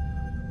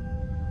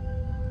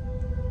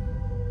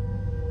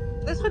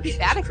 This would be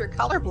bad if you're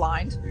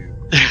colorblind.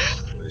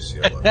 Place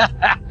yellow.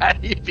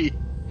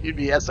 you'd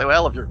be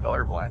SOL if you're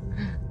colorblind.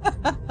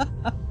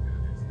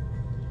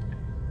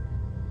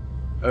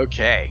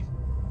 Okay.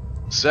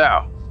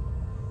 So,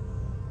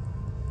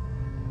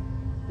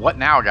 what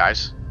now,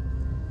 guys?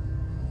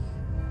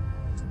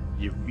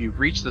 You've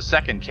reached the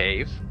second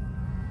cave.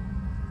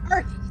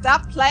 Art,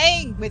 stop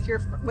playing with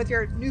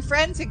your new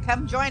friends and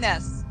come join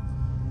us.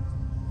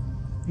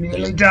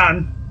 Nearly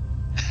done.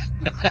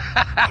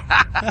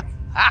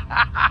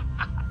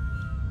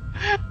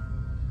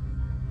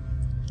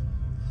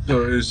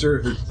 So is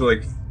there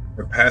like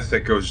a path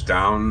that goes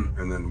down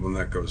and then one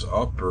that goes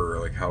up, or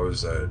like how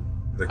is that?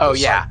 Like Oh, the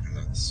yeah. side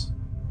paths?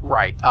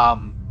 Right.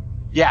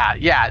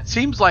 Yeah. It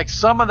seems like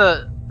some of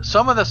the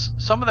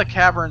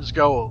caverns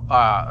go,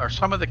 or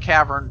some of the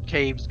cavern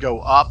caves go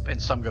up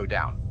and some go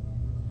down.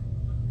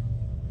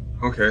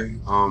 Okay.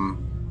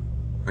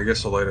 I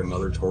guess I'll light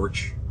another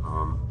torch.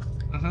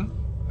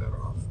 That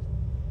off.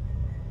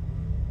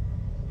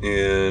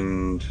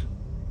 And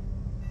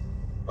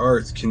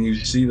Arth, can you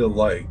see the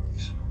light?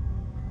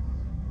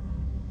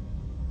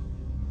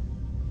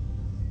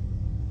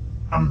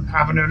 I'm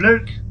having a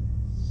look.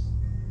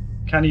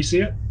 Can you see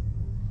it?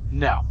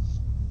 No.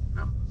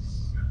 No.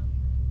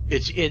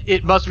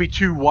 It must be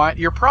too wide.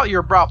 You're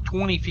about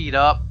 20 feet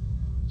up,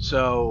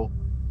 so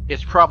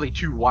it's probably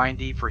too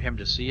windy for him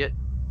to see it.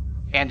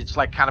 And it's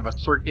like kind of a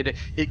circle.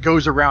 It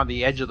goes around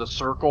the edge of the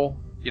circle.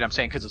 You know what I'm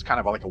saying? Because it's kind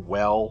of like a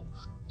well.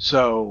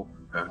 So,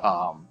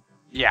 Okay.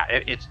 yeah,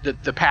 it's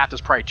the path is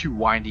probably too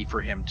windy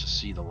for him to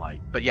see the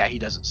light. But yeah, he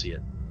doesn't see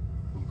it.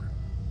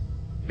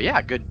 But yeah,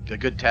 a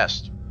good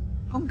test.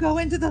 Don't go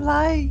into the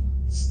light.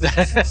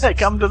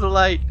 Come to the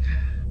light.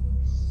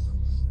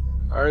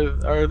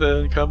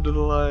 Arthur, come to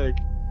the light.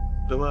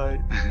 The light.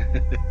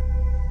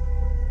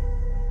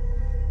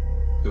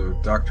 So,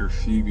 Dr.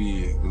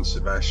 Phoebe and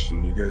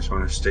Sebastian, you guys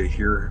want to stay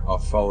here? I'll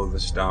follow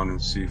this down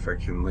and see if I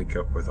can link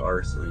up with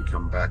Arthur and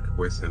come back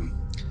with him.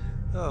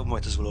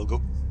 Might as well all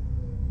go.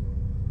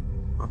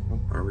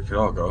 Or we could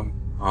all go.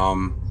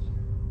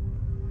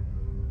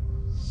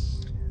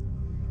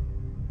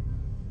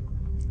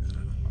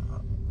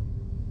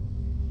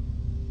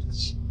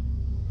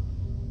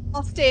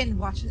 I'll stay and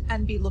watch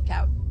and be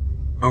lookout.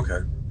 Okay.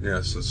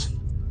 Yes, let's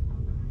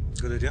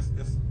Good idea.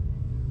 Yeah.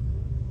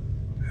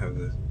 have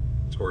the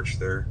torch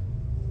there.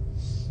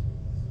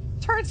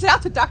 Turns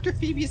out that Dr.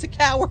 Phoebe's a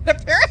coward,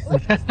 apparently.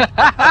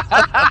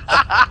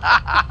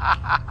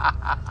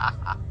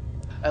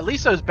 At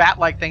least those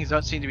bat-like things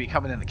don't seem to be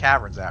coming in the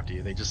caverns after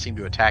you. They just seem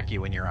to attack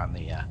you when you're on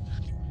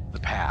the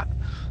path.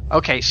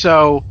 Okay,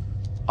 so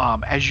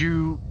as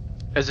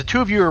the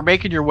two of you are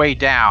making your way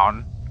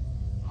down,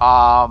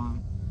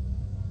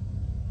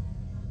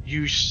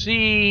 you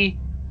see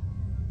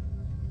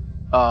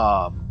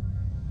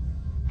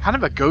kind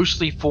of a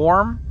ghostly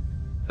form.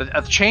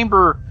 A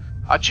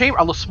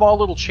small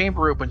little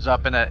chamber opens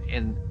up, and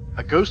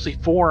a ghostly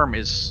form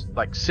is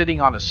like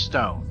sitting on a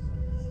stone.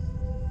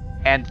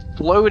 And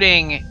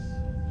floating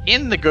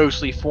in the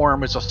ghostly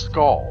form is a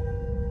skull,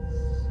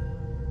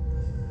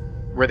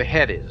 where the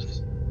head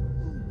is.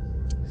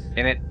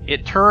 And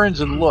it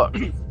turns and looks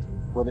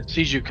when it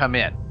sees you come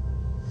in.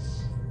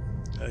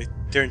 I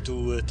turn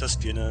to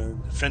Tuspian, a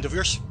friend of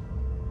yours?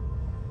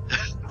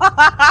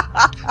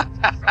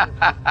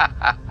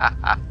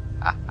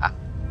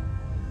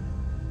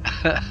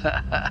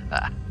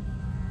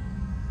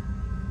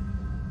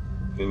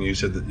 And you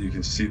said that you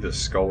can see the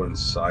skull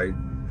inside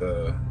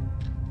the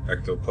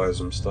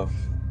ectoplasm stuff?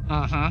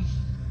 Mm-hmm.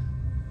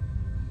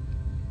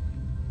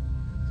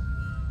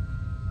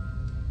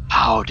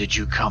 How did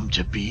you come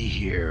to be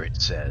here,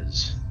 it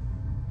says.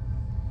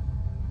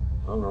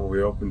 I don't know,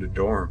 we opened a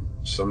dorm.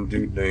 Some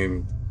dude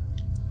named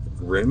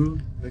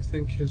Grim, I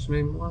think his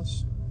name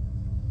was?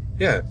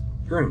 Yeah,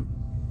 Grim.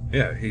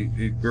 Yeah,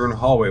 we were in a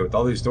hallway with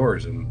all these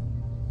doors, and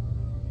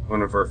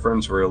one of our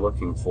friends we were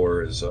looking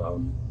for is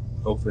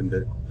opened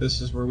it.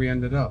 This is where we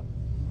ended up.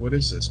 What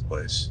is this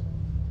place?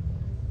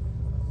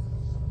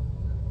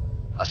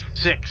 A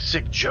sick,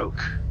 sick joke.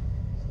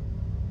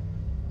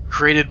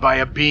 Created by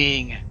a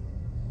being,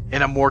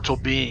 an immortal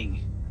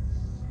being.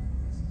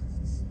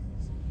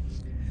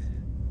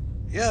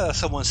 Yeah,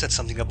 someone said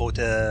something about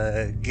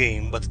a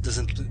game, but it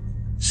doesn't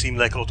seem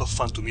like a lot of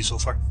fun to me so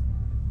far.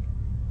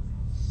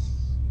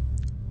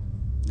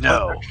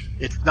 No,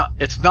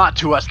 it's not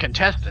to us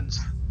contestants.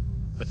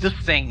 But this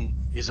thing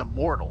is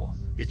immortal.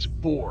 It's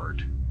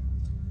bored.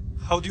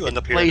 How do you end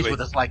up here Plays anyway?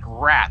 with us like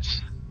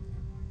rats.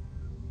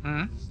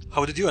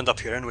 How did you end up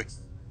here anyway?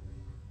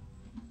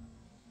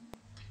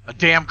 A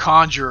damn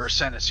conjurer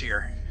sent us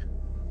here.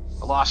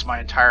 I lost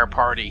my entire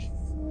party.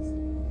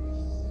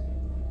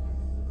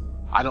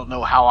 I don't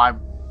know how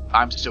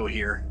I'm still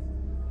here.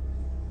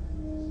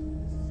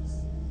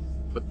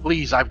 But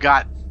please, I've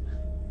got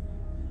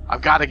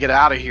to get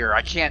out of here.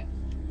 I can't.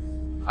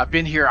 I've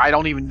been here. I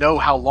don't even know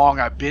how long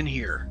I've been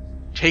here.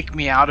 Take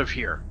me out of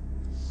here.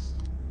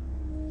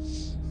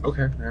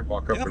 Okay, I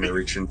walk up and I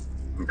reach in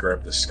and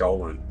grab the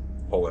skull and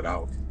pull it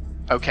out.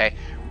 Okay.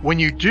 When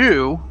you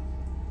do,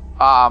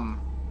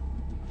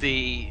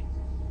 the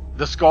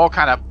skull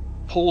kind of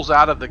pulls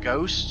out of the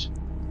ghost,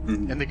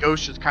 and the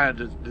ghost just kind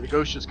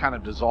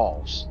of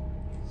dissolves,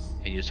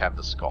 and you just have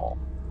the skull.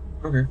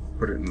 Okay,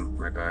 put it in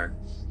my bag.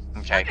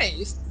 Okay.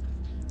 Nice.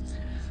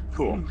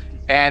 Cool.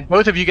 And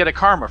both of you get a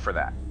karma for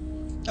that.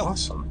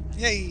 Awesome.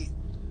 Yay!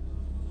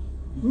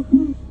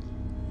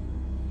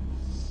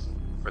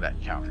 For that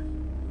encounter.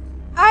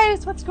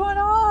 Guys, what's going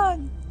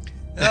on?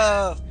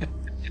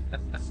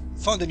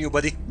 Found a new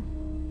buddy.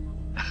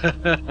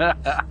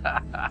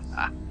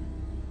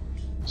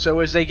 So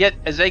as they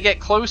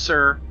get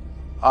closer,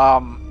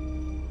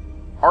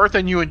 Arthur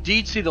and you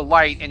indeed see the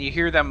light, and you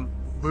hear them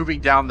moving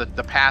down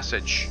the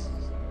passage.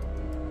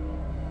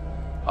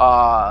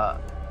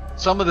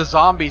 Some of the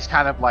zombies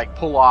kind of like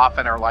pull off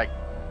and are like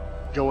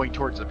going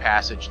towards the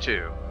passage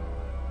too.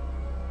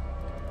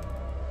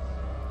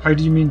 How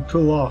do you mean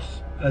pull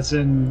off? As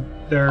in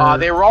they're...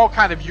 They were all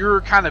you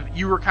were kind of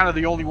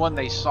the only one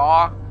they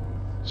saw,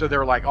 so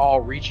they're like all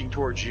reaching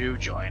towards you,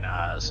 join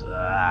us,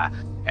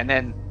 and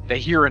then they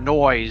hear a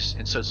noise,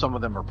 and so some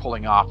of them are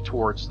pulling off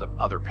towards the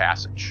other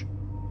passage.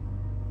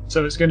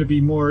 So it's going to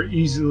be more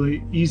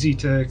easy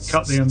to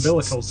cut the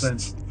umbilicals then.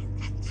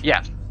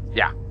 Yeah.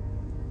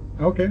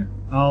 Okay,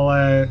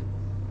 I'll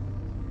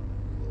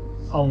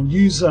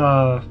use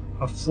a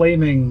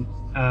flaming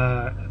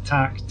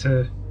attack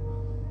to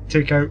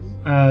take out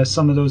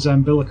some of those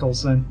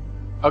umbilicals then.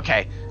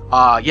 Okay.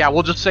 Yeah,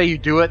 we'll just say you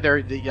do it.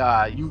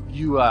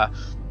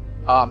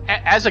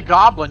 As a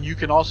goblin, you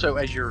can also,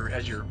 as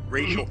your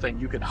racial thing,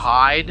 you can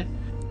hide.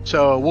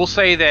 So we'll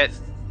say that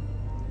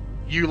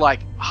you like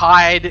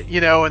hide,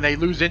 and they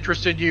lose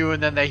interest in you,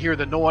 and then they hear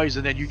the noise,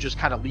 and then you just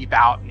kind of leap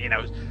out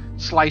and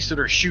slice it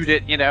or shoot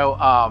it,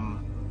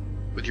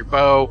 with your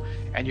bow,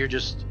 and you're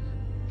just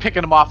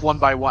picking them off one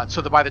by one. So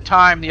that by the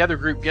time the other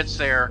group gets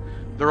there,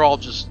 they're all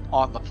just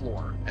on the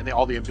floor, and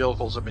all the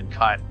umbilicals have been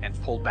cut and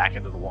pulled back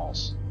into the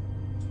walls.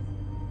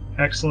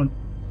 Excellent.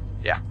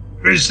 Yeah.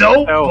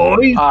 Result, So,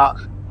 boys.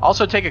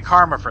 also take a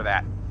karma for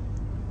that,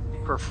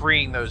 for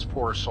freeing those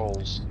poor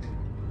souls.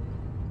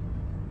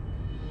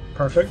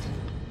 Perfect.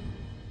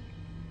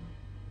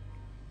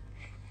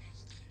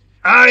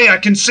 Hey, I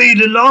can see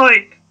the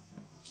light.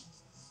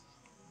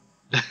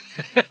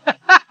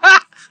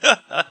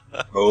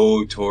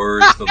 Go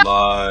towards the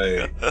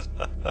light.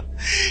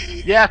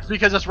 Yes,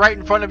 because it's right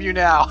in front of you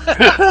now.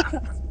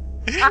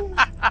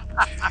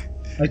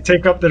 I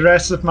take up the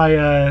rest of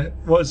my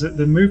what is it,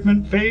 the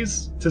movement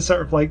phase, to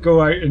sort of like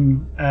go out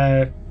and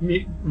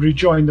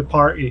rejoin the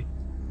party.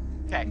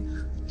 Okay.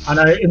 And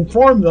I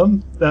inform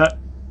them that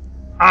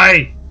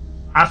Hey,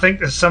 I think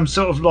there's some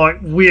sort of like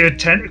weird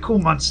tentacle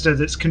monster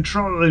that's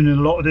controlling a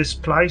lot of this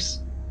place.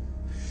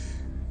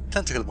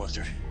 Tentacle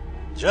monster.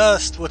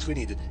 Just what we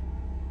needed.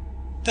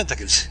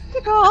 Tentacles.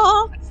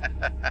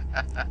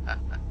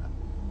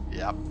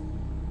 Yep.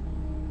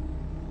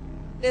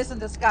 It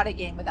isn't a Scotty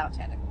game without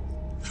tentacles.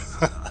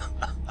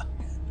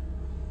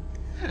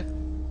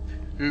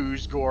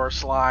 Ooze, gore,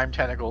 slime,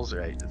 tentacles.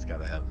 Right, it's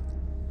gotta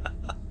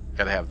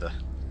have the.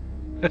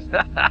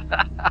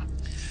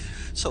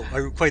 So,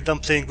 are you quite done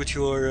playing with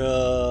your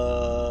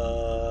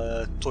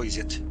toys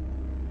yet?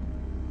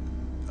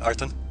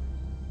 Arton?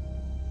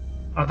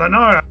 I don't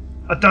know.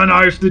 I don't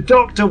know if the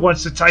doctor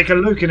wants to take a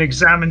look and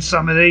examine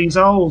some of these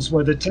holes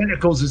where the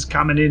tentacles is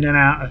coming in and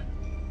out of.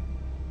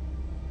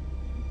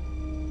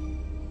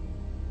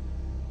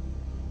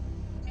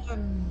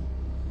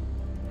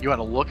 You want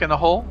to look in the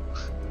hole?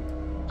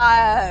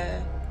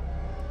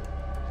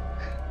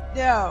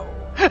 No.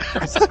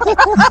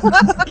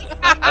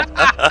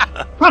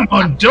 Come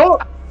on,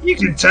 Doc! You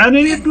can turn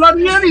any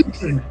bloody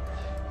anything!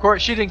 Of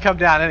course, she didn't come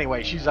down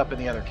anyway. She's up in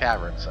the other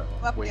cavern, so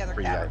Up in the waiting other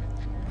for cavern.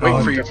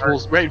 you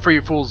guys. Waiting for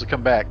you fools to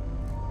come back.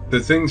 The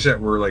things that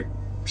were like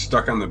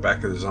stuck on the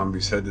back of the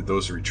zombie's head, did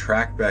those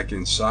retract back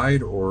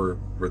inside, or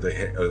were they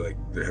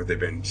have they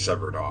been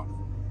severed off?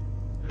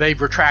 They've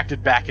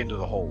retracted back into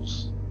the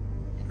holes.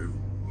 Ooh.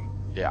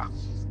 Yeah.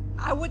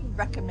 I wouldn't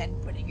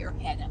recommend putting your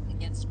head up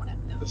against one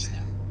of those.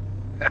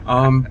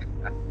 No.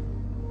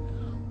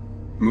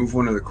 Move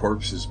one of the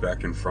corpses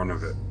back in front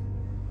of it.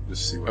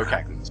 Just see what Okay.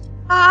 happens.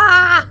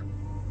 Ah!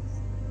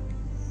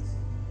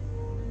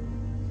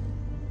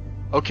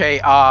 Okay,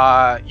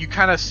 you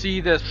kind of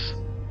see this,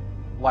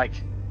 like,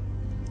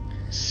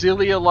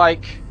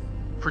 cilia-like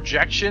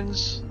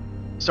projections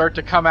start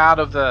to come out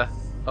of the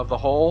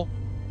hole,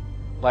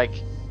 like,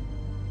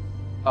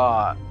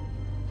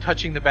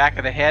 touching the back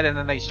of the head, and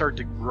then they start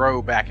to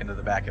grow back into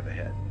the back of the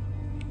head,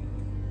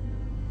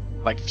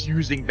 like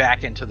fusing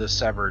back into the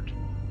severed.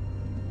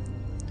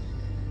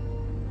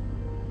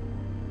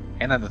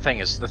 And then the thing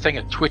is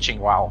twitching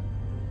while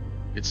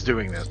it's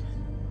doing this,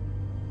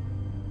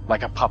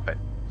 like a puppet.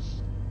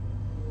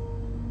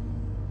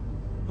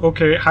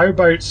 okay, how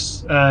about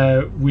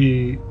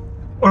we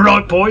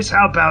Alright, boys,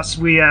 how about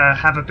we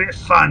have a bit of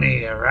fun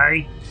here,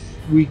 eh?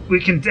 We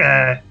can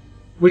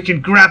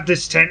grab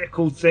this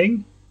tentacle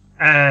thing,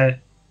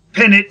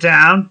 pin it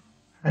down,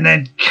 and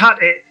then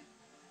cut it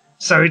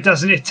so it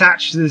doesn't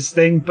attach to this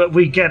thing, but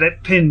we get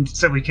it pinned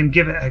so we can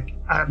give it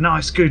a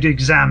nice good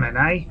examine,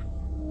 eh?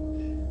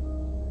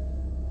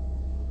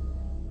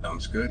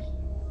 Sounds good.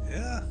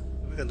 Yeah,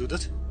 we can do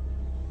that.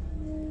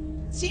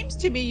 Seems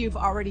to me you've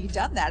already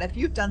done that. If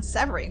you've done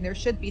severing, there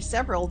should be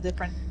several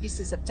different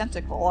pieces of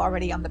tentacle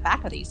already on the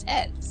back of these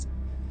heads.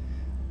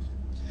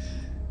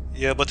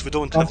 Yeah, but we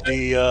don't have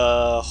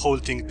the whole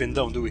thing pinned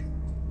down, do we?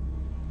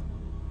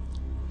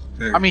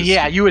 There, I mean, just-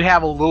 yeah, you would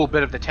have a little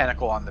bit of the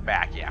tentacle on the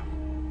back, yeah,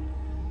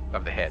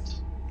 of the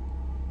heads,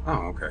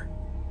 Oh, okay.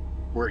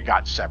 where it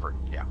got severed,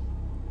 yeah.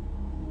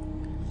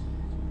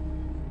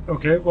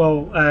 okay,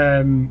 well,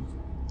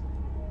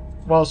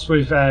 whilst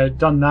we've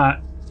done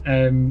that,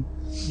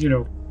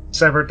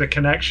 severed the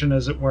connection,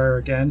 as it were,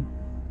 again,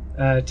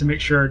 to make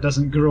sure it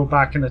doesn't grow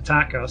back and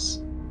attack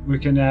us, we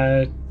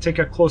can take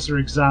a closer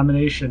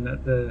examination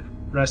at the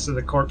rest of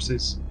the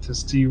corpses to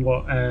see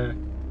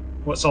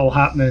what's all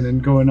happening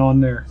and going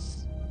on there.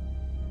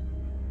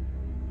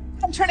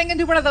 I'm turning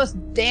into one of those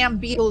damn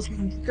beetles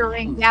and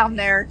scurrying down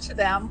there to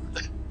them.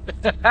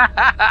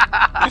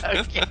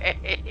 Okay.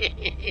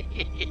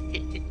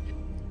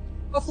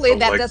 Hopefully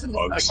that Like doesn't.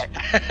 bugs.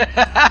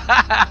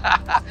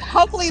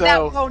 Hopefully So,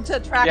 that won't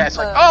attract. Yeah, it's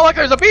like, oh, look,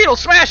 there's a beetle,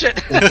 smash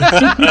it!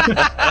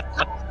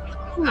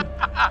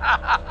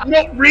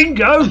 Not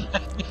Ringo!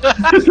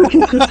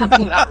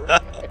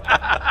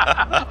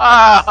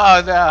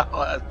 Oh, no,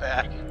 that's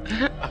bad.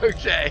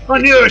 Okay. I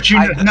knew it, you'd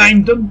have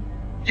named them.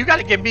 You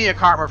gotta give me a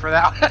karma for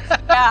that.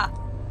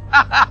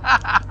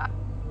 Yeah.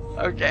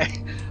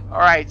 Okay.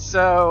 Alright,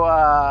 so,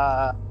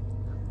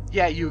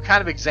 yeah, you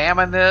kind of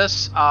examine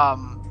this.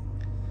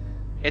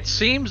 It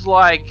seems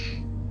like,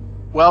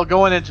 well,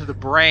 going into the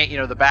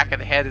brain, the back of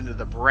the head into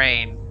the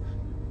brain,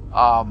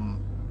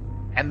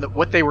 and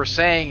what they were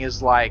saying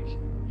is like,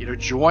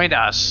 join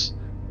us.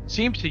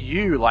 Seems to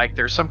you like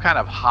there's some kind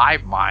of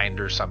hive mind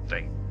or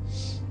something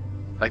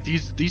Like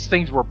these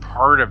things were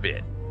part of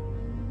it.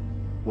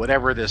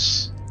 Whatever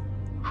this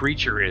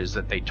creature is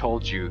that they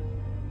told you,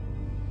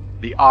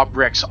 the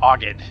Obrex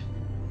Ogged.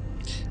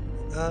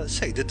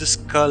 Say, did the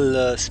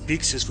skull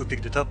speak since we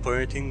picked it up or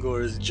anything,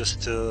 or is it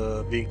just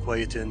being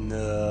quiet in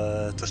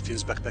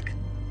Tuspian's backpack?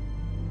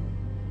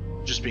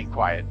 Just being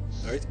quiet.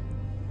 Alright.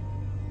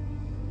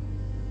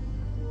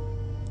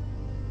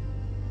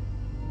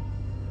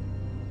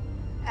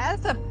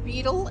 As a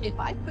beetle, if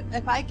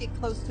I get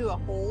close to a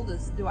hole,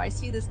 do I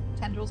see this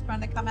tendrils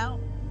trying to come out?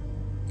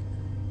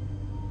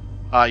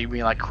 You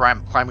mean like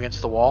climb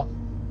against the wall?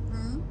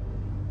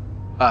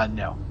 Mm-hmm.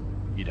 No,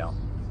 you don't.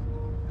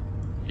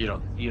 You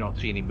don't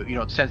see any. You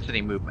don't sense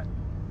any movement.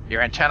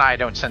 Your antennae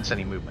don't sense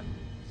any movement.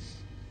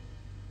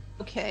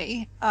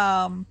 Okay.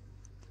 All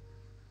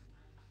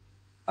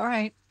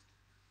right.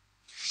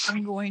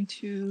 I'm going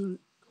to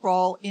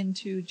crawl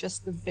into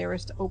just the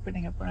barest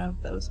opening of one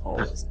of those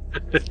holes.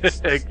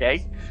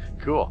 Okay,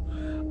 cool.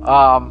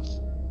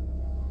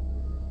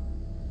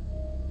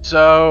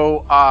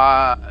 So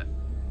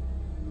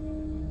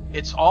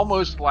it's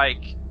almost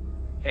like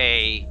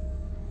a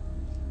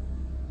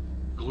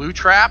glue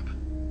trap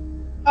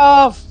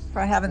Oh,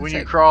 for heaven's when sake.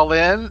 you crawl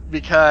in,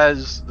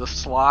 because the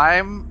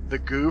slime, the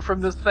goo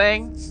from this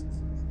thing,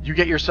 you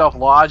get yourself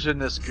lodged in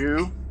this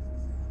goo,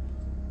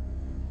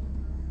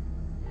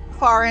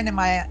 Far in am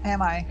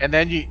I? and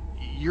then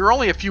you're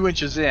only a few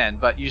inches in,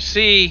 but you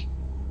see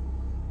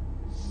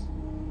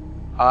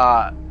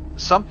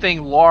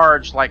something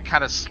large, like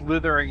kind of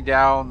slithering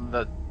down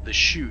the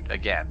chute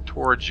again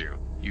towards you.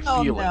 You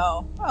Oh feel it.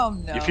 no. Oh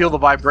no. You feel the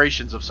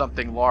vibrations of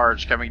something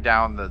large coming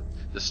down the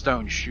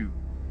stone chute.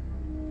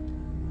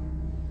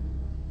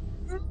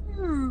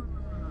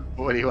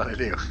 What do you want to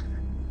do?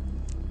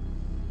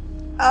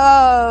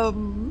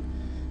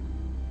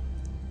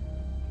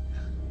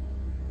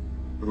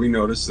 Have we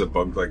noticed the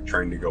bug like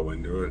trying to go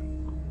into it?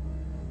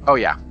 Oh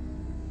yeah.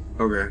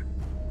 Okay.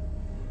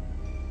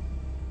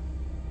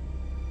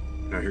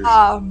 Now here's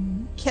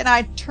can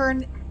I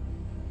turn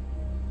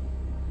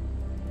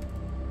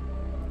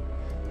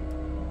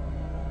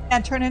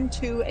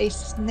into a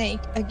snake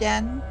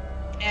again,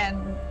 and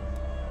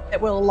it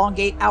will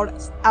elongate out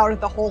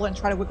of the hole and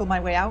try to wiggle my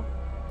way out?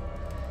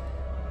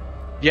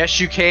 Yes,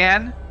 you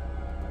can,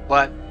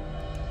 but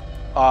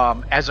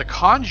as a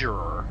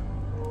conjurer,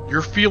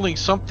 you're feeling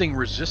something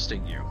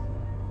resisting you.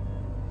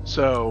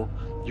 So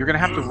you're going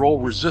to have to roll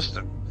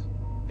resistance.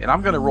 And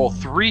I'm going to roll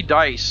 3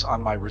 dice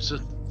on my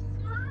resistance.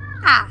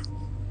 Ah!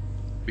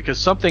 Because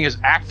something is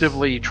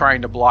actively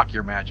trying to block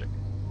your magic.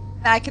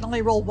 I can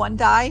only roll 1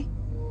 die?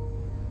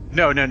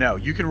 No.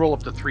 You can roll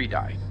up to 3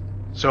 die.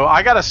 So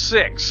I got a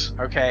 6,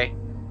 okay?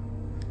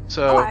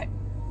 So... Alright.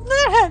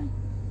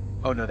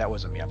 Oh no, that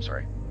wasn't me, I'm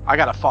sorry. I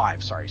got a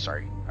 5, sorry.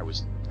 I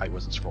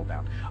wasn't scrolled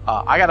down.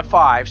 I got a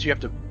 5, so you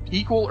have to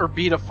equal or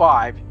beat a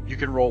 5. You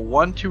can roll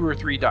 1, 2, or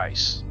 3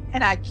 dice.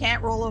 And I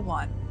can't roll a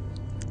 1.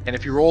 And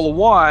if you roll a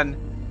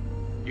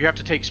 1, you have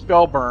to take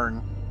spell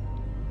burn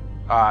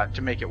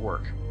to make it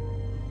work.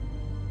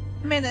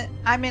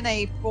 I'm in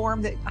a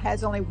form that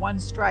has only 1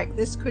 strike.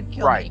 This could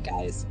kill me, Right.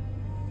 guys.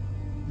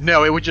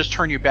 No, it would just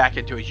turn you back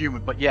into a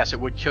human, but yes, it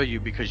would kill you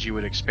because you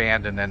would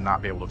expand and then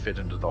not be able to fit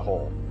into the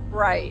hole.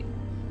 Right.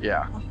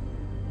 Yeah.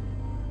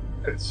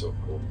 that's so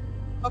cool.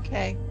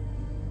 Okay.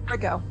 Here we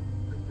go.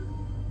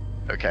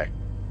 Okay.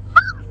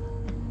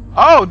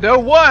 Oh, no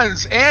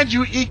ones! And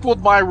you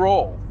equaled my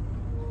roll.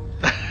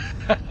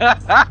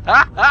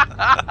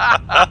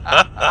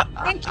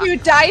 Thank you,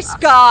 Dice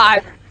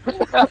God!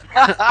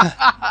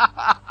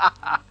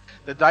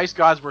 The dice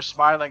gods were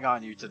smiling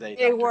on you today.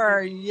 They Dr.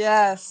 were,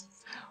 yes.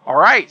 All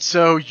right,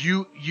 so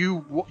you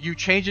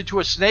change into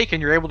a snake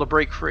and you're able to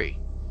break free.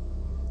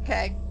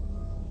 Okay.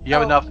 You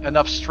have Oh.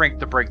 enough strength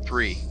to break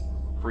free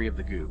of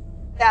the goo.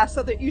 Yeah,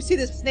 so that you see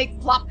the snake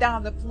flop down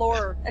on the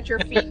floor at your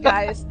feet,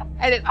 guys,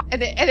 and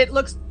it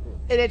looks,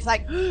 and it's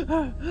like, if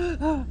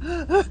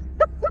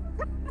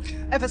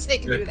a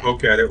snake can I do that.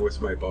 poke at it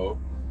with my bow.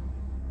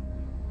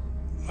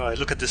 I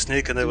look at the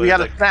snake and I We was got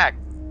like, a snack.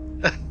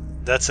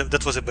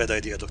 that was a bad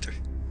idea, Doctor.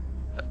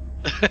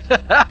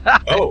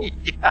 Oh,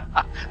 Yeah,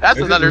 I that's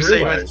an didn't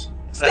understatement. realize.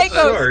 Snake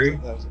goes. Sorry.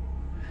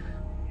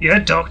 Yeah,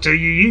 Doctor,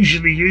 you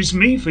usually use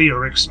me for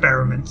your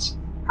experiments.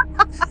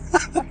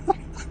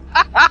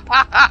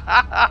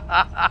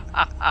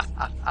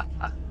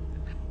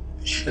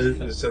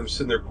 As I'm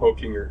sitting there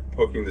poking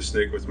the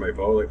snake with my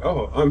bow, like,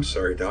 oh, I'm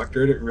sorry,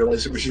 Doctor. I didn't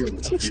realize it was you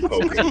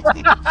poking.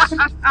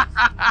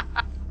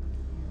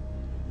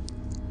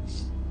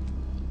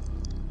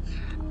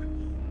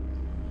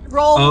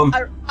 Roll.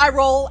 I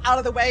roll out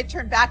of the way,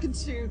 turn back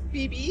into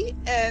Phoebe,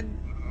 and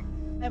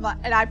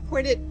I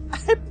pointed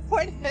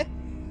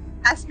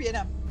Aspian.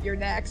 You're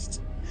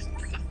next.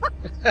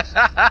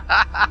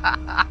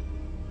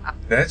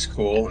 That's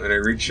cool. And I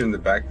reach in the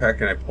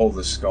backpack and I pull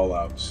the skull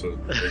out so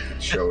that I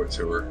could show it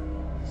to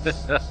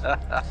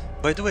her.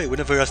 By the way,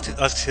 whenever I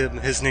asked him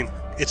its name,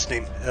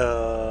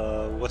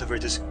 whatever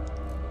it is.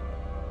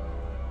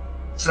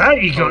 So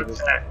that you got this-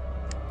 there.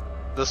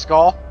 The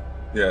skull?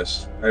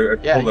 Yes, I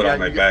Yeah, pulled it yeah, out of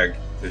my you- bag.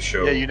 The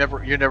show. Yeah, you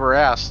never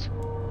asked.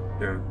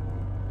 Yeah.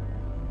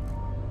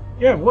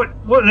 Yeah, what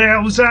the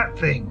hell's that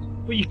thing?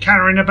 What are you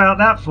carrying about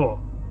that for?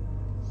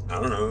 I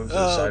don't know. It's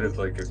inside of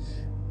like a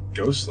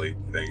ghostly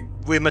thing.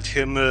 We met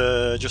him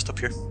just up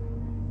here.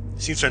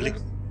 Seems friendly.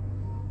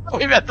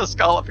 We met the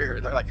skull up here.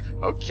 They're like,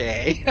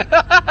 okay.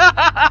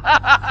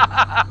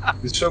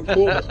 It's so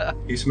cool.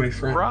 He's my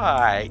friend.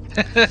 Right.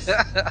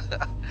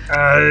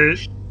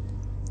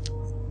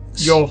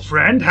 Your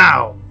friend?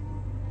 How?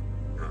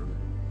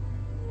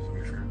 He's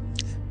my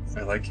friend.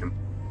 I like him.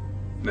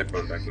 And I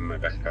put him back in my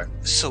backpack.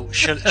 So,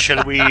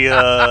 shall we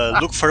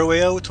look for a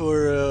way out,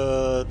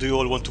 or do you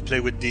all want to play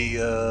with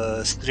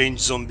the strange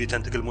zombie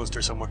tentacle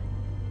monster somewhere?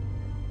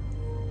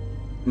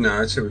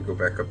 No, I'd say we go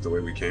back up the way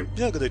we came.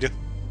 Yeah, good idea.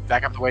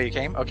 Back up the way you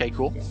came. Okay,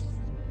 cool.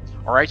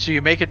 All right, so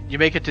you make it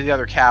to the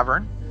other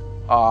cavern.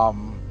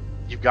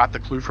 You've got the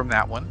clue from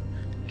that one.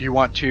 Do you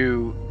want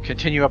to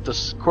continue up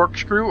this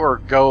corkscrew or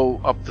go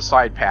up the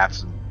side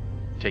paths and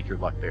take your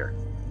luck there?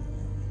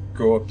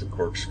 Go up the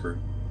corkscrew.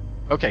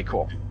 Okay,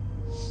 cool.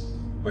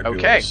 Might be a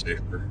Okay. little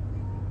safer.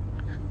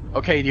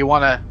 Okay, do you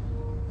want to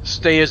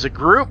stay as a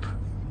group,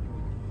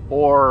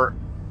 or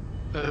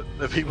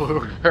the people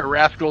who are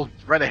rascals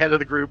run ahead of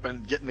the group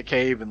and get in the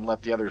cave and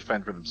let the others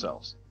fend for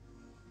themselves?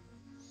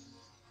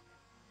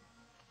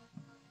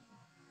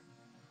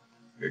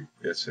 I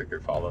guess they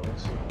could follow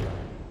us.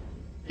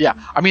 Yeah,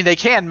 I mean they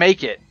can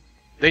make it.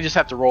 They just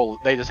have to roll.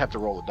 They just have to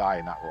roll a die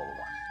and not roll a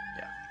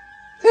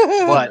one.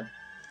 Yeah.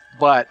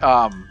 But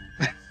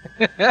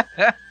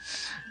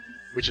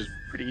which is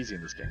pretty easy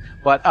in this game.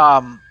 But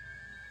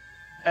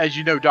as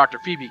you know, Dr.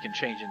 Phoebe can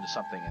change into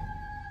something, and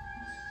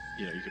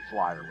you could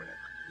fly or whatever.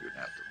 You wouldn't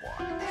have to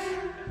walk.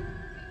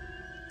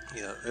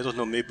 Yeah, I don't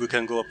know, maybe we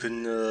can go up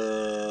in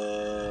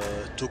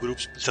two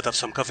groups, set up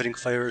some covering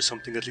fire or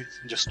something at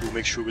least, just to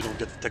make sure we don't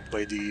get attacked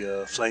by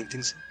the flying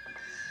things.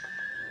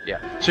 Yeah.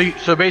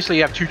 So basically,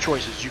 you have two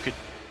choices.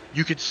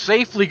 You could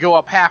safely go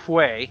up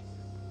halfway.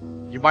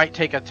 You might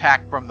take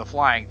attack from the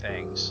flying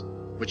things,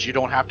 but you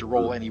don't have to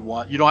roll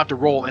You don't have to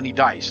roll any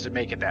dice to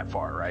make it that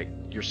far, right?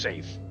 You're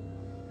safe,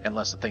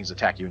 unless the things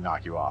attack you and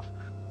knock you off.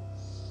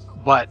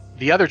 But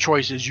the other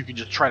choice is you can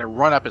just try to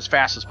run up as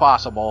fast as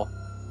possible.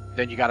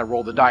 Then you got to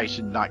roll the dice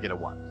and not get a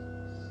 1.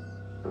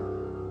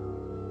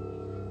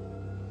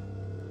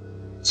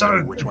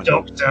 So, Which one?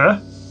 Doctor,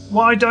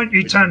 why don't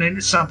you turn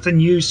into something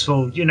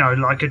useful,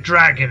 like a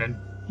dragon and,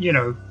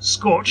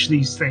 scorch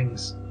these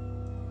things?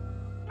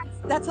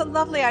 That's a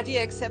lovely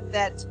idea, except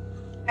that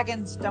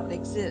dragons don't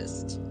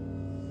exist.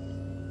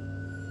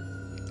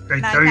 They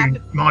And I do have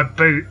to- my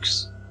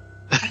boots.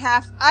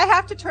 I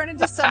have to turn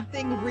into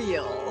something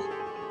real.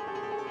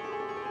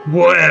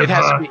 Whatever.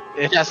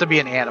 It has to be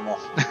an animal,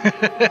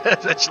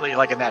 essentially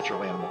like a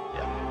natural animal.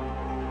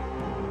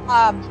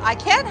 Yeah. I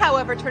can,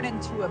 however, turn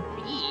into a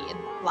bee and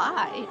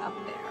fly up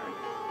there.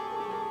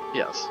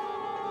 Yes.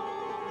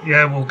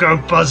 Yeah, we'll go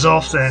buzz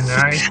off then,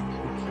 eh?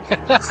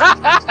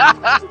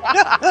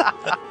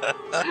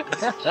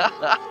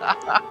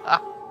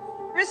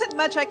 There isn't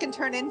much I can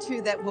turn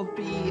into that will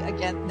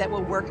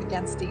work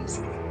against these.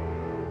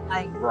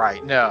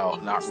 Right. No,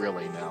 not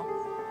really. No.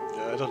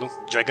 I don't know.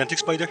 Gigantic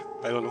spider?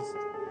 I don't know.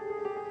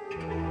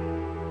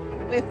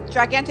 If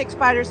gigantic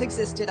spiders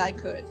existed, I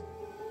could.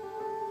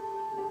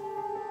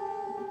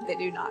 They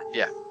do not.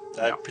 Yeah.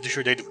 I'm pretty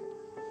sure they do.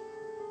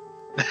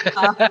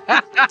 Uh,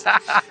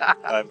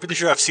 I'm pretty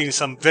sure I've seen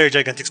some very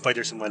gigantic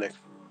spiders in my life.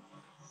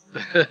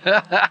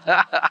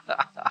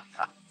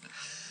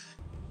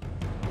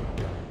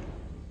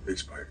 Big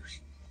spiders.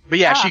 But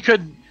yeah,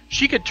 Ah.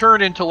 she could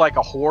turn into like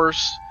a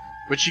horse,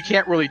 but she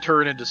can't really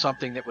turn into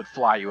something that would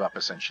fly you up,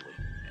 essentially.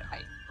 Yeah.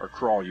 Right. Or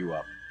crawl you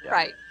up. Yeah.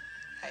 Right.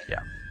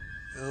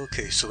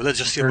 Okay, so let's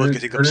just see Turn, about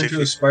getting up turn into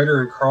safely. a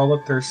spider and crawl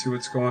up there, see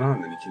what's going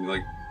on. Then you can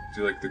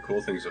do the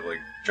cool things of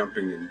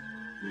jumping and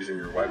using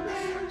your weapon,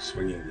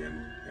 swinging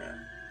and yeah.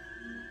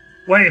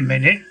 Wait a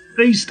minute.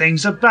 These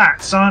things are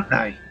bats, aren't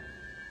they?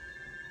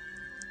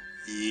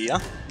 Yeah.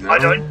 No,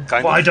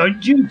 Why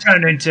don't you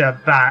turn into a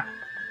bat?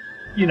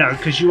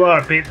 Because you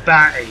are a bit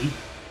batty,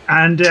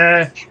 and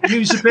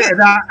use a bit of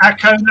that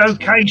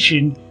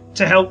echolocation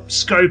to help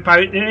scope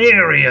out the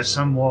area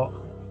somewhat.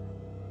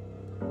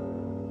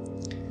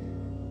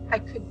 I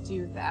could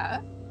do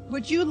that.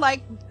 Would you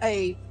like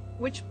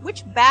which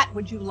bat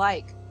would you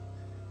like?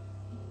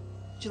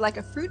 Would you like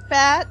a fruit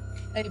bat,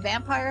 a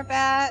vampire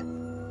bat,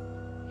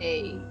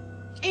 a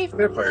cave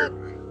Vampire.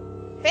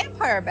 bat?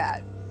 Vampire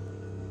bat.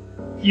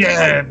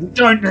 Yeah, we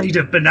don't need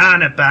a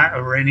banana bat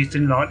or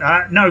anything like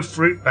that. No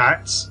fruit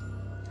bats.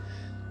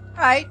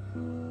 Right.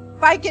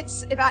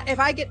 If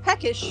I get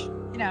peckish,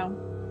 I'll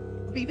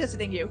be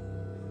visiting you.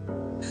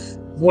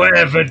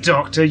 Whatever,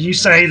 Doctor. You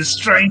say the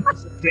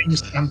strangest of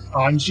things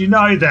sometimes. You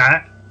know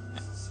that.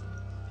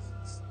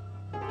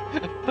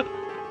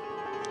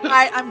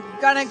 Alright, I'm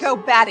gonna go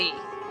batty.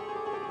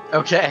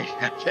 Okay.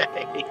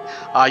 Okay.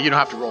 You don't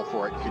have to roll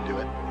for it. You can do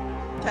it.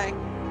 Okay.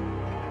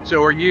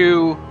 So are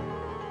you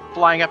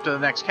flying up to the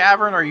next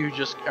cavern, or are you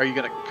going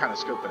to kind of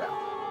scope it out?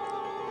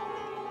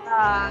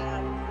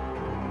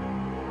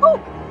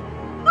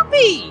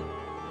 Puppy!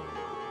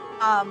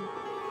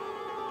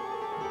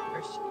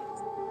 Where she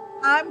is.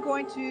 I'm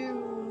going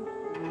to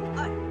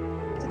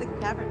the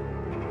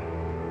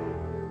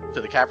cavern.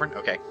 To the cavern?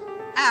 Okay.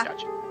 Ah,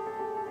 Gotcha.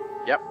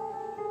 Yep.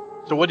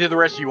 So what do the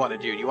rest of you want to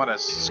do? Do you want to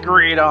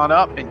scurry it on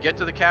up and get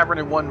to the cavern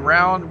in one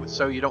round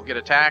so you don't get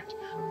attacked?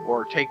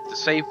 Or take the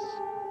safe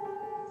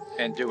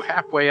and do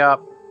halfway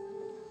up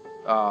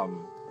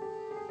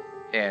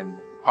and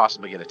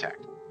possibly get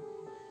attacked?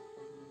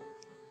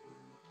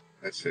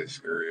 I'd say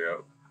scurry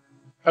out.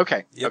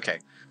 Okay, Yep. okay.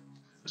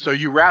 So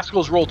you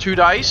rascals roll 2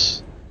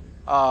 dice.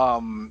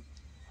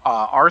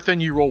 Arthur,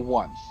 you roll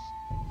 1.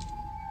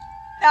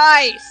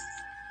 nice!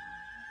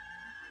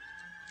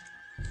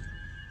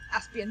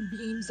 Aspian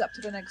beams up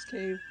to the next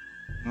cave.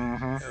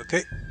 Mm-hmm.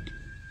 Okay.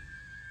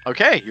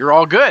 Okay, you're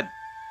all good.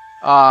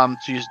 So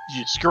you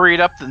scurry it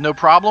up, no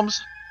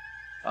problems,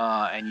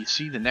 and you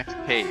see the next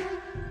cave.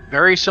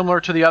 Very similar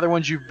to the other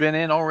ones you've been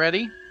in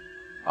already.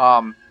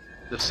 The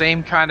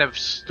same kind of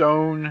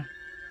stone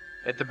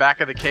at the back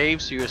of the cave,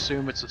 so you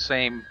assume it's the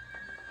same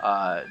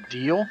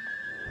deal.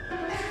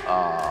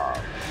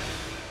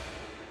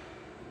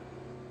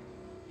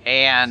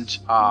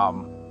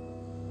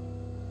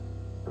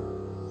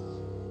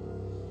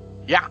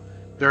 Yeah,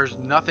 there's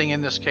nothing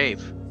in this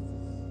cave.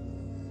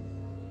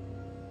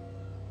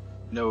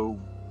 No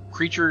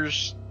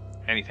creatures,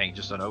 anything.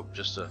 Just a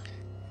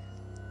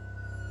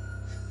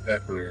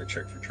Definitely gonna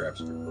check for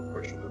traps before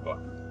pushing the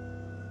button.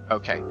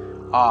 Okay.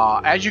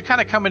 As you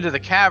kind of come into the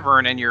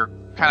cavern and you're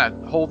kind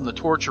of holding the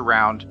torch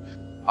around,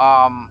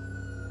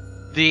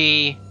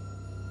 the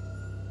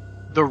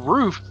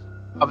roof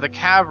of the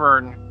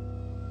cavern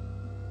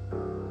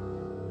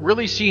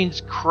really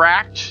seems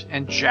cracked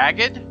and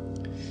jagged.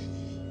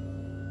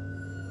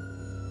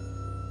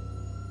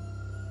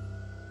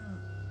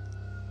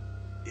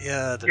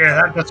 Yeah,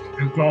 That's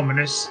look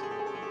ominous.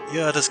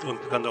 yeah, that's going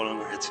to come down on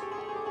our heads.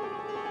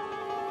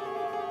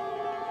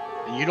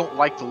 And you don't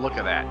like the look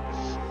of that.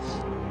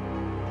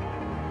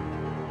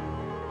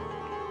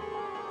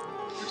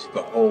 Just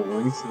the whole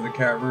length of the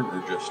cavern,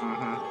 or just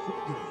now?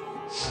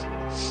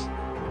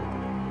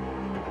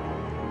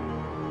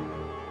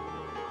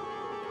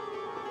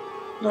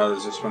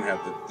 Does this one have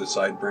the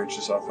side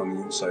branches off on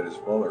the inside as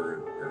well,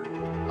 or?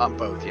 On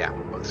both, yeah,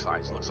 both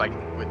sides. Looks like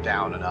it went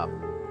down and up.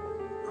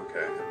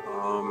 Okay.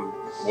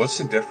 What's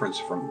the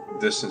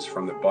distance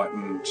from the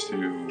button to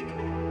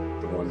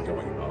the one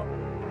going up?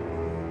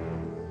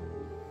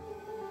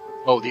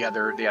 Oh, the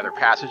other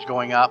passage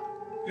going up.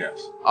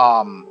 Yes.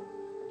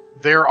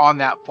 They're on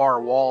that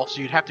far wall,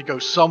 so you'd have to go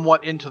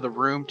somewhat into the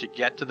room to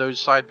get to those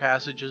side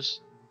passages.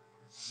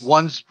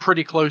 One's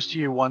pretty close to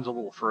you, one's a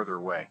little further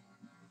away.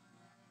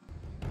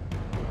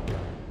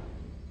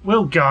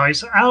 Well,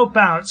 guys, how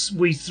about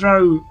we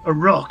throw a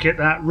rock at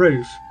that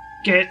roof,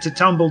 get it to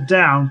tumble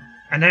down,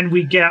 and then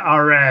we get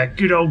our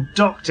good old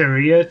doctor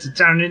here to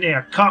turn into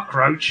a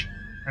cockroach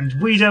and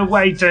weed our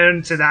way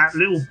down to that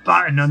little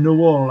button on the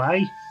wall,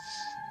 eh?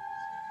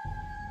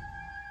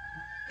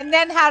 And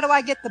then how do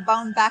I get the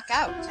bone back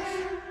out?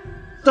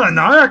 Don't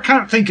know, I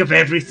can't think of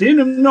everything.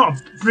 I'm not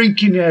a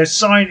freaking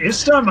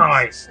scientist, am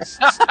I?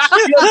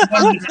 You're the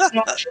one that's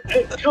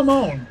not- Come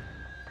on.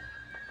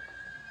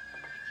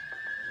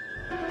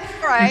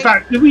 All right. In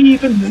fact, do we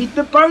even need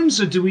the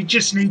bones, or do we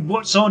just need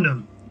what's on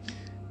them?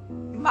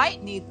 You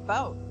might need the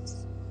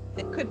bones.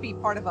 It could be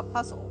part of a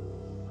puzzle.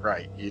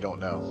 Right, you don't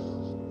know.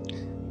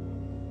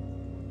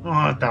 Oh,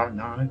 I don't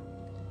know.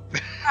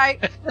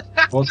 Right.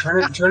 Well,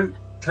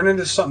 turn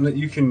into something that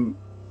you can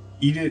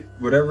eat it,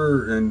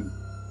 whatever, and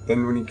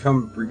then when you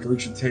come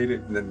regurgitate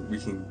it, and then we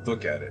can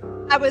look at it.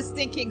 I was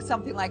thinking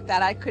something like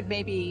that. I could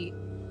maybe,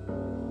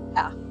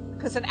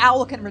 because an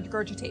owl can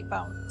regurgitate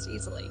bones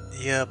easily.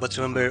 Yeah, but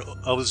remember,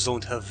 owls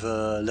don't have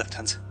left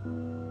hands.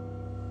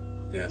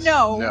 Yes.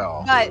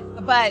 No.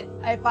 But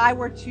if I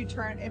were to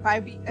turn, if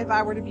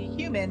I were to be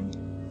human,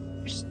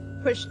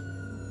 push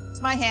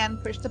my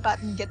hand, push the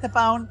button, get the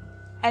bone,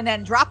 and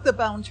then drop the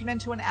bone, turn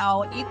into an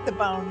owl, eat the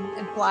bone,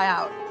 and fly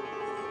out.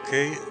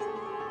 Okay.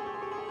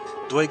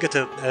 Do I get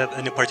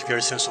any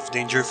particular sense of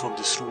danger from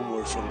this room,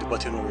 or from the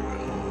button,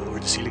 or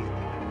the ceiling?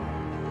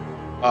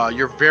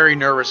 You're very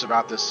nervous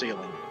about this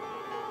ceiling.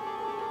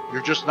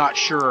 You're just not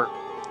sure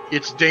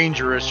it's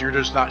dangerous. You're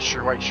just not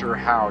quite sure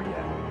how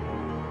yet.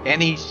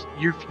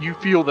 You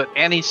feel that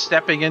any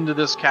stepping into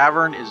this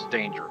cavern is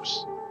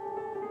dangerous.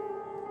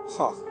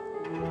 Huh.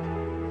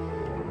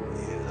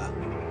 Yeah.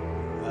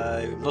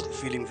 I'm not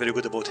feeling very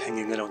good about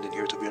hanging around in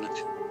here, to be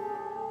honest.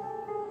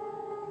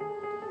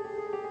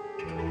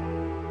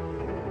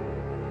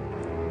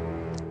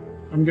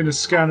 I'm going to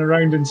scan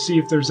around and see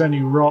if there's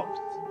any rocks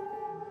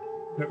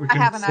that we I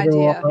can have an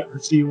throw idea. up at the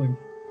ceiling.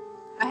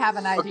 I have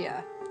an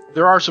idea.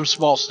 There are some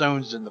small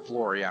stones in the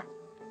floor, yeah.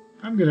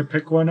 I'm going to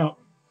pick one up.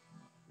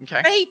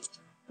 Okay. Wait.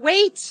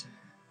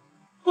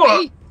 What?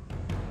 Wait.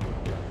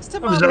 Just a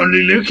I was moment.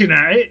 only looking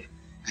at it.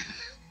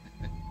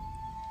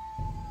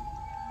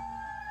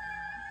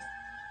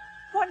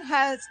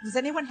 Does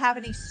anyone have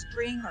any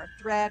string or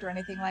thread or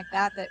anything like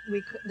that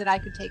that I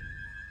could take,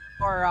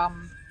 or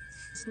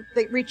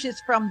that reaches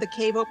from the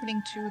cave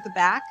opening to the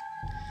back.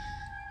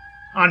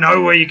 I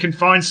know where you can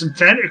find some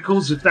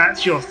tentacles if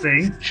that's your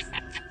thing.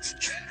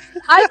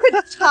 I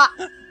could top.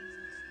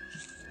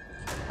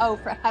 Oh,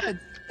 for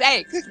heaven's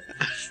sake!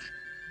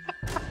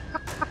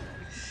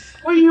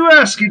 What are you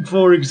asking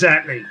for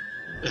exactly?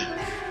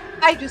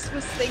 I just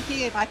was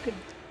thinking if I could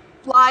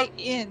fly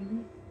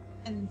in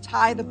and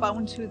tie the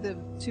bone to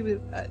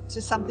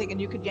something, and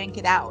you could yank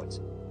it out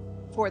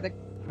for the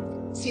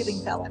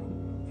ceiling felon.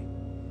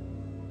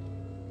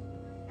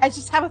 I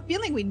just have a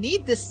feeling we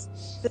need this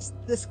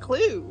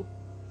clue.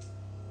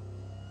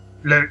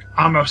 Look,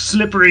 I'm a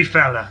slippery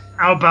fella.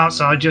 How about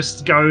I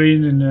just go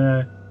in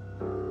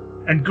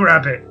and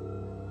grab it?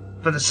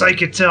 For the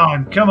sake of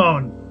time, come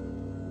on.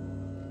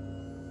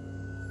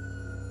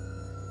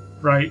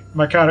 Right,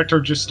 my character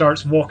just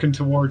starts walking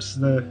towards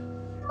the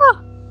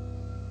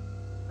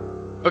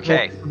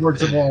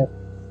towards the wall.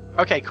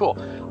 Okay, cool.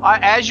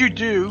 As you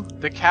do,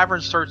 the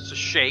cavern starts to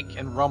shake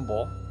and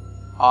rumble.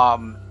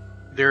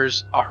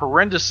 There's a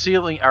horrendous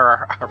noise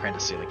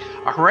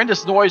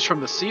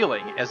from the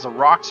ceiling as the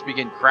rocks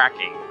begin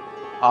cracking.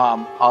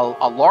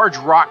 A large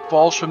rock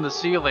falls from the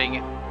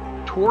ceiling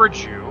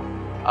towards you.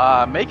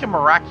 Make a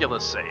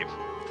miraculous save.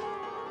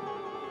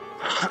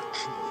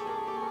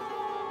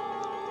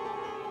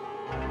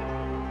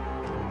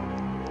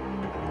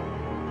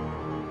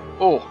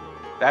 Oh,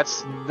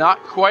 that's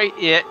not quite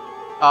it.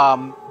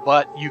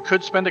 But you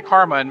could spend a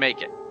karma and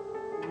make it.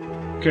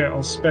 Okay,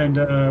 I'll spend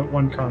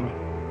 1 karma.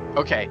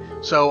 Okay,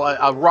 so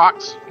a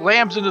rock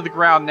slams into the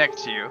ground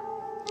next to you.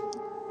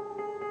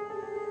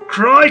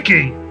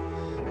 Crikey!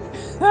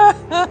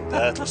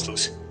 That was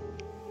close.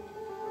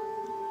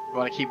 You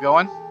want to keep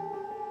going?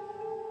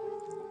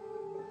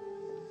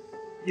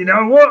 You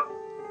know what?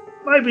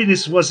 Maybe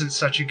this wasn't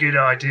such a good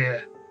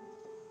idea.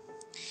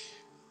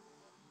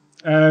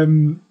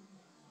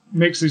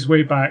 Makes his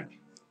way back.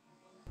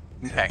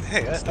 Okay.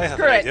 Hey, I have an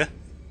Correct. idea.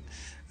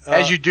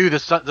 As you do,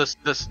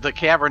 the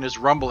cavern is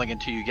rumbling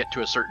until you get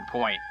to a certain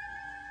point,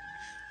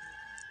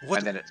 What,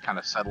 and then it kind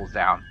of settles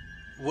down.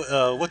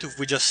 what if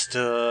we just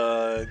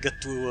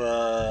get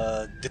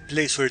to the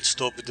place where it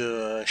stopped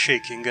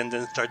shaking and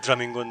then start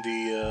drumming on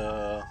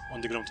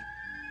the ground?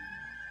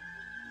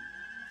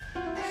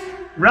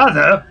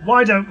 Rather,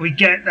 why don't we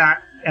get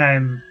that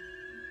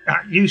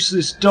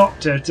useless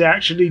doctor to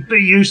actually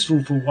be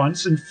useful for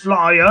once and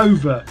fly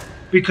over?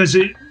 Because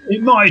it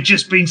might have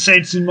just been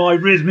sensing my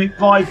rhythmic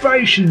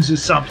vibrations or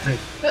something.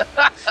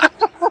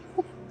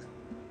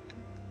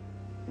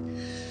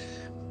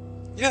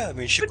 Yeah, I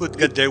mean, she could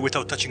get there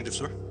without touching the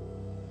floor.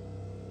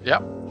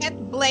 Yep.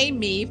 Can't blame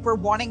me for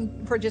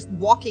just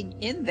walking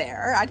in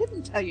there. I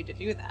didn't tell you to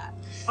do that.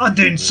 I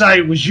didn't say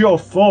it was your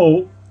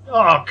fault.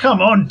 Oh,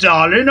 come on,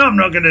 darling. I'm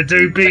not going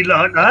to be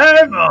like that,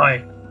 am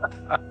I?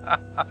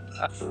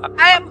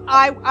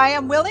 I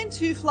am willing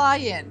to fly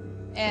in,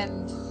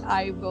 and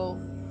I will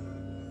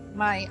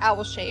my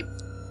owl shape.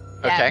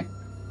 Okay. And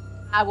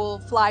I will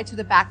fly to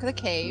the back of the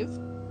cave.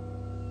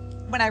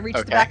 When I reach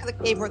the Okay. back of the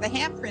cave where the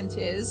handprint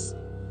is,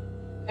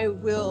 I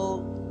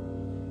will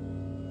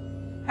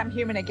become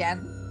human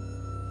again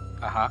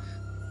Uh-huh.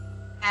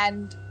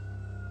 and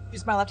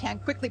use my left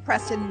hand, quickly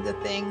press in the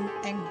thing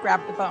and grab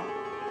the bone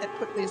as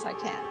quickly as I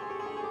can.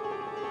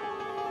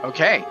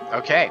 Okay.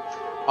 Okay.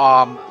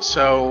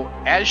 So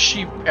as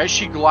she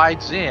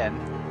glides in,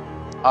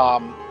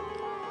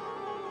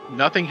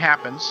 nothing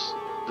happens.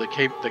 The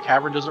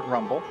cavern doesn't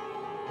rumble.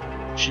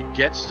 She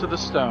gets to the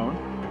stone.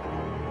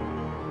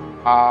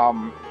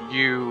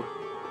 You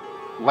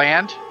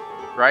land,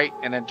 right,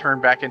 and then turn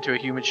back into a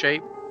human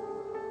shape.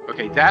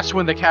 Okay, that's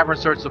when the cavern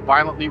starts to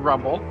violently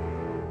rumble.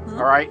 Hmm.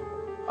 All right,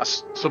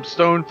 some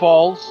stone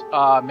falls.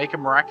 Make a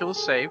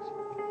miraculous save.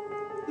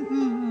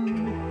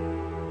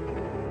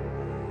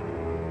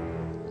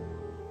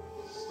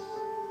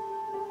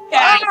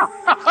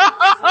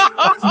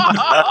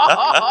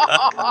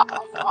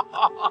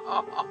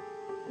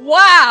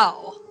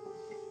 Wow!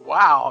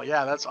 Wow,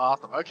 yeah, that's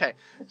awesome. Okay,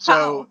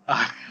 so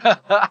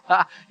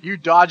you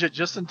dodge it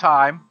just in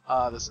time.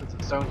 The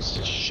stone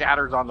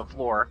shatters on the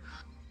floor,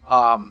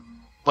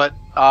 but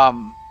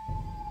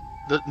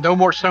no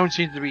more stone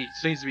seems to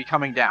be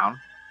coming down.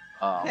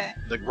 Okay.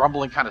 The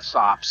rumbling kind of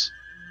stops,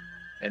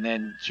 and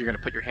then so you're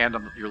gonna put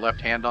your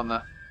left hand on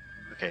the.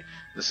 Okay,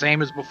 the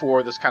same as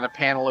before. This kind of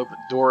panel open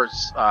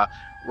doors,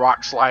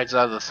 rock slides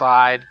out of the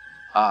side,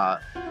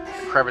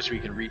 crevice where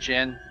you can reach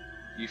in.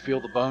 You feel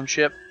the bone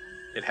chip.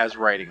 It has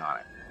writing on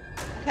it.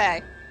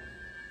 Okay.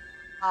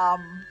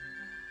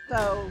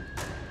 So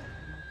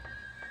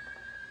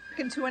look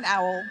into an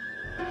owl,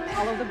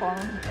 follow the bone,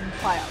 and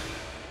fly out.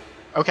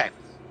 Okay.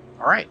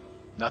 All right.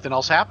 Nothing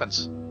else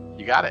happens.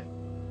 You got it.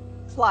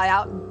 Fly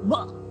out and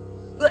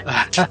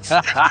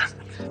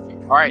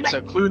All right.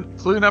 So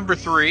clue number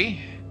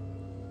 3.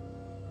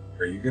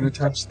 Are you going to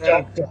touch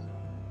that?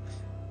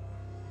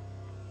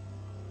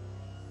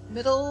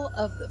 middle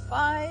of the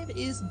 5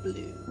 is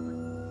blue.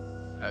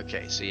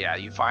 Okay. So yeah,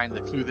 you find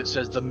the clue that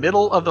says the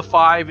middle of the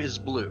 5 is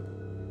blue.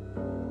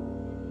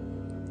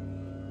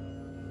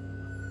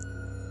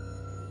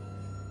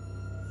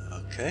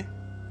 Okay.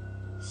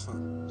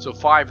 So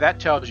 5, that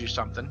tells you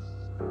something.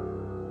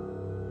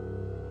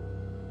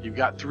 You've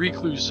got 3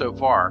 clues so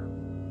far.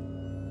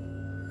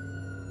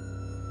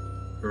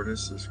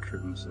 Tortoise is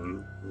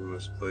crimson.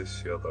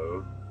 Misplaced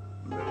yellow.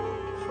 Middle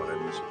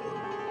 5 is blue.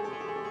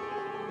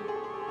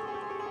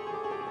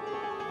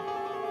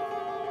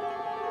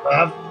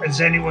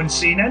 Has anyone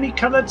seen any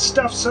coloured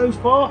stuff so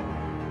far?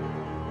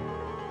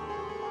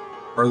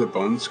 Are the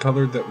bones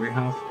colored that we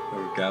have that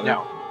we've gathered?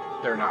 No,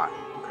 they're not.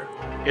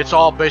 Okay. It's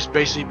all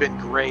basically been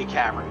gray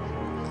cavern.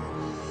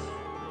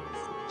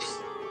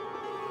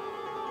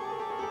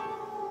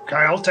 Okay,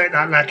 I'll take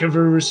that lack of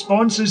a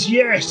response as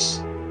yes.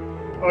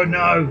 Oh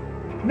no.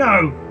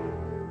 No.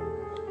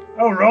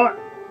 Alright.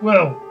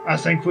 Well, I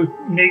think we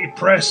need to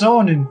press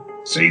on and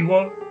see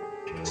what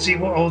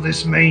all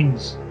this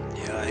means.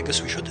 Yeah, I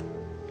guess we should.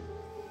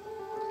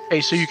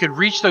 Okay, so you can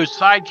reach those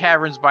side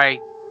caverns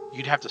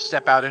you'd have to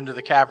step out into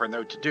the cavern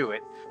though to do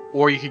it,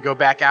 or you could go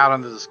back out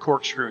onto this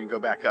corkscrew and go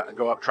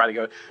up.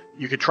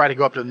 You could try to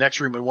go up to the next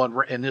room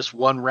in this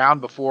one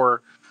round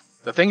before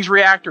the things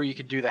react, or you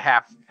could do the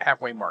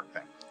halfway mark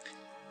thing.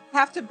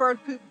 Have to bird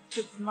poop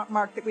to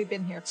mark that we've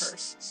been here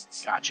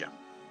first. Gotcha.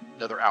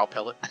 Another owl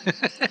pellet.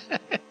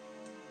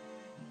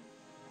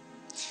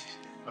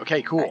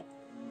 Okay, cool. Right.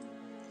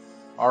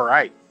 All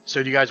right.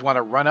 So do you guys want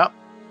to run up?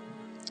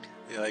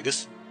 Yeah, I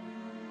guess.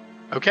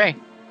 Okay.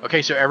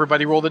 Okay, so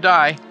everybody roll the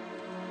die.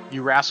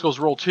 You rascals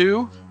roll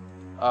 2.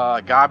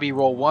 Gabi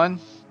roll 1.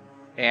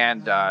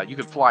 And you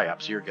can fly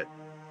up, so you're good.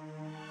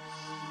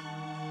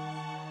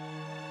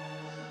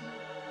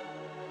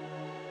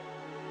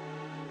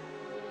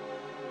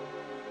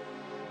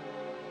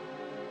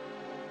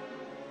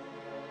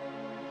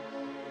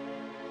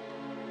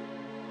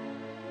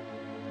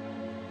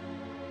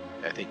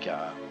 I think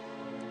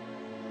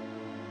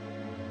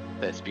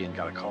Thespian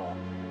got a call.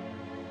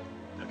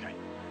 Okay.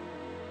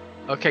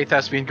 Okay,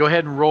 Thespian, go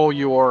ahead and roll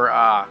your.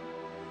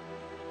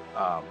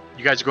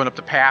 You guys are going up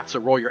the path, so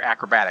roll your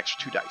acrobatics,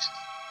 2 dice.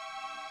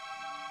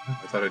 I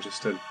thought I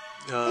just did.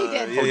 He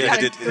did. Yeah,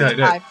 he did. Yeah,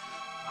 I did.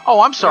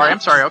 Oh, I'm sorry.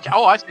 Okay.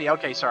 Oh, I see.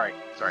 Okay, sorry.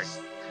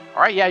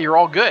 All right, yeah, you're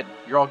all good.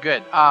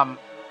 Oh,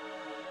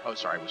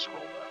 sorry, we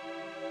scrolled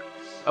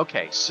up.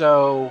 Okay,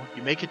 so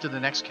you make it to the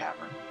next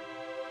cavern,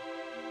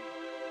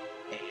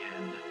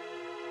 and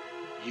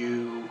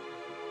you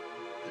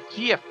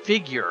see a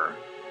figure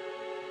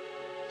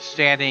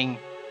standing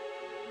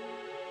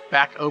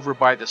back over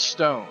by the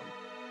stone.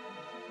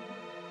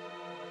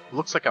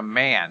 Looks like a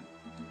man.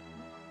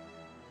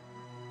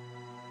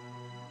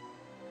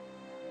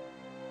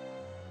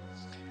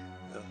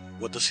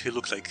 What does he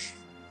look like?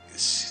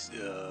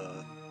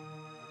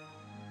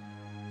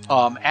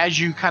 As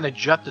you kind of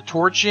jut the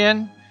torch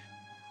in,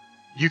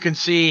 you can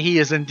see he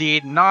is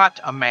indeed not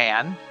a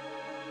man.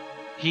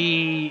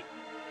 He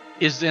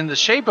is in the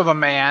shape of a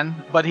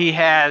man, but he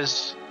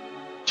has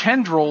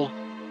tendrils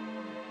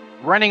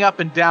running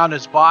up and down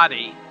his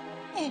body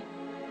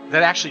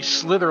that actually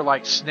slither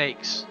like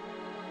snakes.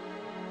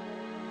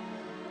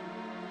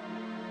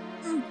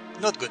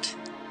 Not good.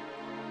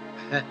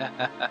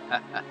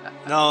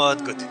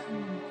 Not good.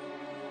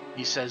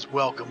 He says,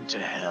 "Welcome to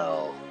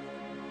hell."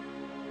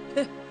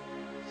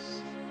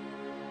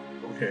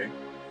 Okay.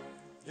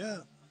 Yeah.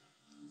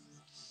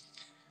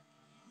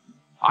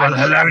 Well,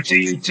 hello to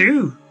you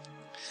too.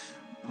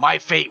 My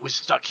fate was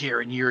stuck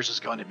here, and yours is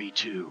going to be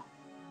too.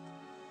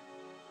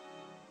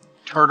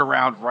 Turn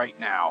around right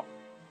now.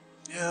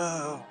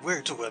 Yeah,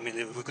 where to? I mean,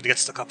 if we could get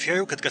stuck up here,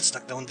 we could get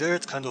stuck down there.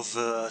 It kind of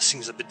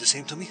seems a bit the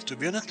same to me, to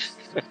be honest.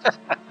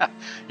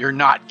 You're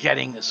not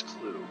getting this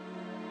clue.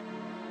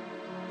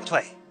 But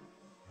why?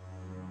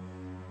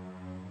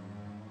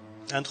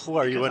 And who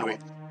are you anyway?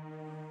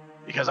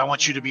 Because I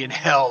want you to be in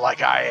hell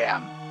like I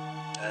am.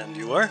 And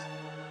you are?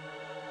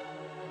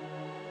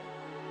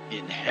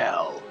 In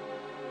hell.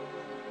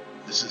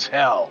 This is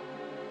hell.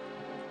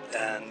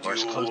 And Or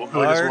as close you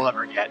to it as are? we'll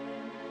ever get.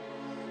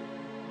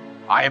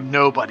 I am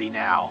nobody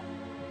now.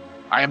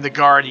 I am the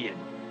guardian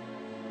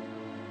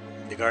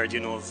The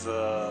guardian of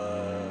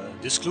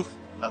this clue?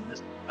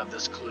 of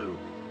this clue.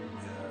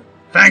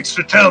 Thanks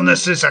for telling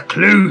us there's a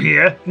clue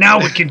here. Now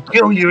we can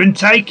kill you and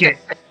take it.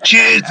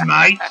 Cheers,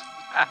 mate.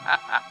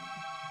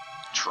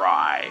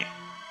 Try.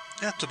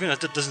 Yeah, to be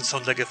honest, that doesn't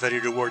sound like a very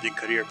rewarding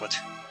career, but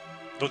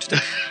don't you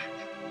think?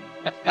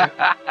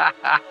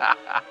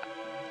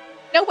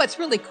 You know what's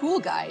really cool,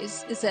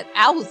 guys, is that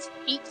owls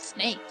eat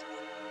snakes.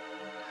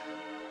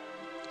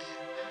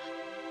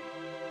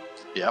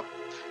 Yep.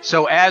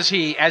 So as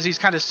he's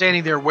kind of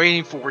standing there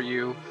waiting for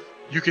you,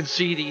 you can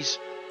see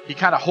he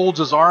kind of holds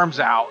his arms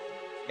out,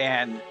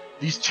 and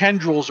these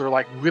tendrils are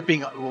like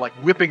whipping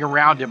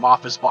around him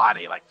off his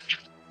body, like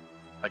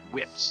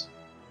whips.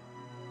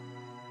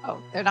 Oh,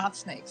 they're not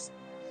snakes.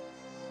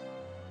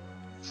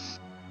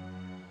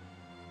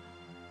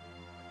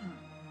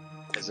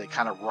 As they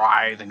kind of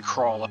writhe and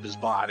crawl up his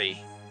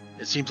body.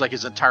 It seems like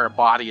his entire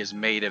body is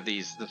made of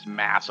this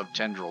mass of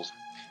tendrils.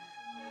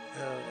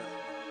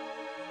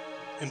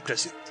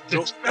 Impressive.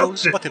 It's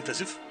Gross, but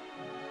impressive.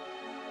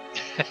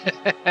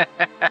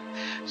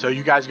 So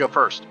you guys go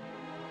first.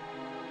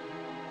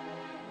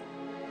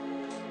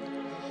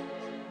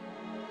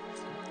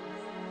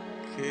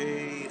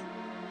 Okay.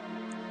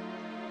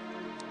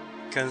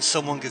 Can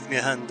someone give me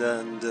a hand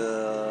and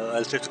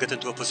I'll try to get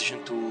into a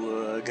position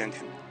to gank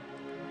him.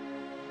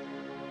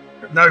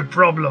 No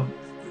problem.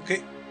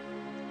 Okay.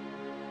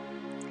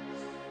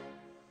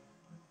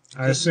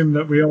 I assume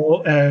that we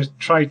all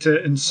try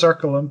to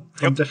encircle him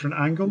from different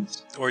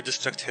angles. Or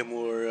distract him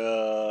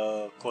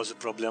or cause a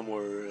problem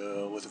or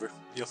whatever.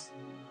 Yeah.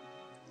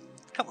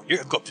 Come on,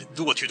 you're a goblin.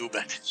 Do what you do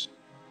best.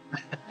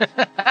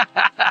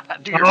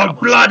 Oh,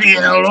 bloody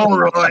hell,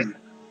 alright.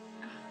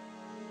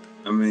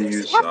 I'm gonna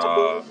use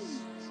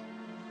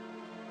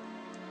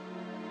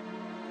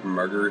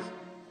Margaret.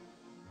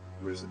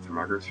 What is it?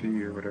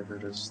 Thermography or whatever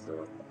it is.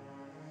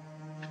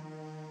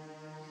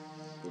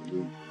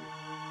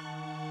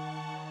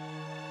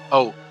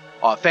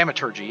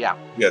 Thaumaturgy, yeah.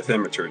 Yeah,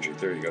 thaumaturgy.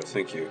 There you go.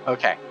 Thank you.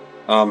 Okay.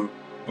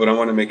 But I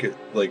want to make it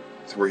like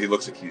to where he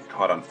looks like he's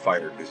caught on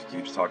fire because he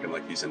keeps talking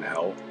like he's in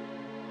hell.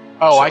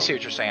 Oh, So- I see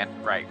what you're saying.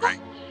 Right.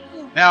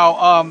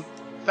 Now,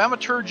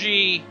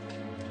 thaumaturgy.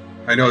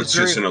 I know It's it's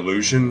just very- an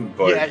illusion,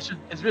 but Yeah,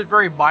 it's been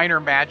very minor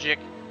magic,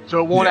 so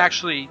it won't Yeah.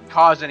 actually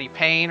cause any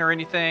pain or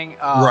anything.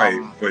 right.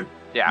 But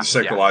Yeah. the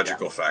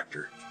psychological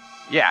factor.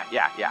 Yeah.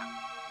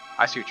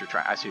 I see what you're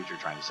trying.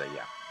 To say.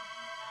 Yeah.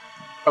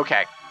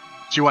 Okay.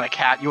 So you want to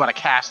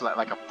cast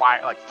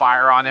like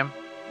fire on him?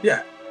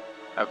 Yeah.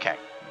 Okay.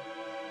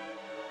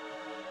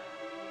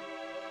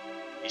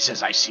 He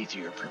says, "I see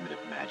through your primitive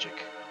magic."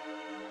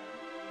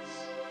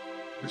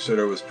 Who said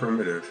I was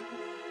primitive?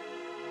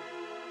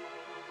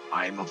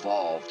 I am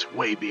evolved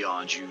way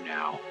beyond you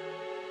now.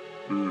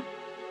 Hmm.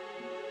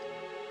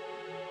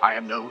 I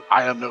am no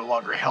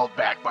longer held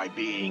back by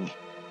being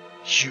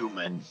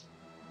human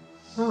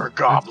or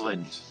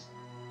goblin.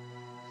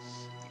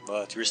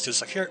 But you're still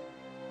stuck here.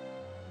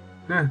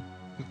 Yeah.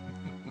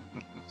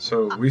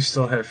 So we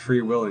still have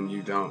free will and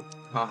you don't.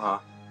 Haha.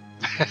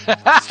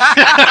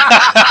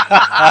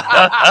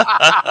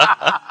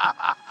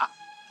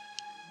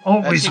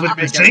 Always with the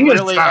Making singers.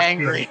 really back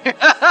angry. here.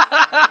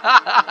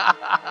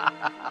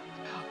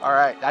 All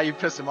right, now you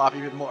piss him off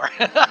even more.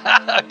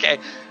 Okay,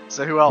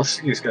 so who Looks else?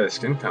 like he's got a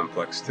skin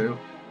complex too.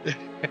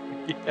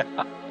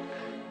 Yeah.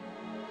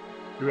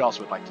 Who else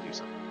would like to do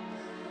something?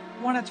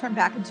 I want to turn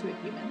back into a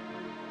human.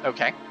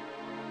 Okay.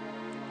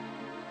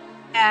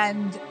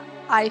 And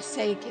I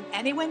say, can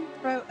anyone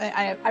throw...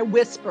 I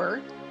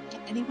whisper,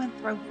 can anyone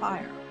throw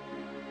fire?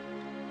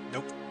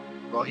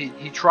 Well,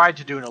 he tried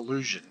to do an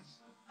illusion.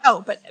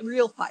 Oh, but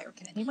real fire.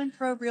 Can anyone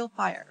throw real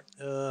fire?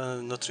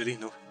 Not really,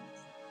 no.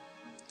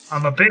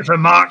 I'm a bit of a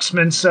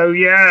marksman, so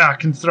yeah, I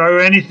can throw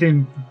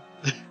anything.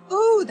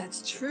 Ooh,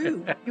 that's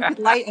true.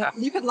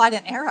 You could light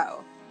an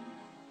arrow.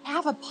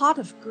 Have a pot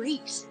of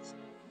grease.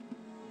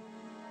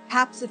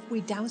 Perhaps if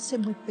we douse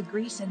him with the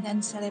grease and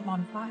then set him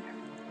on fire.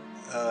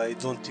 I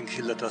don't think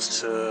he'll let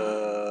us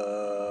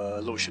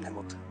lotion him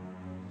up.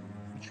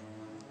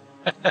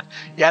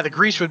 Yeah, the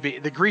grease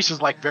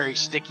is like very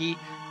sticky,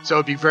 so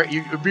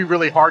it'd be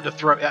really hard to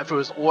throw. If it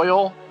was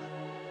oil,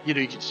 you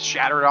could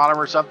shatter it on him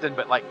or something,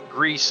 but like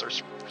grease or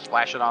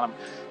splash it on him.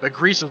 But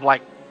grease is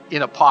like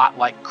in a pot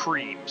like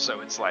cream, so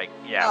it's like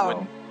you'd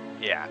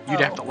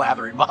have to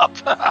lather him up.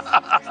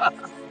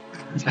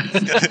 Some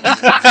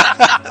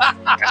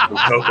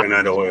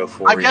coconut oil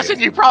for I'm you. guessing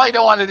you probably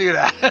don't want to do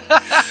that.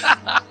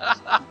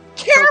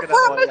 Care Coconut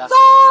for oil, yeah.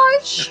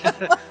 massage!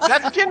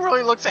 That skin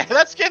really looks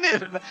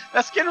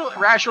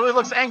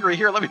angry.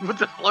 Here, let me put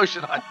this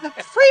lotion on.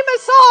 Free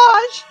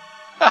massage!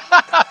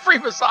 Free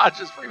massage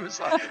is free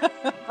massage.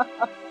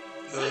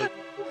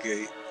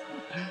 Okay.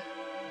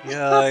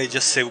 Yeah, I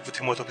just say we put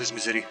him out of his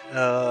misery.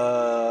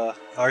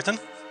 Arton?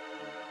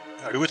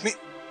 Are you with me?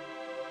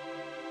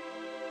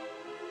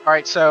 All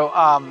right, so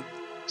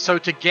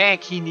to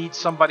gank, he needs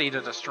somebody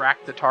to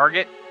distract the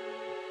target.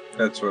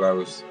 That's what I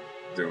was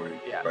doing.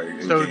 Yeah. By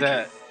So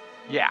engaging.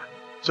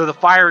 so the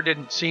fire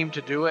didn't seem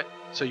to do it.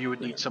 So you would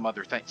need some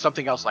other thing,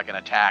 something else like an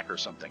attack or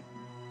something.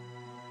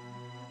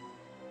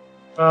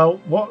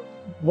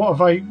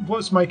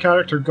 What's my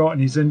character got in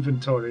his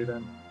inventory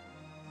then?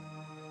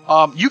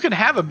 You can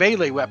have a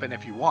melee weapon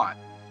if you want.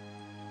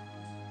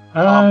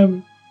 I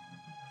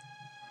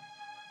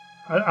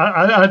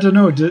don't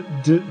know.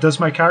 Does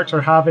my character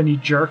have any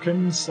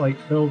jerkins like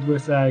filled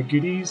with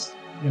goodies?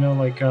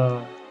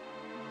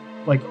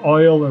 Like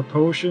oil or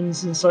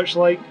potions and such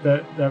like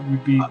that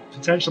would be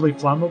potentially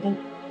flammable.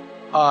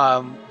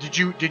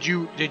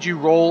 Did you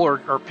roll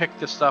or pick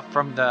the stuff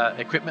from the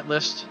equipment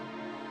list?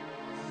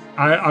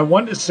 I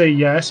want to say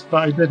yes, but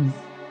I didn't.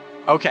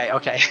 Okay.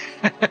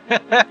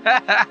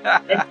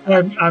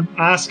 I'm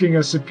asking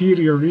a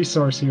superior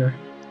resource here.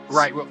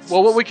 Right.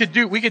 Well, what we could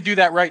do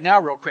that right now,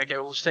 real quick. It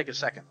will just take a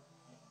second.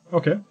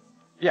 Okay.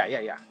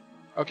 Yeah.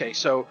 Okay,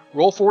 so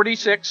roll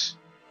 4d6.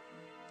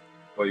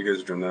 While you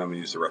guys are doing that, I'm gonna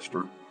use the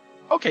restroom.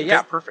 Okay,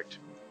 yeah, perfect.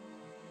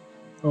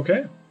 Okay.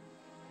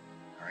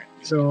 All right.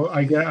 So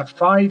I get a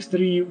 5,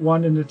 3,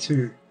 1, and a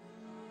 2,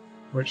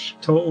 which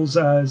totals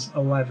as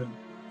 11.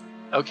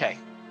 Okay.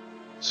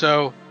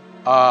 So,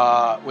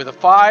 with a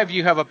 5,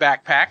 you have a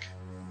backpack.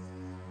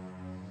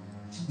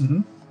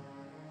 Mm-hmm.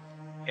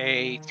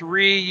 A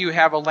 3, you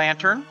have a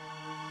lantern.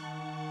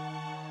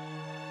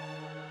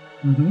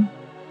 Mm-hmm.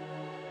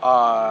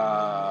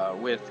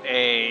 With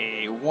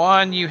a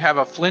 1, you have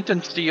a flint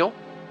and steel.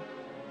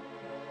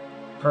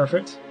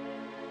 Perfect.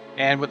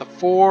 And with a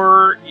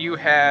 4, you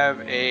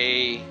have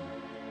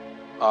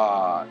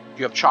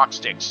chalk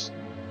sticks.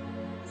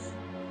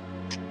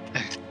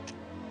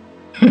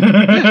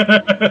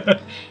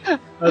 That's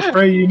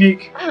pretty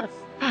unique.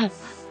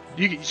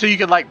 So you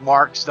can like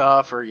mark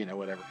stuff or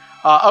whatever.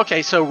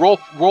 Okay, so roll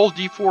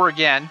d4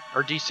 again,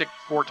 or d6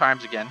 4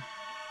 times again.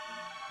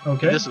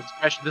 Okay. This is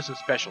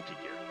specialty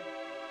gear.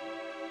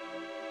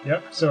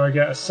 Yep. So I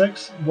get a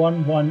 6,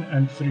 1, 1,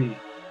 and 3.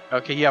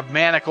 Okay, you have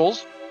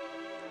manacles.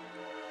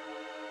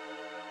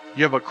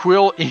 You have a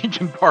quill,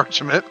 ink, and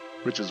parchment,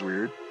 which is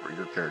weird for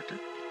your character.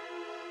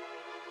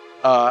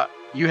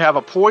 You have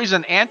a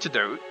poison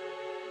antidote.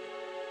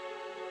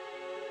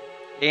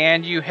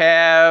 And you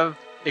have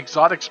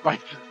exotic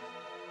spices.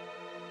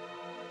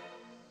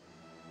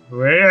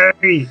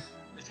 Way!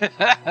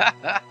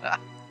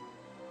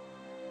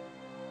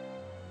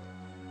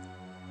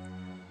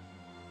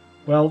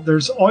 Well,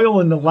 there's oil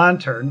in the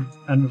lantern,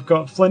 and we've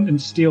got flint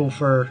and steel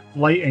for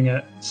lighting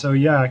it. So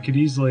yeah, I could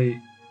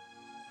easily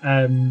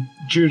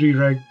jury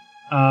rig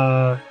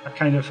a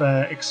kind of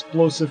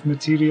explosive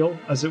material,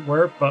 as it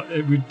were, but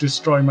it would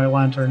destroy my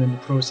lantern in the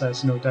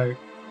process, no doubt.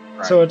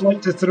 Right. So I'd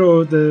like to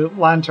throw the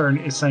lantern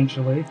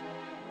essentially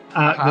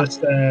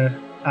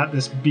at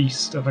this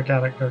beast of a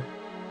character.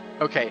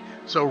 Okay,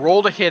 so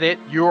roll to hit it.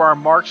 You are a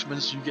marksman,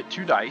 so you get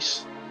 2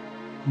 dice.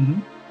 Mm-hmm.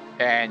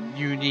 And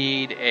you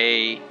need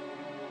a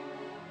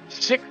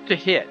 6 to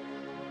hit,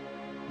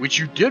 which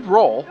you did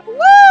roll.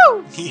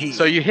 Woo!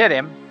 So you hit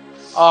him.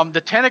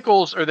 The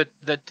tentacles or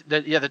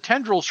the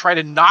tendrils try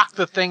to knock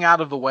the thing out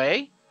of the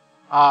way,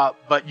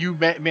 but you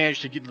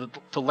managed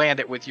to land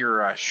it with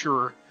your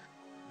sure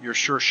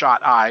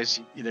shot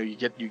eyes. You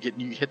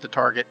hit the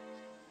target.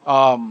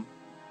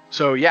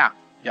 So yeah,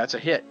 it's a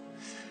hit.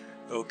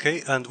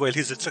 Okay, and while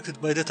he's distracted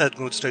by that, I'm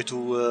going to try to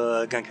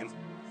gank him.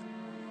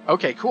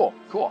 Okay, cool.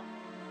 Go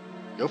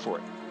for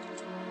it.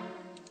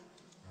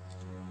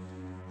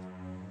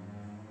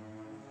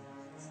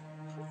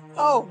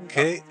 Oh.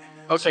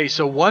 Okay,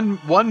 so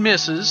one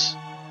misses,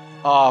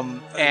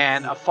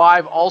 and a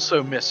 5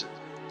 also misses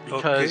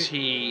because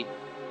he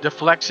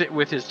deflects it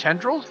with his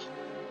tendrils.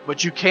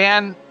 But you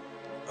can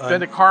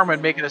spend a karma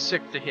and make it a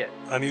 6 to hit.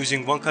 I'm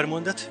using 1 karma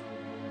on that.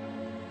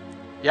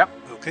 Yep.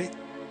 Okay.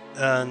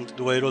 And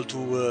do I roll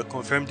to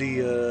confirm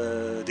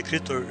the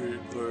crit or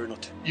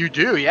not? You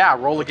do, yeah.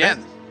 Roll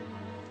again.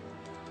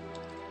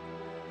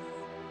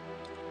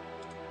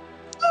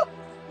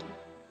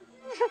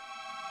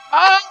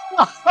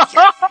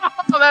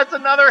 Oh, that's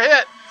another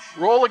hit.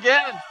 Roll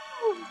again.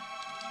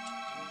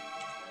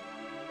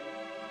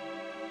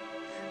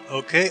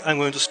 Okay, I'm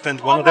going to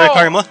spend 1 other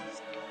karma.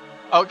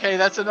 Okay,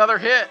 that's another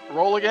hit.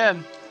 Roll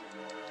again.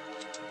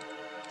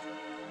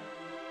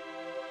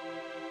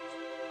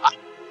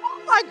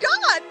 Oh my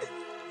God!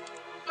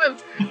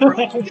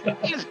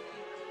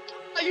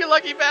 You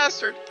lucky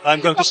bastard. I'm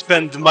going to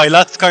spend my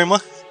last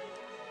karma.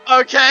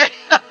 Okay,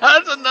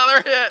 that's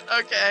another hit.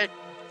 Okay.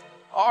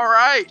 All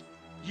right.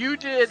 You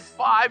did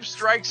 5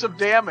 strikes of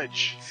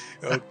damage.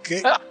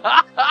 Okay.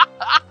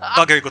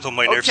 Bugger got on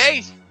my nerves.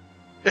 Okay.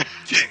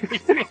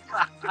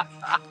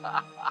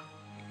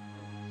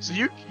 So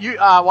you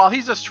while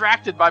he's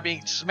distracted by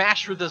being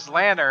smashed with this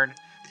lantern,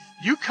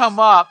 you come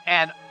up,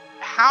 and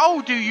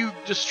how do you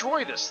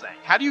destroy this thing?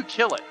 How do you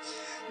kill it?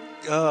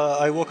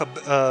 I walk up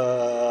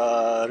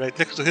right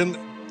next to him,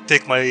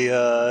 take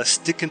my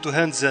stick into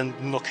hands, and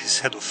knock his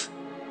head off.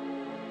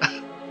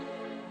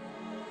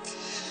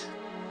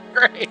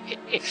 Great.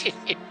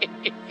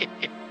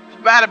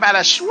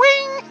 Bada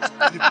swing.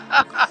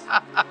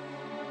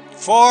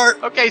 4.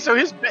 Okay, so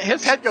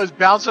his head goes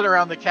bouncing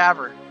around the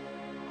cavern.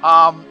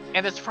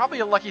 And it's probably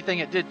a lucky thing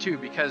it did too,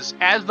 because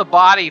as the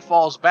body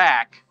falls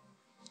back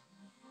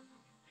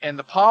and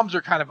the palms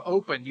are kind of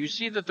open, you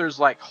see that there's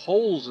like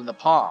holes in the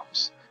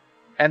palms,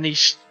 and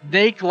these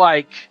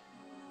snake-like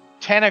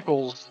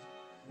tentacles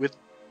with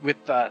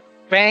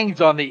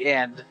fangs on the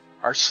end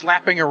are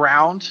slapping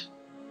around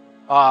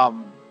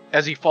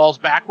as he falls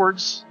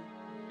backwards,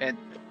 and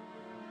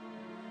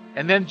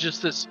then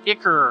just this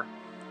ichor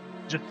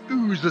just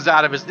oozes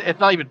out of his. It's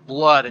not even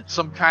blood; it's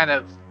some kind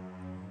of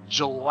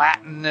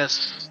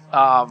gelatinous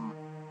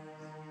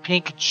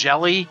pink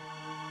jelly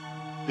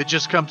that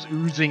just comes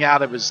oozing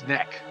out of his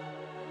neck.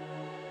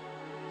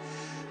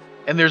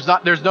 And there's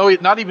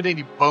not even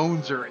any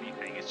bones or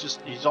anything. It's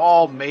just he's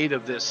all made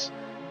of this.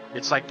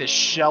 It's like this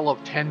shell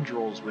of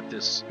tendrils with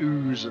this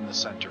ooze in the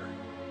center.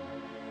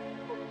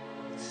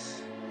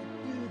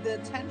 Do the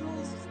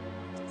tendrils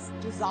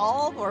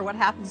dissolve, or what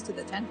happens to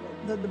the tendril,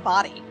 the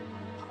body?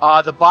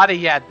 The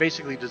body, it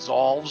basically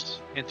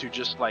dissolves into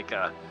just like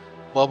a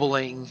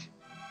bubbling,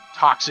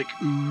 toxic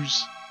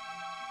ooze.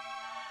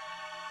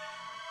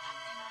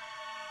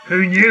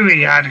 Who knew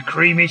he had a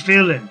creamy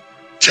feeling?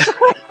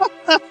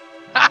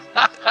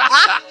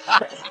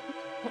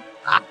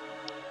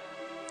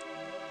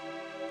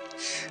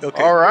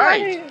 Okay. All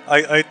right.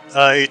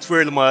 I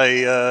twirl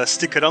my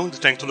stick around,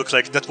 trying to look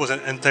like that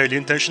wasn't entirely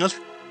intentional.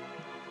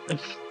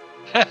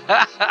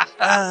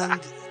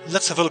 And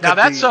let's have a look Now at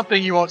that's the...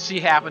 something you won't see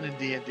happen in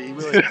D&D,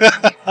 will you?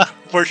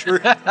 For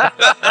sure.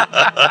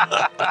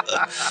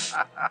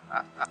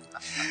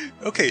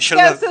 Okay, He shall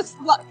we does,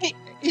 have... this,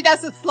 he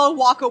does a slow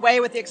walk away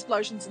with the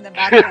explosions in the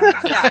background.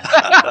 Yeah.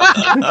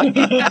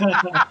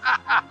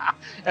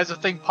 As the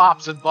thing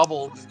pops and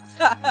bubbles,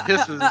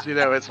 hisses,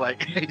 it's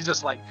like he's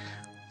just like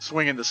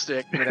swinging the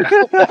stick.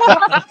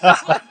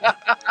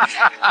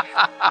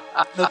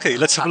 Okay,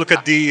 let's have a look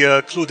at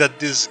the clue that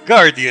this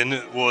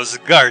guardian was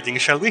guarding,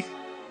 shall we?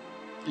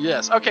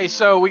 Yes. Okay.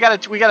 So we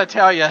gotta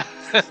tell you,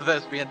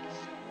 Thespian.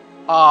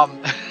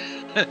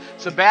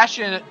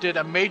 Sebastian did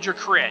a major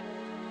crit.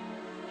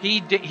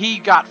 He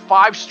got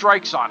 5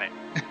 strikes on it.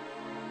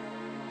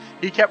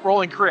 He kept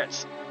rolling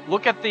crits.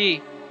 Look at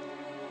the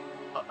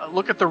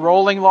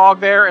rolling log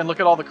there, and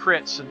look at all the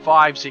crits and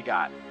 5s he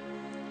got.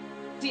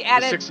 He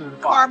added 6s and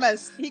 5s.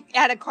 karmas. He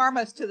added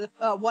karmas to the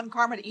 1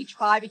 karma to each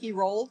 5 he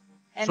rolled.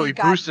 And So he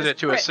got boosted this it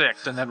to crit. a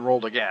 6 and then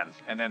rolled again,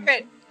 and then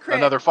Crit,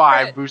 another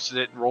 5 crit. boosted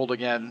it and rolled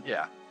again.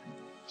 Yeah.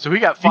 So he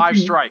got 5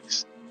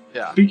 strikes.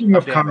 Yeah. Speaking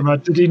of damage. karma,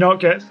 did he not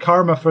get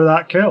karma for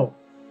that kill?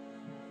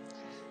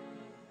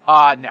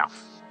 No.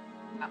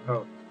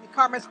 Oh. The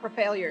karmas for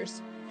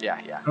failures.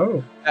 Yeah.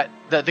 Oh.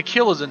 The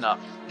kill is enough.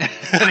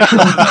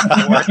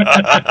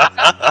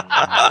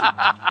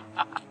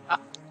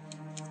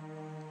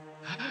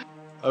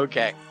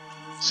 Okay.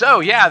 So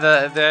yeah,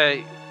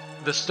 the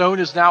stone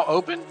is now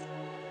open.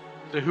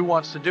 So who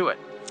wants to do it?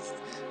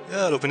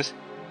 Yeah, I'll open it.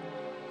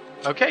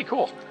 Okay,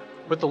 cool.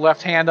 Put the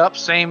left hand up,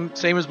 same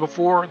as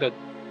before. The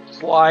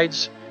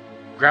slides.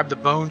 Grab the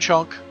bone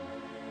chunk.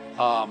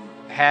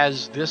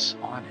 Has this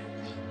on it.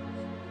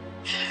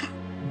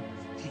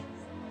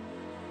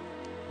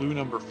 Clue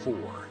number 4.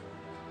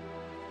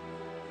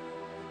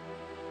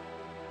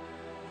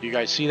 Do you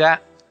guys see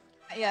that?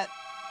 Not yet.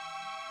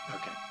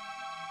 Okay.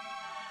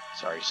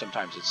 Sorry,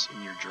 sometimes it's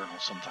in your journal,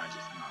 sometimes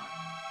it's not.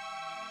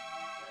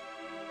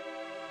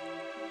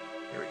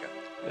 Here we go.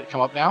 Did it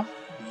come up now?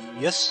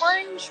 Yes.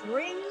 Orange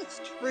rings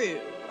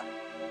true.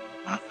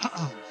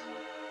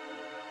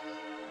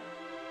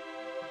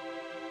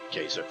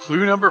 Okay, so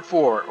clue number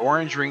 4,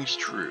 orange rings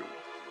true.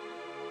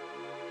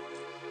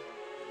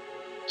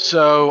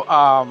 So,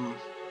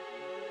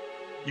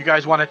 you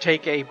guys want to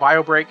take a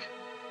bio break?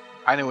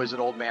 I know as an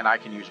old man I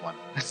can use one.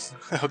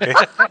 Okay.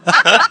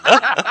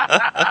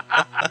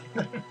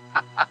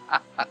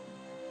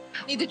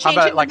 Need to change How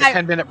about it like to a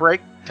 10-minute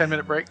break?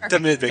 10-minute break?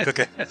 10-minute break,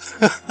 okay.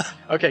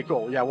 Okay,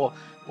 cool. Yeah, we'll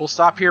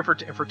stop here for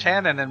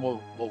 10, and then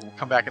we'll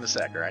come back in a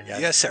sec, all right,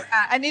 guys? Yes, sir.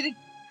 I need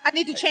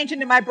to change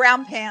into my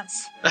brown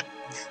pants.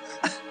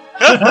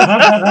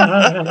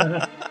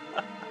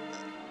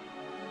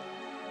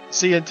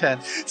 See you in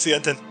 10. See you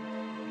in 10.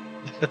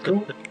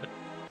 Cool.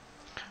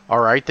 All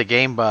right, the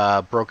game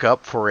broke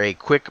up for a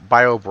quick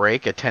bio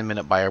break, a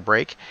 10-minute bio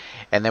break,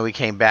 and then we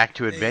came back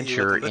to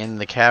adventure in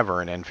the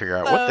cavern and figure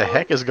out what the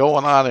heck is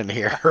going on in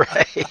here,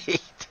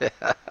 right?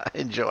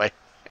 Enjoy.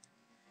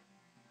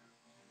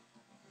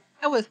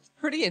 That was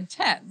pretty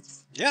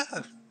intense. Yeah.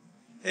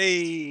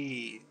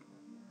 Hey.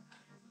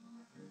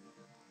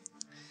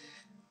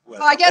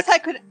 Well, So I guess I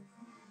could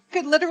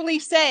literally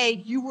say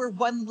you were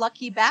one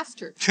lucky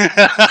bastard.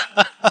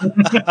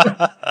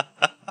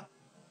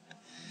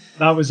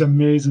 That was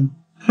amazing.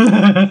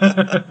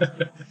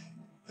 I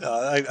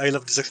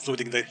love this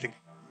exploding thing.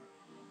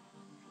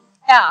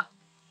 Yeah.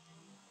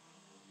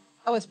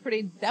 That was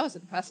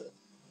impressive.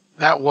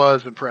 That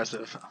was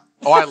impressive.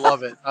 Oh, I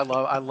love it. I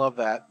love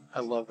that. I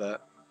love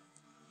that.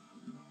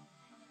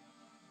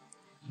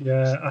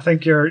 Yeah, I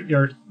think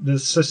the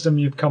system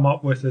you've come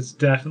up with is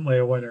definitely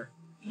a winner.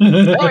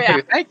 Oh yeah.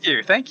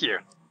 Thank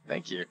you.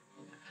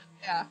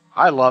 Yeah.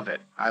 I love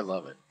it. I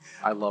love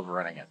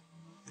running it.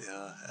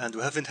 Yeah, and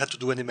we haven't had to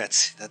do any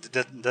maths.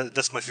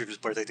 That's my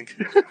favorite part, I think.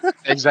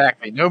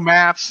 Exactly. No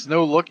maths.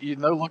 No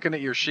looking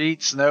at your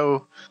sheets.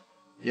 No,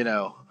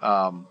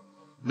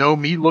 no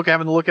me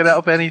having to look it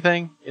up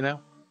anything.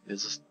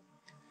 It's just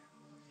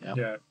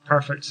Yeah,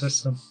 perfect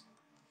system.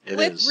 it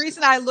The is.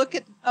 reason I look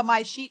at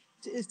my sheet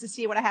is to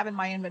see what I have in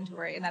my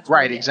inventory, and that's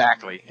Right. what it is.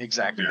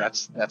 Exactly. Yeah.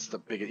 That's the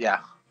biggest. Yeah.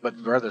 But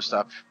for other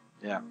stuff,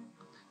 yeah,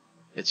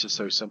 it's just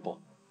so simple.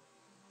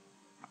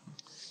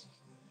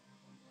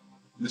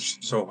 It's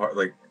so hard,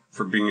 like,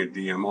 for being a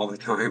DM all the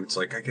time, it's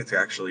like I get to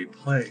actually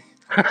play.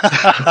 Right.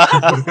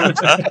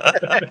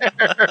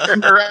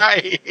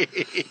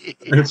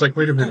 And it's like,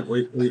 wait a minute,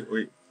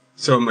 wait.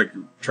 So I'm like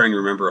trying to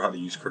remember how to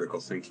use critical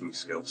thinking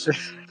skills.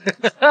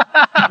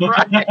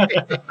 Right.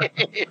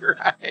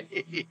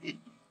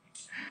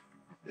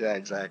 Yeah,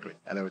 exactly.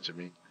 I know what you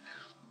mean.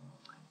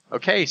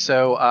 Okay,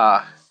 so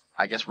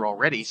I guess we're all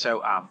ready.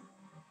 So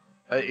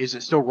is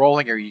it still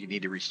rolling, or you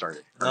need to restart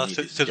it? Or No, you need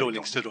to still get it rolling,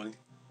 going? still rolling.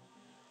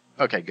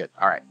 Okay, good.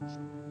 All right.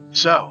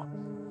 So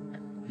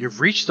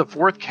you've reached the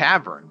 4th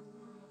cavern,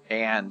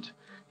 and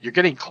you're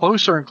getting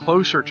closer and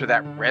closer to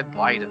that red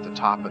light at the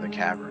top of the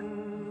cavern.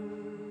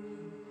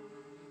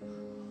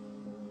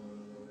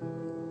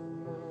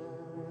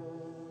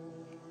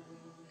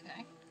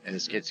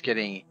 it's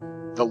getting,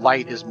 the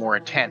light is more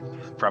intense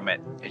from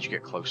it as you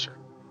get closer.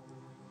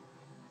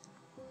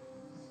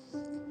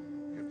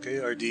 Okay,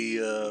 are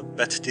the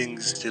bat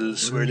things still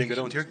swirling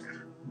around here?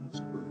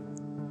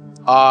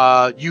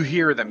 You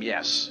hear them,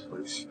 yes.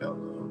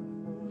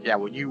 Yeah,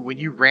 when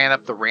you ran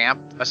up the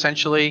ramp,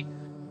 essentially,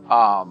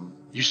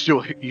 you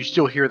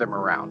still hear them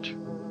around.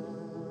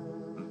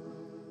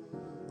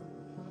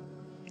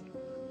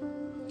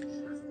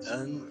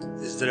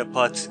 And is there a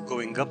path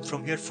going up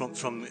from here,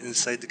 from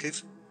inside the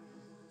cave?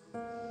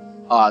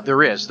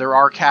 There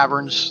are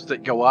caverns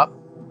that go up.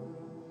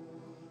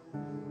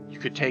 You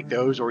could take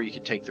those, or you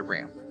could take the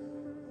ramp.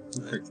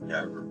 Take the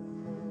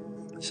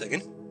cavern.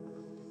 Second?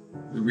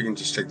 Maybe we can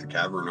just take the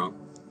cavern up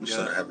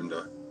instead of having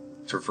to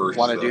traverse.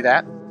 Want to do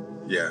that?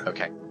 Yeah.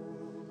 Okay.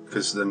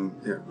 Because then,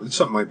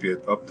 something might be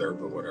up there,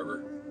 but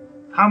whatever.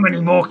 How many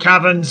more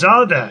caverns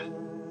are there?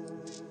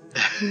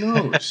 Who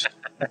knows?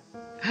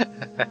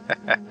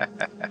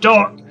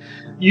 Doc,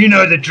 you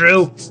know the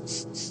drill.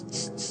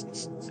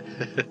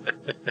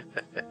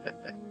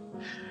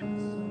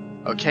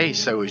 Okay,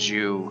 so as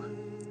you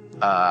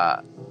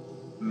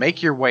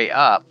make your way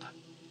up,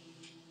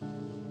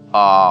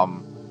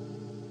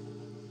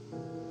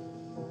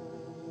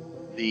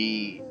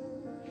 the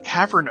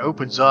cavern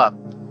opens up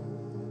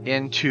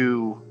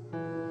into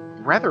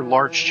a rather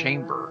large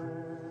chamber,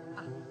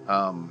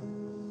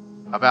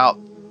 about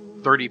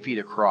 30 feet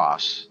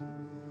across,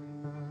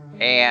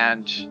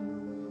 and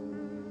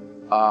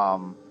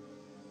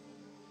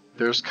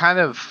there's kind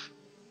of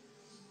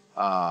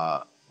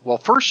well,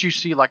 first you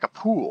see like a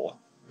pool.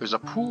 There's a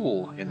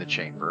pool in the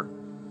chamber,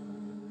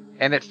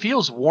 and it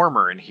feels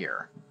warmer in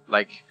here.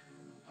 Like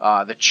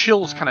the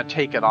chills kind of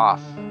take it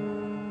off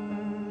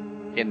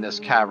in this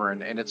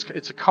cavern, and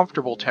it's a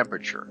comfortable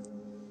temperature.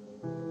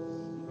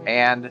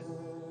 And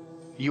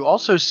you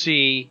also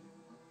see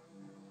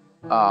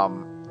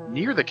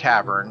near the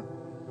cavern,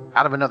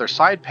 out of another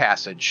side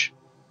passage,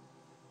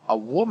 a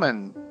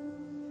woman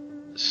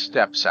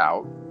steps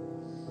out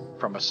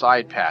from a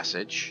side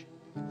passage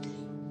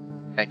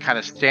and kind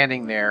of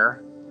standing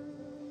there,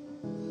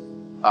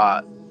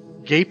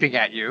 gaping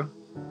at you.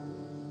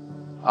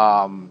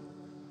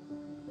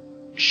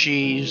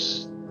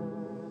 She's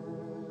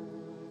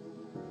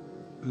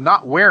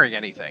not wearing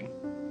anything.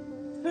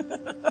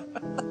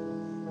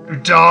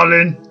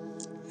 Darling.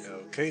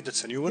 Okay,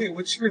 that's a new one. Hey,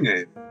 what's your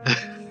name?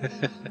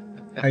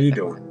 How you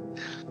doing?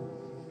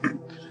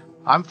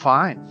 I'm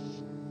fine.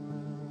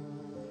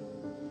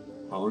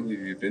 How long have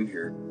you been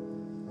here?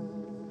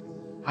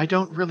 I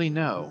don't really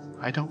know.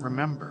 I don't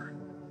remember.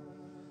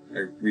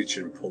 I reach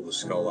and pull the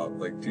skull out.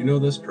 Like, do you know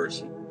this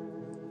person?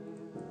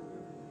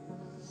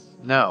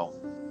 No.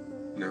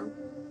 No.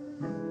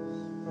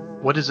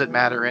 What does it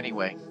matter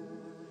anyway?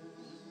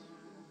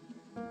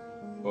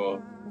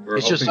 Well, we're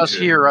It's just hoping us to-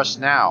 here, us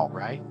now,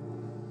 right?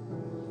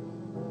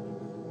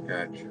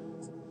 Gotcha.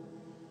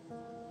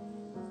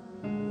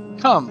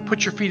 Come,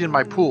 put your feet in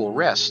my pool.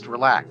 Rest,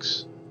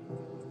 relax.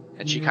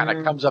 And she kind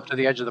of comes up to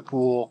the edge of the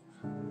pool,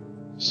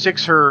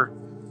 sticks her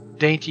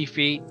dainty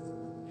feet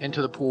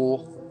into the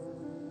pool.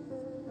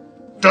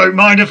 Don't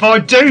mind if I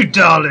do,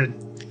 darling.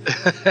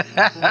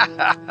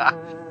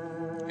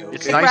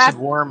 It's Okay. nice and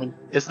warm, and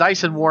it's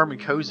nice and warm and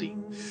cozy.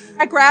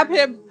 I grab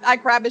him. I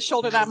grab his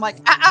shoulder, and I'm like,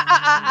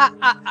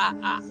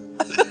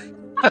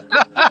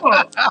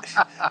 Oh,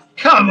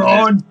 come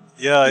on.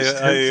 Yeah, As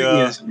tempting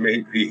as it may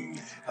be.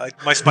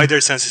 my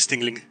spider sense is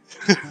tingling.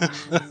 Look,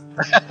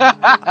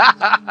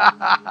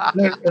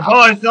 if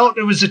I thought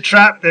there was a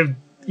trap, then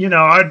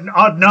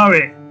I'd know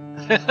it.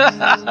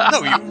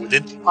 No, you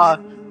wouldn't.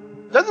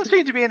 Doesn't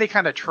seem to be any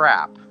kind of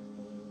trap.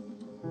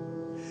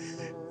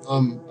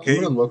 I'm Okay.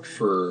 gonna look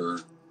for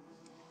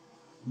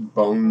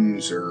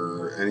bones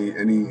or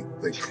any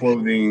like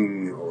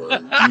clothing or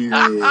gear,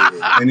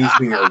 or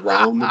anything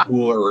around the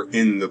pool or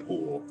in the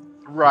pool.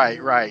 Right.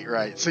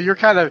 So you're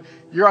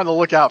on the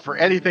lookout for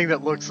anything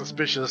that looks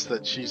suspicious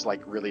that she's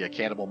like really a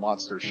cannibal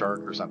monster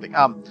shark or something.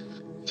 Yeah,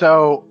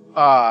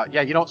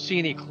 you don't see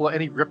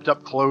any ripped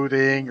up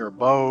clothing or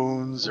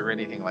bones or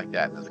anything like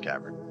that in the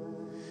cavern.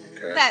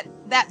 Okay.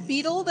 that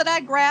beetle that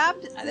I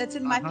grabbed that's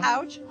in my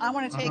pouch, I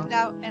want to take it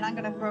out and I'm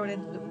going to throw it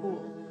into the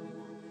pool.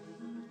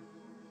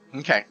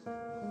 Okay.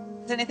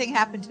 Does anything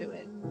happen to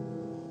it?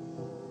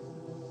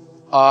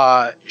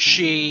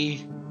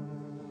 She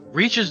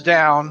reaches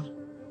down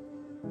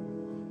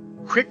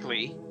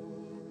quickly,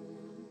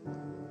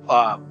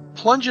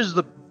 plunges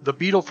the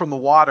beetle from the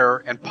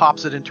water and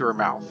pops it into her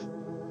mouth.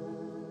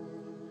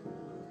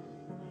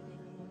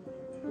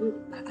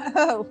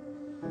 Oh.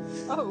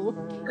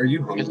 Are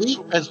you hungry?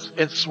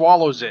 And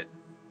swallows it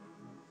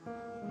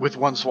with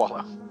one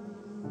swallow.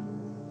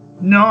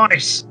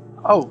 Nice.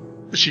 Oh,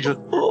 she just,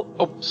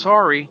 oh,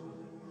 sorry.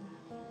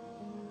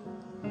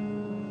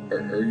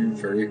 Are you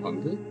very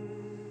hungry?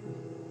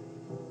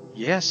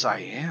 Yes, I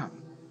am.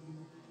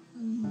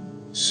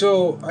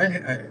 So I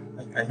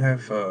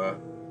have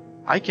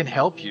I can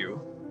help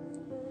you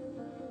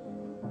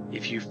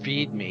if you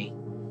feed me.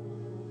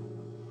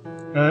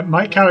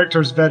 My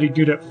character's very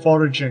good at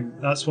foraging.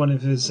 That's one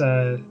of his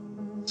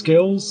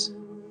skills.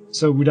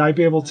 So would I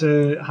be able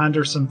to hand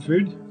her some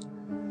food?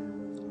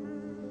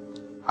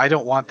 I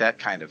don't want that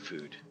kind of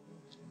food.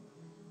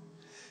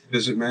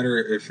 Does it matter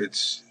if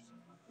it's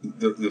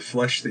the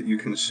flesh that you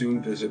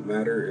consume? Does it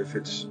matter if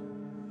it's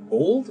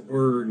old,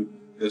 or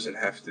does it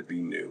have to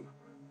be new?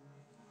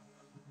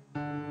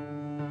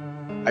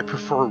 I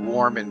prefer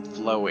warm and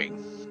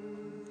flowing.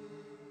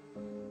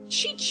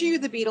 She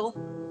chewed the beetle.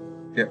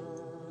 Yep.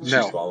 She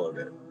No. swallowed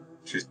it.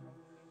 She's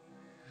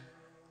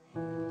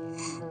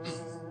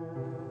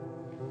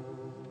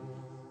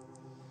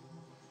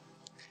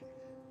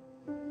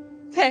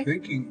Okay.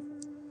 thinking.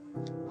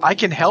 I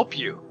can help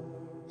you.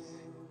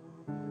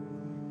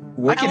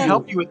 What I can Oh.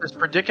 help you with this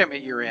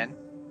predicament you're in.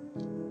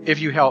 If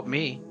you help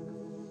me.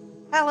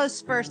 Tell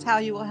us first how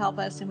you will help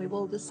us, and we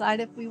will decide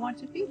if we want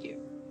to feed you.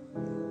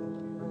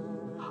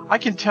 I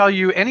can tell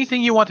you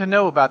anything you want to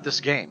know about this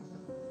game.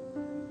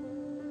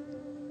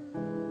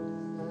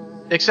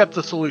 Except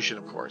the solution,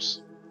 of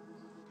course.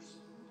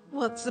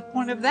 What's the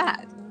point of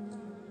that?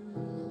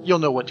 You'll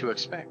know what to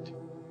expect.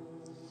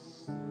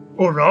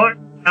 All right.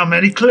 How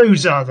many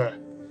clues are there?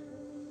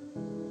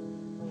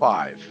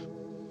 5.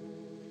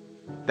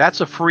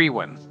 That's a free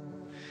one.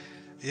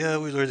 Yeah,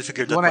 we already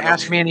figured If you that want one to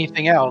ask out. me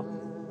anything else,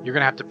 you're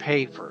going to have to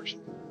pay first.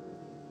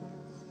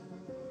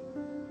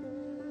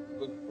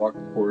 Walk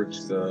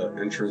towards the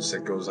entrance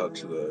that goes out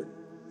to the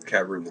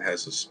cavern that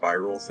has a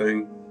spiral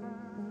thing,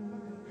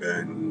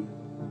 and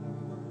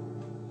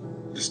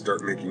just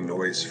start making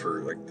noise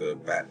for like the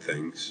bat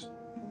things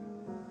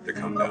to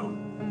come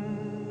down.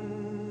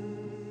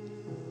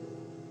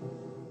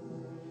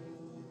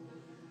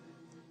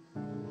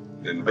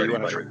 And But you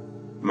ready wanna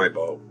my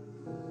bow.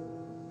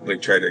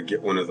 Like try to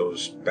get one of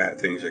those bat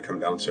things that come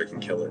down so I can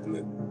kill it and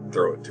then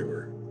throw it to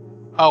her.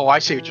 Oh, I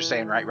see what you're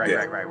saying. Right.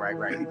 Yeah.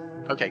 Right.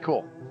 Okay,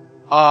 cool.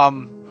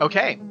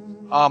 Okay.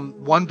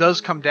 One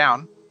does come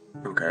down.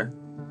 Okay.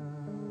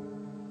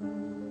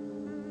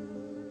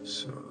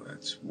 So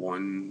that's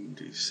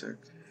 1d6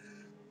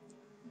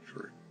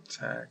 for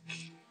attack.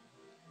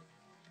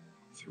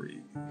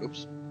 3.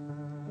 Oops.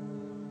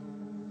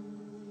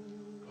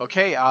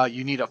 Okay,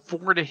 you need a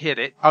 4 to hit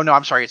it. Oh no,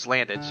 I'm sorry, it's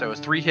landed. So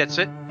 3 hits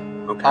it.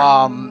 Okay.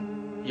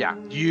 Yeah.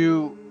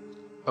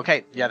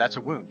 Okay, yeah, that's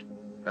a wound.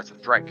 That's a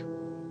strike.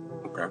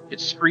 Okay. It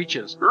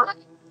screeches.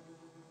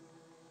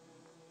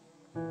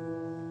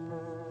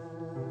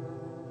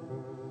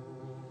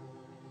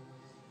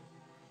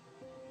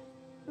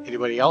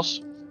 Anybody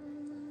else?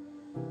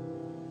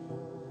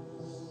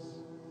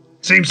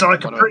 Seems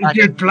like a Wanna pretty attack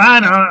good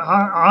plan.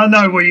 I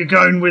know where you're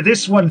going with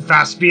this one,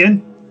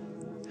 Faspian.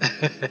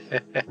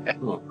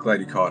 Well, glad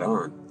you caught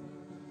on.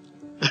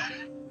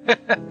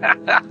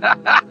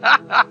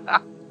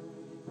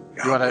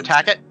 You want to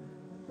attack it?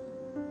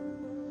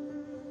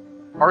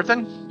 Arthur,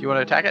 do you want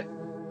to attack it?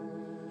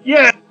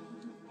 Yeah,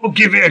 we'll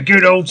give it a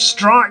good old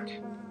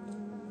strike.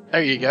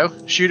 There you go.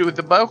 Shoot it with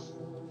the bow.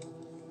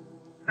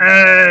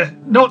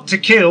 Not to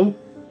kill,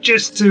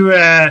 just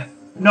to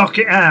knock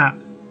it out.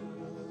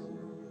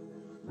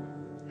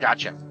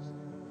 Gotcha.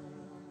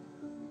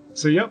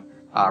 So yep.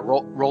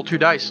 Roll 2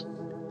 dice.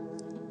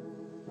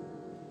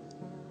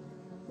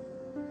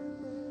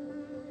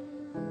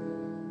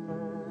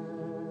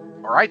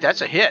 All right,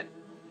 that's a hit.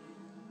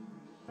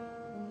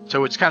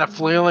 So it's kind of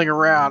flailing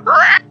around,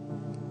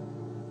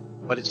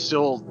 but it's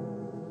still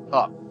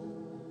up.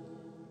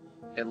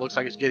 It looks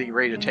like it's getting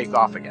ready to take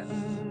off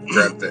again.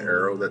 Grab the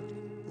arrow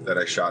that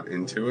I shot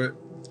into it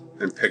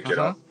and pick it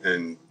up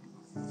and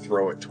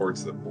throw it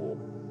towards the pool.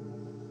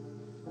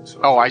 So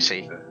Oh, I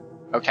see.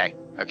 Okay.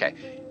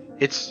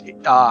 It's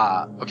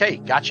okay.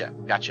 Gotcha.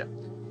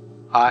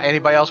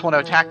 Anybody else want to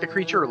attack the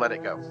creature or let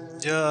it go?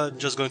 Yeah,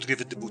 just going to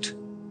give it the boot.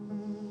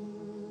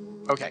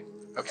 Okay.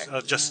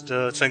 Just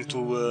trying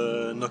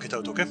to knock it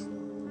out, okay?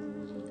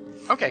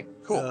 Okay.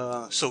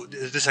 Cool. So,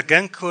 is this a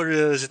gank or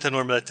is it a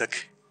normal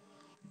attack?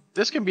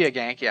 This can be a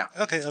gank. Yeah.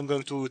 Okay, I'm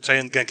going to try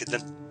and gank it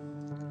then.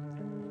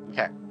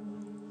 Okay.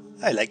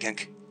 I like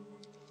gank.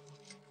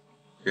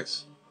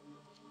 Yes.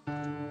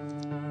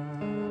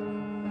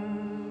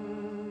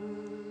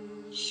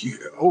 Yeah.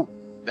 Oh,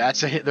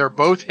 that's a hit. They're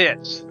both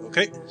hits.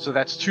 Okay. So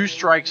that's 2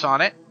 strikes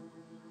on it.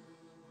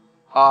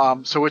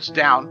 So it's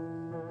down.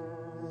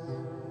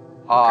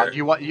 Okay. Do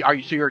you want? Are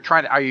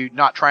you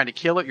not trying to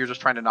kill it? You're just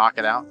trying to knock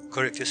it out.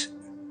 Correct, yes.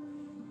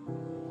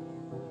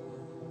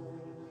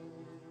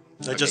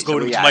 I Okay, just so go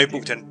with yeah, my you-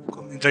 boot and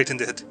come right in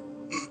the head.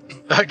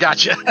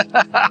 Gotcha.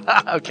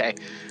 Okay.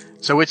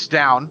 So it's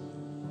down.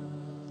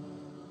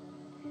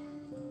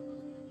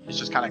 It's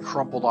just kind of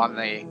crumpled on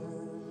the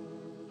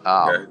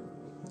Okay.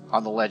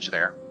 on the ledge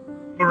there.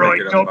 All right,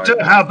 Break it up Doctor,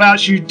 by- how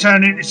about you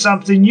turn it into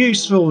something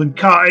useful and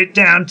cart it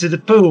down to the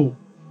pool?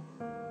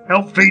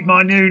 Help feed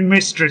my new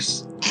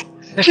mistress.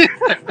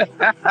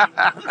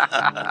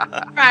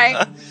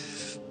 Right.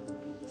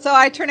 So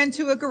I turn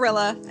into a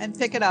gorilla and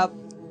pick it up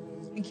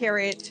and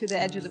carry it to the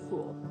edge of the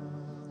pool.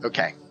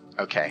 Okay.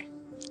 I didn't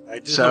know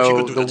she So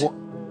could do that.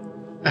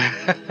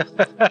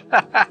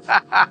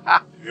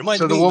 the Remind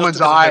so the me not woman's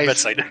to go to her eyes-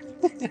 bedside.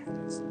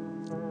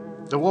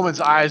 the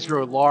woman's eyes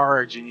grow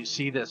large, and you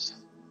see this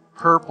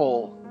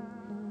purple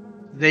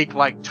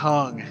snake-like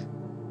tongue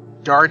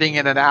darting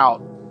in and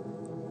out.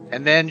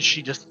 And then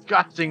she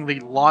disgustingly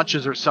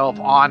launches herself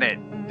on it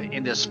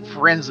in this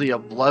frenzy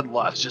of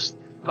bloodlust, just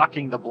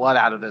sucking the blood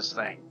out of this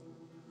thing.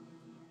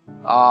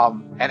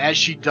 And as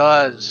she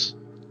does,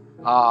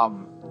 her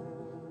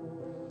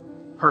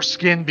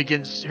skin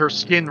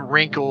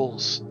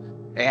wrinkles,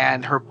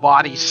 and her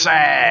body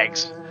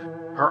sags.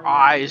 Her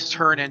eyes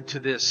turn into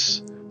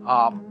this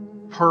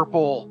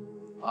purple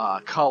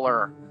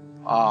color,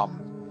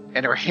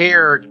 and her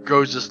hair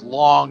goes this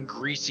long,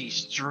 greasy,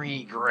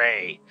 stringy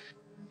gray.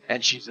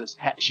 And she's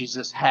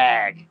this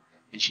hag,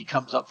 and she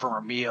comes up from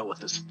her meal with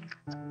this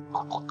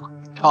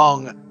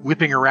tongue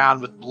whipping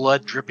around with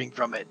blood dripping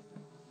from it.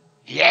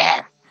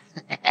 Yeah,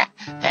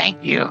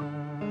 thank you.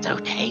 So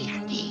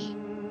tasty.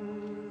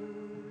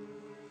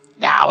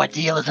 Now a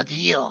deal is a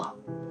deal.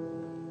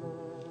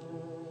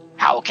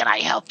 How can I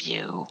help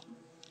you?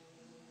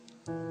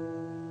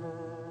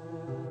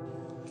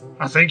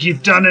 I think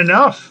you've done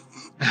enough.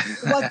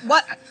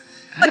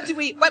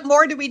 What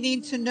more do we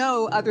need to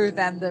know other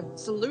than the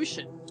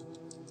solution?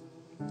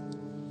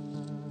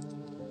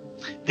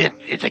 This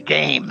is a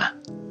game.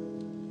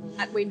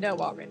 That we know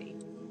already.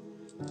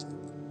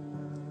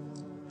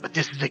 But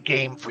this is a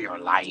game for your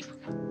life.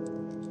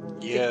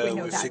 Yeah,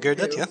 we figured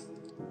that, yeah.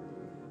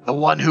 The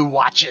one who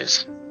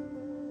watches.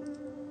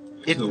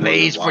 It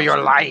plays for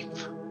your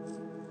life.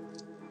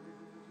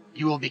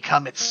 You will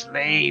become its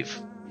slave,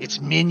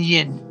 its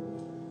minion,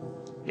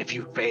 if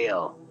you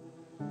fail.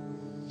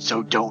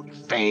 So don't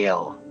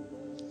fail.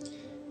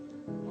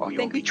 Or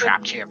you'll be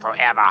trapped here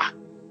forever.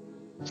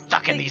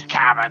 Stuck in these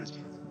caverns.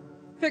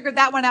 Figured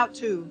that one out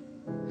too.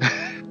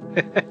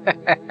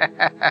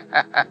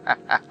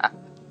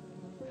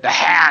 The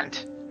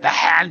hand. The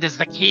hand is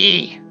the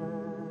key.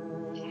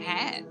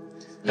 Hand?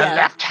 The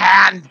left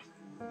hand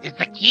is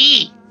the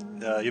key.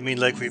 You mean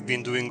like we've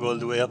been doing all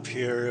the way up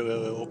here,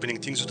 opening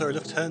things with our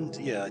left hand?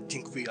 Yeah, I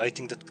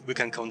think that we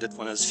can count that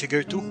one as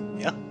figure 2.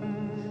 Yeah.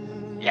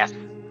 Yes,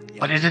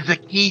 but it is the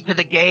key to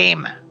the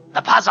game,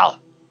 the puzzle.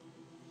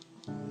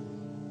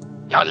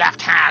 Your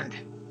left hand.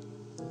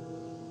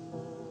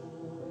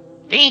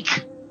 Think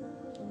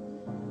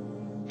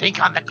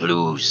on the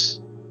clues.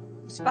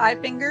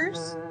 5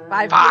 fingers?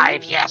 5,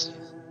 fingers? Yes.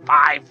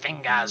 5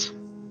 fingers.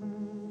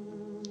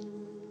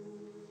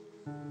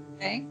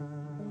 Okay.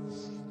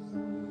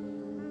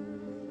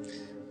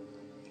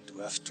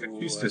 If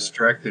he's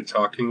distracted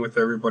talking with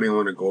everybody, I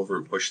want to go over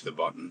and push the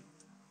button.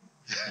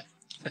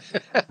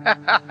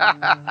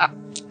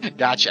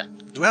 Gotcha.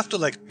 Do we have to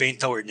like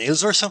paint our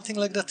nails or something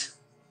like that?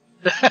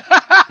 Yeah,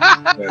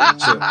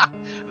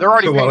 They're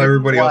already so while painted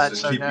everybody blood, else is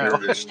so keeping no.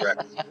 her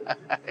distracted.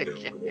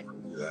 Okay.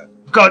 Do that.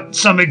 Got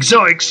some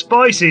exotic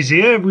spices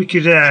here. We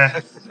could.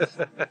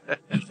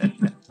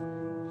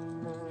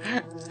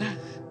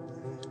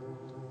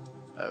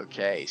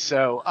 Okay,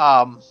 so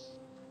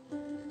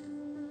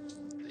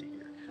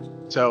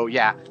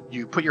yeah,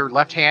 you put your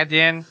left hand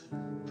in,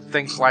 the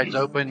thing slides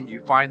open,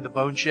 you find the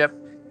bone chip,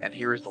 and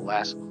here is the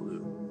last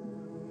clue.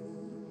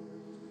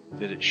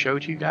 Did it show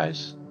to you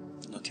guys?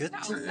 Not yet. No,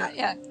 not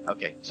yet.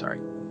 Okay,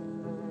 sorry.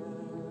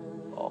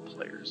 All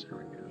players, there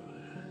we go.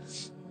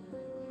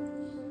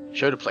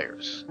 Show to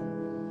players.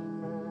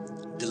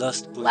 The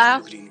last point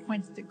Last of green.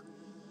 points to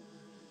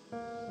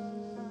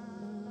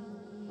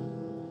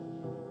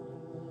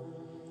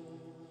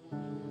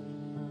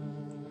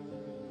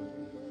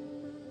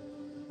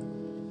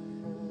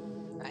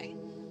right.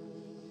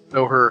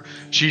 So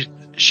she's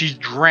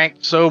drank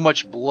so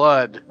much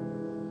blood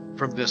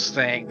from this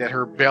thing that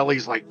her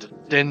belly's like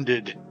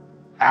distended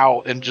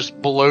out and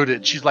just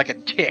bloated. She's like a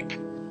tick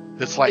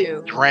that's like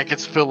Ew. drank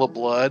its fill of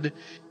blood,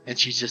 and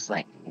she's just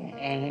like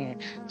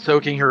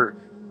soaking her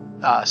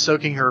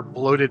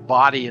bloated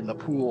body in the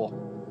pool.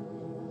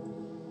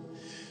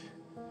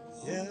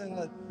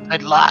 Yeah.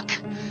 Good luck.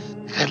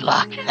 Good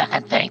luck.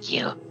 Thank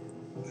you.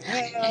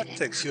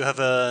 Thanks. You have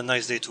a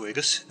nice day too,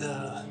 Agus.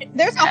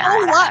 There's a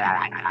whole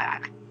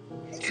lot.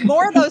 There's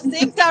more of those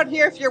things out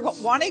here if you're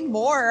wanting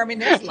more. I mean,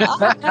 there's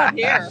lots out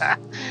here.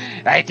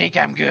 I think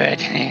I'm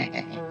good.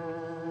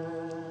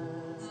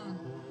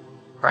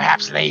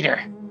 Perhaps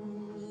later.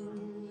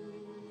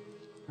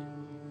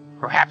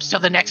 Perhaps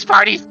till the next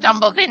party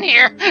stumbles in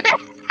here.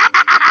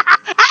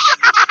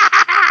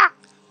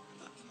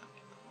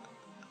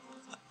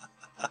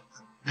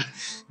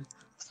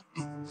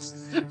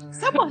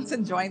 Someone's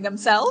enjoying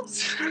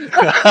themselves.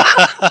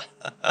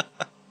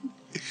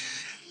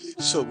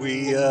 So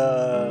we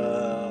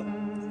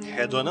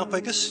head on up,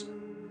 I guess.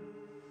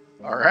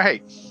 All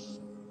right.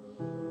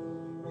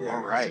 Yeah,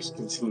 All right. Just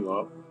continue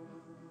up.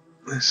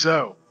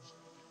 So,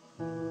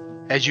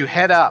 as you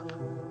head up,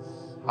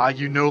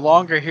 you no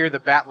longer hear the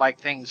bat-like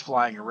things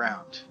flying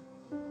around,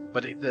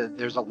 but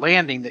there's a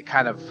landing that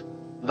kind of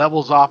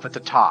levels off at the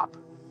top,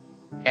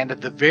 and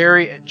at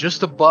the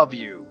just above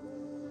you,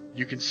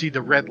 you can see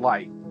the red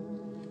light,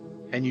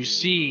 and you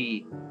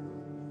see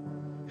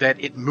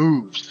that it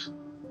moves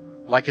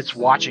like it's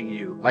watching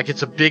you, like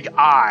it's a big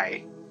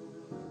eye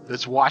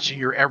that's watching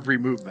your every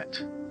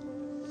movement.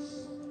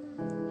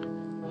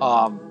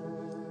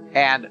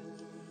 And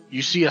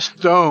you see a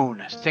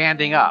stone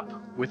standing up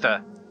with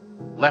a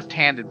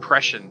left-hand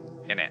impression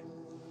in it.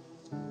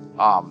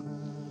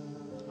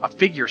 A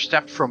figure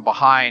stepped from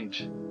behind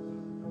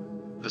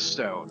the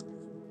stone.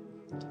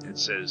 It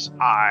says,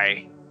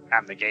 "I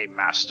am the game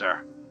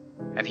master."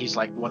 And he's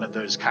like one of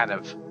those kind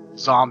of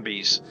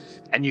zombies.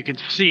 And you can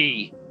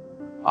see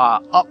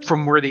up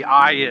from where the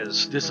eye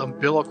is, this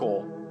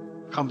umbilical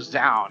comes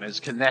down, is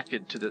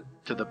connected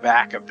to the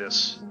back of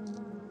this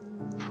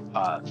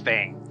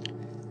thing.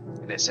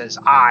 And it says,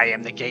 "I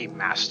am the game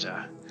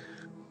master.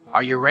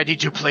 Are you ready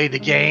to play the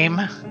game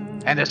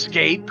and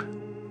escape?"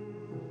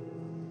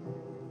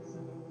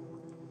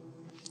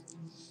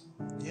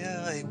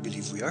 Yeah, I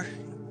believe we are.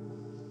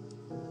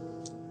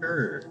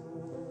 Sure.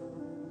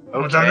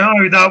 Okay. I don't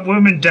know, that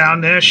woman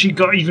down there, she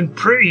got even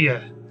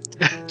prettier.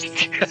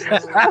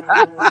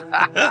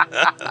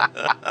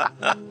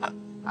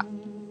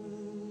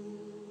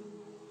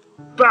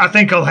 But I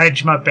think I'll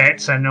hedge my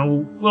bets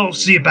and we'll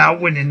see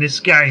about winning this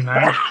game,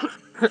 eh?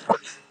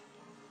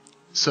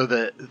 So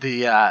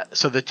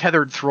the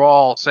tethered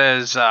thrall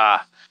says,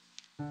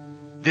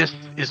 "This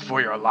is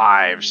for your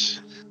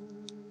lives.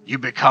 You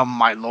become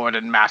my lord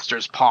and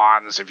master's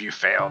pawns if you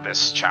fail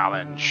this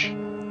challenge."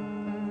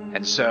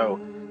 And so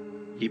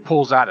he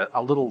pulls out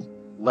a little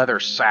leather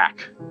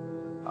sack,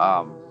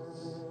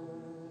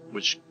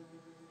 which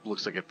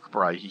looks like it's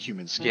probably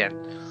human skin.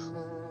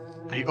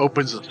 He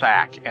opens the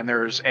sack, and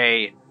there's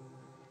a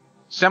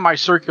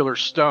semicircular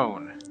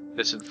stone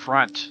that's in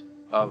front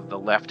of the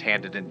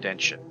left-handed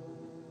indention.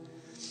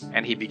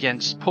 And he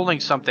begins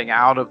pulling something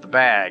out of the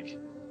bag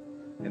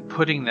and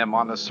putting them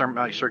on the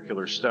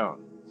semicircular stone.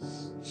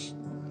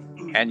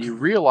 And you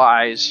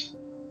realize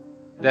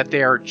that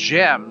they are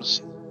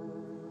gems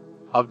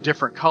of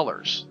different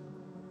colors.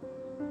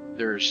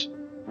 There's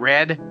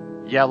red,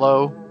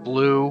 yellow,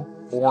 blue,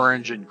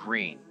 orange, and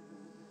green.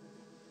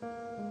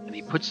 And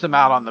he puts them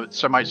out on the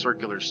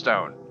semicircular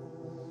stone.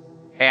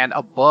 And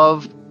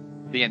above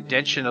the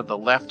indention of the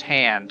left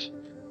hand,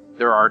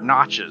 there are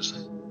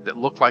notches that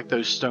look like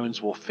those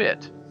stones will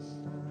fit.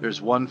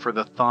 There's one for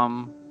the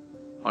thumb,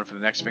 one for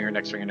the next finger,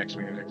 next finger, next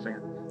finger, next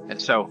finger.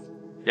 And so,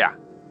 yeah.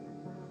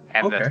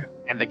 And Okay.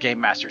 the game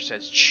master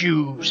says,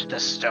 "Choose the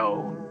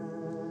stone.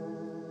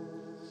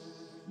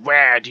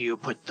 Where do you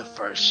put the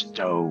first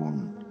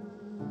stone?"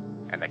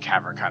 And the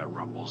cavern kind of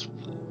rumbles.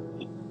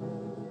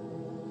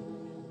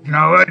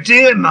 No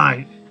idea,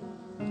 mate.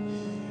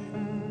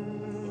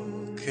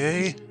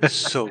 Okay,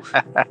 so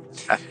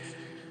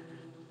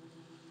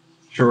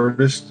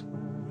Shortest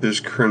is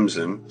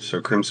crimson,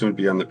 so crimson would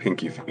be on the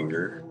pinky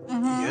finger.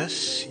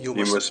 yes, you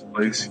You must. must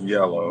place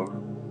yellow.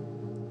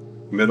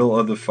 Middle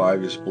of the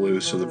 5 is blue,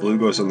 so the blue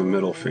goes on the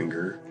middle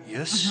finger.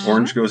 Yes,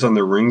 Orange goes on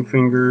the ring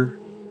finger.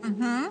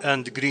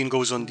 and green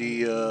goes on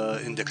the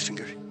index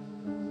finger.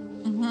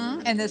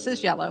 And this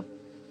is yellow.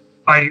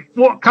 Hey,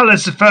 what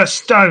colour's the first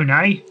stone,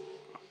 eh?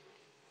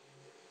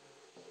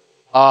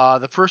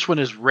 The first one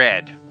is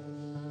red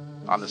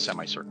on the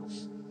semicircle.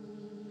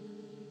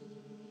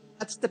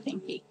 That's the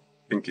pinky.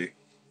 Pinky.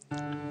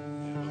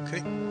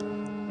 Okay.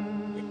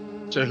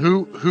 So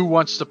who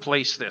wants to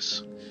place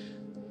this?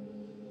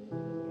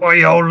 Why are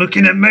you all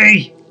looking at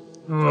me?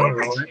 Oh,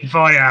 if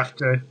I have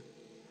to.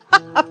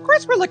 Of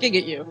course we're looking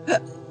at you.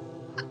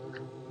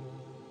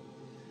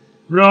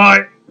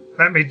 Right,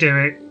 let me do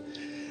it.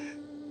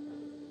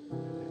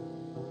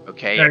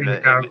 Okay, There and you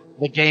go.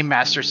 the game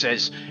master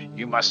says,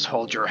 "You must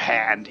hold your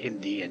hand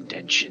in the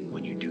indention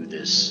when you do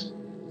this.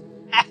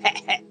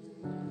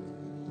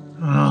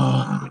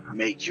 Oh,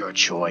 Make your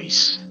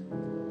choice.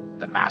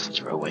 The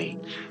master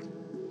awaits."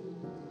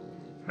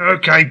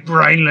 okay,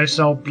 brainless,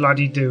 I'll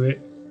bloody do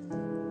it.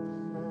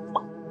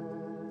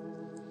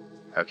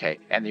 Okay,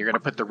 and you're going to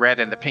put the red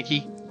and the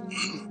pinky?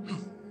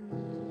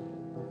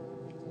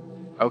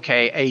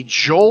 Okay, a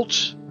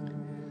jolt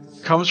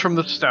comes from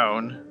the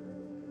stone,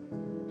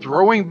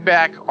 throwing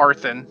back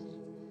Arthur,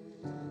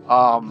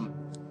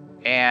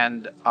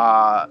 and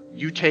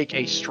you take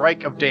a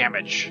strike of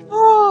damage.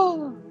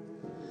 Oh.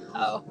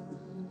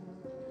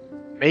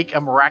 Make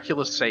a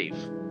miraculous save.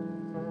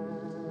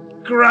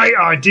 Great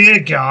idea,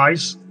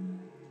 guys.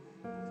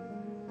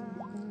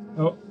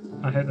 Oh,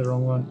 I hit the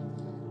wrong one.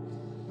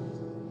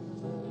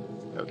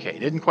 Okay,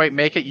 didn't quite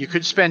make it. You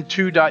could spend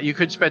two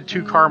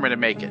karma to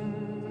make it.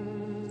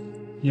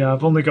 Yeah,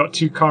 I've only got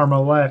 2 karma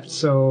left,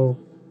 so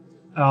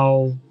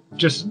I'll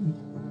just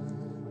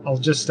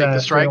Take the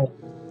strike? fail.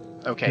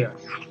 Okay. Yeah.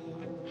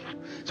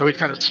 So it's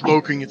kind of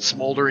smoking and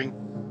smoldering.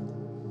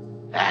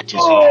 That is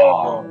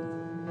normal.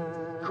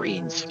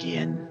 Green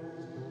skin.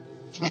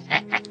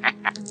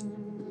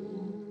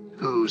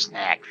 Who's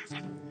next?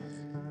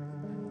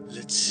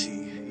 Let's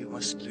see. You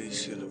must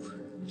place yellow.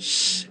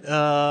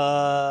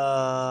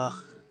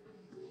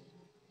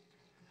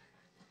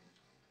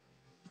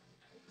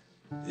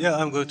 Yeah,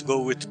 I'm going to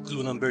go with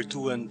clue number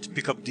 2 and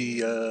pick up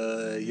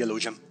the yellow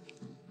gem.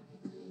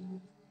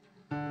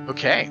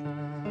 Okay.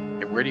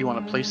 And where do you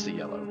want to place the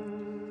yellow?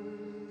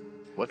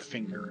 What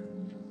finger?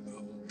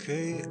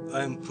 Okay,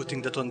 I'm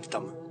putting that on the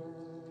thumb.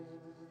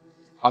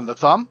 On the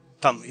thumb?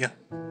 Thumb, yeah.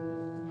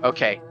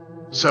 Okay.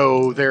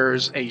 So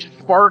there's a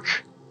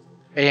spark,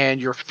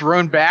 and you're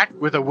thrown back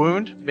with a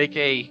wound. Make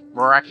a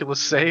miraculous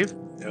save.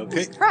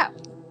 Okay. Crap.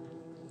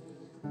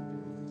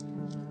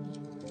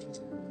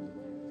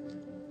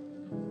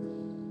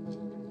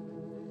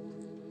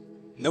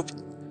 Nope.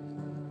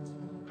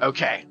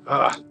 Okay.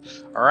 Ugh.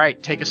 All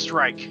right, take a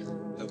strike.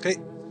 Okay.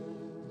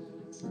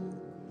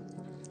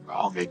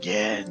 Wrong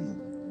again.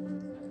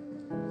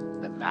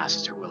 The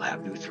master will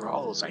have new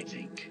thralls, I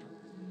think.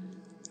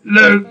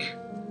 Luke,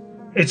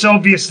 it's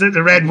obvious that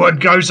the red one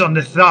goes on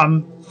the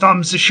thumb.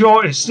 Thumb's the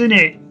shortest, isn't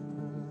it?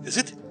 Is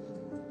it?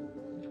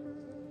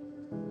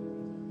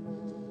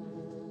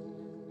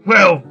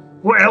 Well,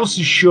 what else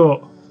is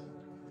short?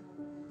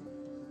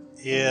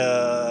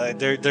 Yeah,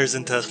 there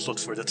isn't a slot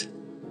for that.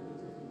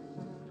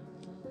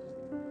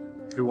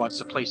 Who wants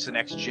to place the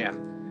next gem?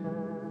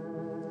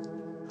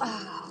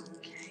 Oh,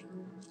 okay.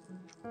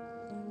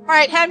 All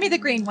right, hand me the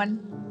green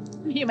one.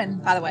 I'm human,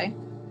 by the way.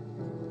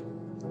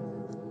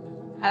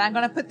 And I'm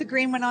going to put the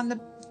green one on the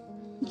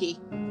pinky.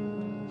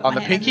 On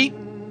the pinky?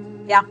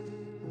 Yeah.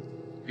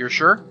 You're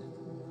sure?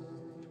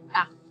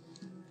 Yeah.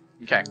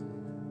 Okay.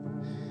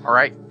 All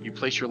right, you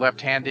place your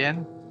left hand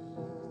in.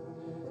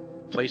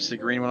 Place the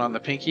green one on the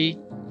pinky.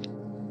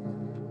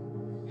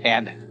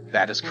 And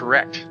that is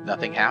correct.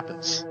 Nothing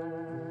happens.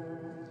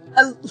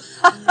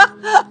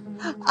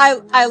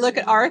 I look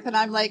at Arth and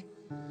I'm like,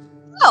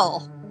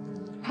 well,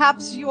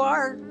 perhaps you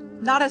are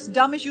not as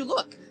dumb as you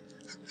look.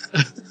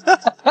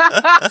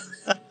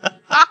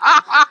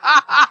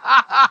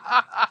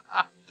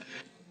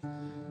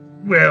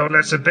 Well,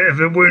 that's a bit of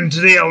a wound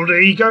to the old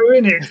ego,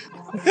 isn't it?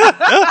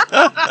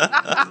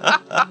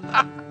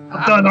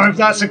 I don't know if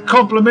that's a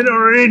compliment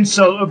or an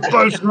insult of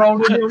both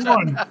rolled into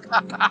one.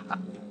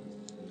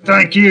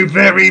 Thank you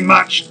very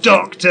much,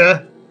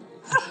 Doctor.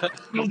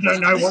 You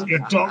don't know what your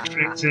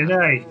doctorate's in,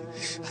 eh?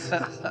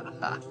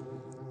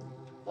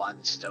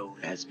 One stone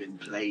has been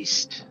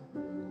placed.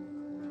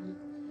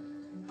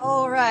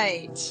 All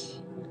right.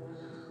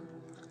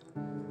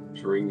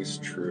 Rings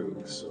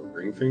true. So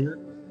ring finger.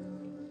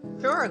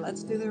 Sure,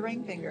 let's do the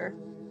ring finger.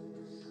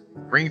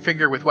 Ring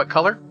finger with what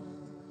color?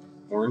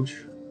 Orange.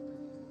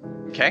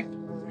 Okay.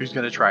 Who's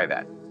going to try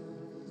that?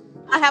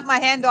 I have my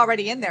hand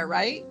already in there,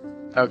 right?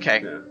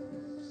 Okay. Yeah.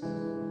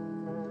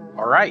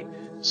 All right.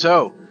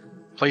 So,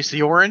 place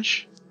the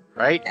orange,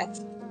 right?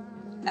 Yes.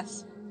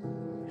 Yes.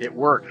 It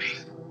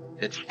works.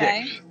 It sticks.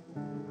 Okay.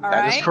 All That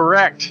right. is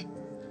correct.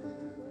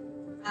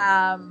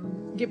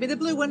 Give me the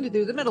blue one to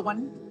do the middle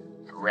one.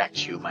 Correct,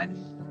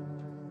 human.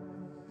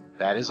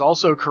 That is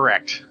also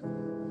correct.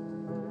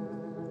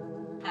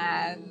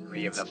 And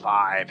 3 of the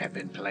 5 have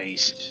been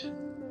placed.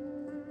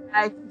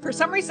 for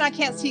some reason, I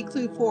can't see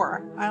clue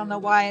 4. I don't know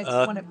why it's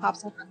when it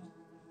pops up.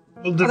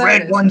 Well, the Oh, there it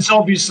red is. one's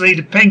obviously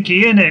the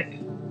pinky, isn't it?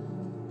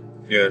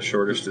 Yeah,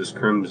 shortest is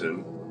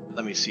crimson.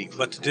 Let me see.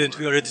 But didn't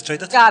we already try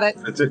that? Got it.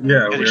 That's it.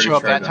 Yeah, Did we it show already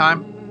up tried that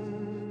time?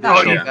 one. No,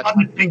 Oh, sure, yeah, that's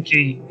on the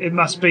pinky. It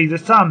must be the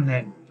thumb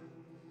then.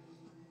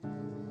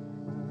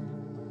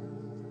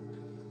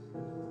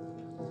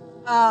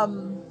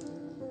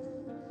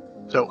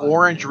 So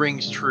orange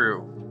rings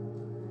true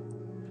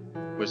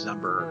was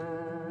number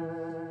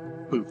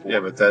clue 4. Yeah,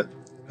 but that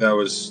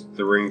was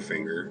the ring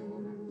finger.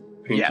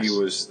 Pinky Yes.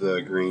 was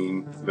the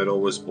green.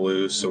 Middle was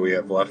blue. So we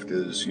have left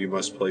is you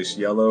must place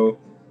yellow,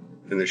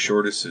 and the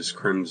shortest is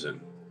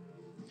crimson.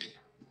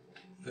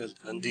 Well,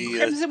 and the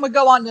Crimson would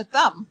go on the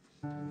thumb.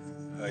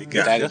 I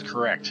guess That is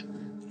correct.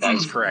 That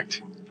is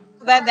correct.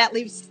 Then that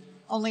leaves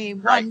only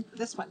one Right. for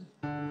this one.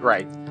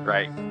 Right,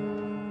 right.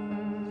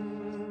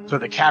 So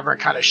the cavern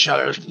kind of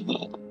shudders.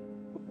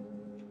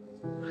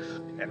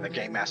 And the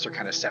game master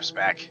kind of steps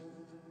back.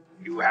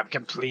 You have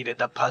completed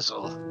the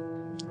puzzle.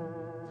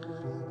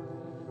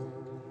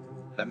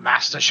 The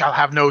master shall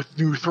have no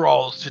new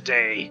thralls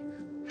today.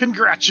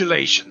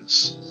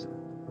 Congratulations.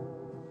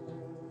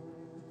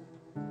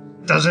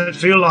 Doesn't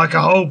feel like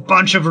a whole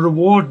bunch of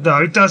reward,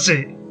 though, does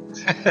it?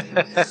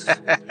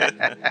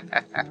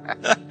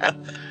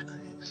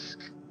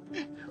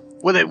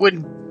 Well, it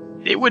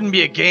wouldn't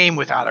be a game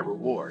without a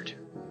reward.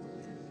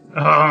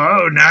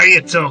 Oh, now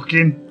you're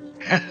talking.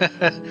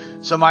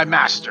 So my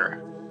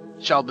master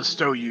shall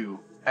bestow you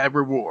a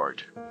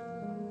reward.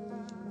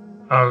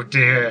 Oh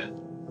dear.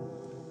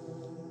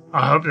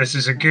 I hope this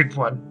is a good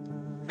one.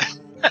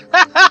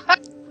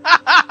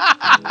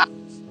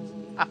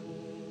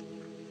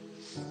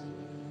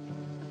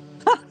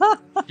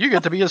 You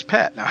get to be his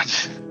pet. No.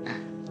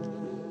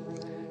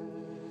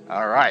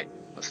 All right,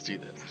 let's do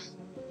this.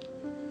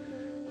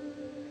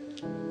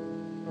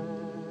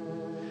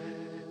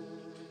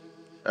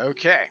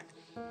 Okay.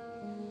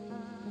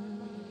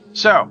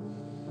 So,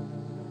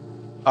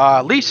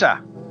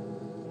 Lisa,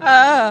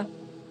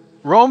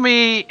 roll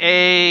me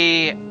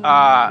a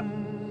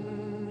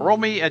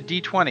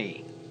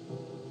d20.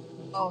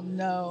 Oh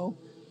no.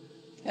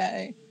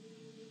 Okay.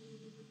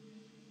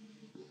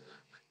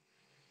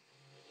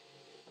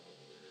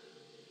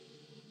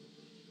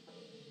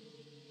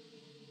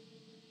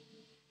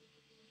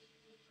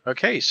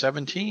 Okay,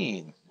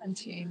 17.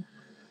 17.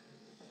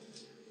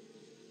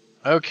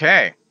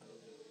 Okay.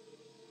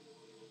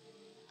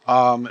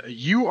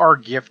 You are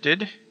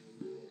gifted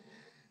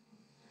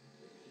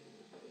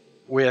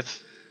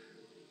with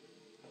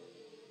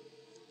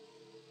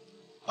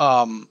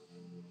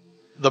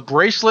the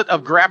bracelet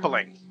of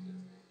grappling.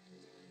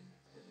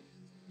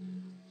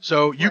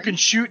 So you can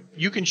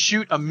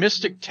shoot a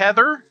mystic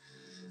tether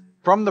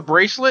from the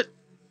bracelet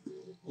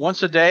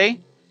once a day,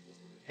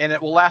 and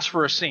it will last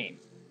for a scene.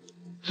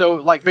 So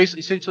like basically,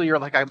 essentially, you're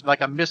like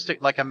a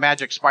mystic, like a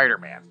magic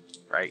Spider-Man,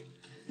 right?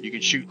 You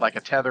can shoot like a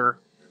tether.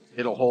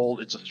 It'll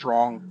hold. It's a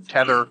strong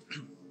tether.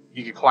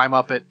 You can climb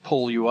up it,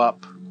 pull you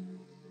up.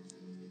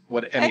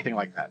 Anything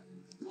like that.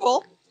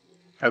 Cool.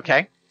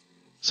 Okay.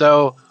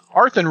 So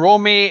Arthur, roll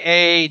me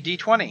a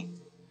d20.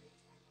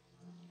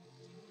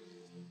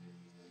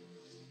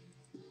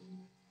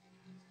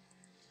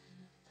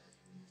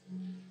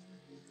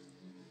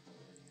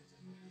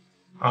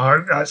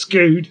 Oh, that's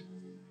good.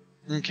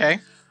 Okay.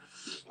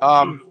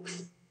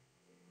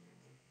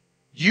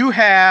 You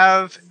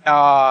have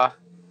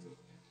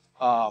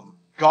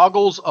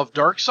goggles of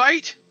dark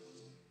sight.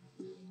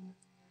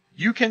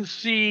 You can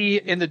see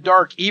in the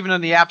dark, even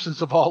in the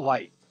absence of all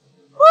light.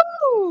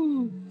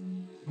 Woo!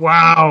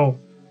 Wow.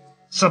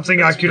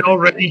 Something I could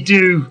already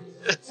do.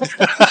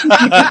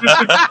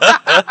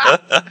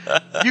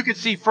 You could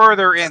see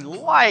further in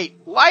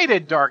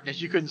lighted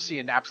darkness. You couldn't see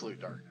in absolute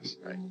darkness,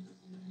 right?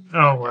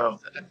 Oh, well.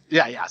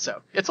 Yeah.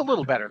 So it's a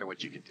little better than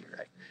what you could do,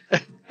 right?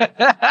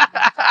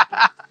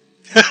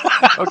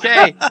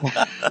 Okay.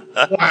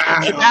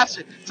 Wow.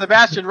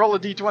 Sebastian, roll a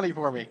d20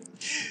 for me.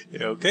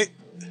 Okay.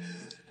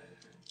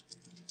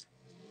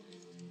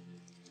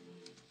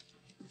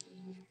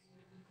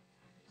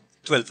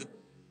 $12.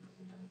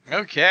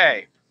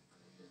 Okay.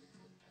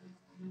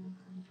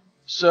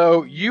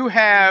 So you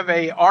have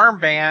a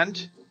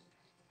armband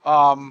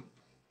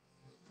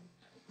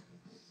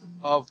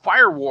of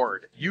fire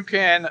ward. You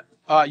can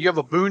you have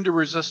a boon to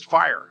resist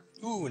fire.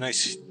 Ooh,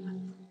 nice.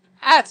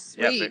 That's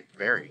Yeah, sweet.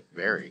 very,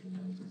 very.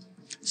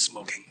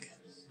 Smoking.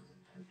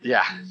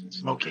 Yeah,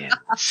 smoking.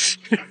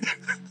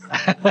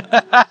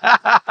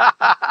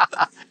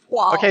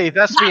 Wow. Okay,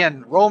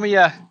 Thespian, roll me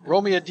a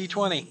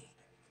d20.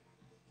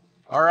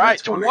 All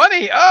right, 20.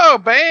 20. Oh,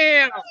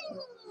 bam.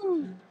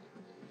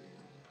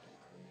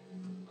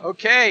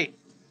 Okay.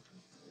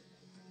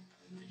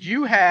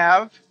 You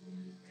have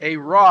a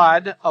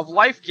rod of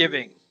life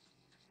giving.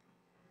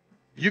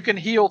 You can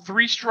heal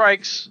 3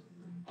 strikes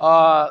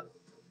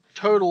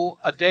total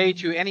a day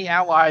to any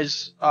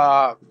allies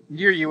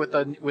near you with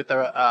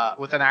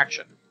an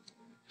action.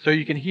 So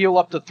you can heal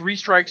up to 3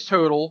 strikes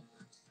total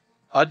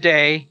a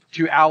day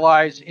to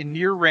allies in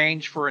near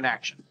range for an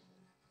action.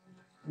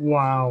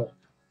 Wow.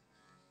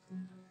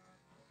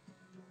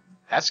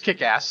 That's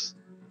kick-ass.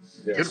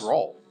 Yes. Good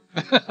roll.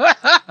 We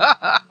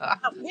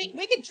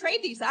can trade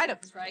these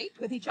items, right,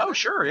 with each other? Oh,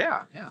 sure,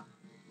 yeah.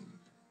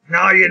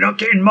 No, you're not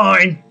getting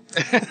mine.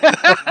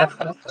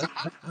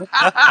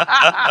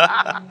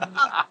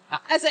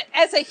 As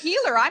a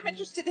healer, I'm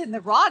interested in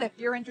the rod. If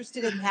you're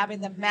interested in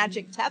having the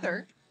magic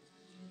tether,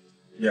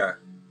 Yeah.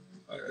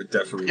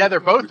 Definitely. Yeah, they're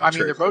both. would I mean,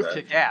 trade they're for both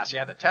that. kick-ass.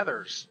 Yeah, the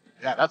tethers.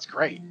 Yeah, that's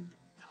great.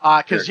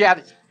 Because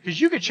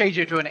you could change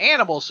it to an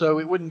animal, so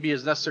it wouldn't be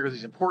as necessarily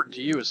as important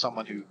to you as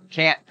someone who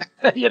can't.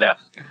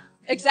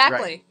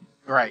 exactly.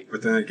 Right.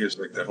 But then it gives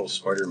like that whole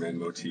Spider-Man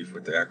motif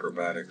with the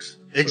acrobatics.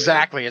 So,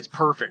 Exactly. It's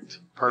perfect.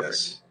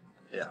 Perfect.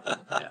 Yes. Yeah.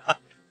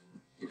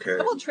 Okay.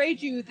 I will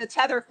trade you the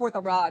tether for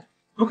the rod.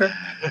 Okay.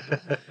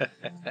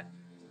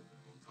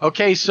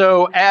 Okay,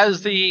 so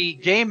as the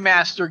game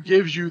master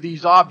gives you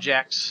these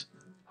objects,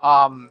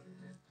 the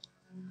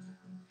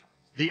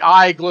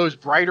eye glows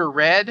brighter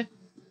red,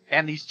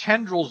 and these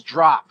tendrils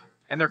drop,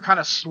 and they're kind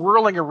of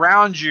swirling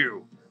around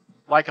you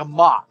like a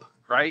mop,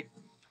 right?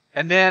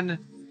 And then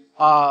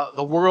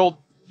the world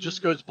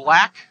just goes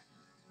black.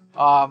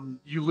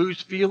 You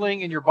lose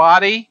feeling in your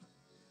body,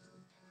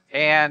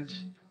 and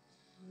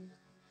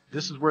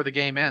this is where the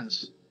game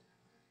ends.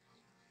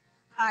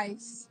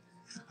 Nice.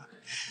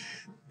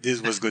 This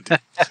was good. That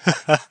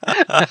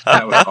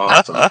was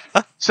awesome.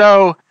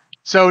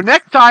 So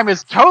next time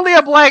is totally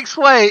a blank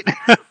slate.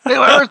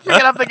 Whoever's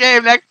picking up the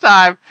game next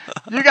time,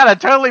 you got a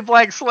totally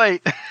blank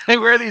slate.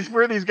 where these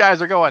guys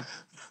are going.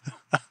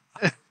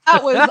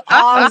 That was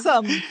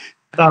awesome.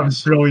 That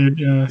was brilliant,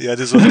 yeah. Yeah,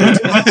 this was good.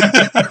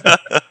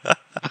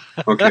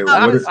 Okay.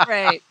 That was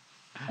great.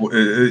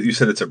 You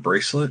said it's a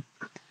bracelet?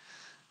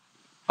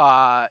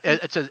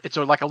 It's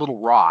like a little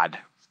rod.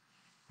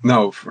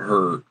 No, for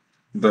her.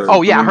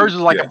 Oh yeah, hers is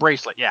like a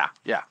bracelet. Yeah.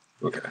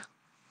 Okay.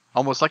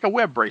 Almost like a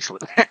web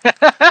bracelet. You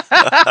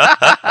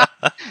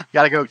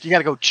gotta go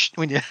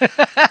when you.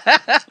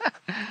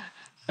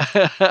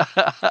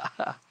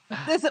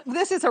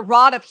 This is a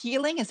rod of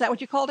healing. Is that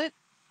what you called it?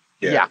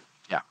 Yeah.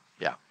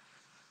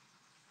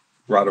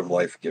 Rod of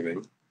life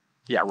giving.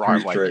 Yeah, Three rod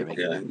of life strike, giving.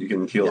 yeah, you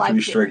can heal Life 3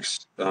 giving.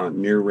 strikes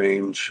near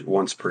range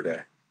once per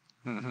day.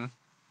 Mm-hmm.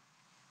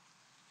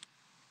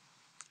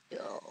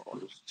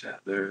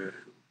 There.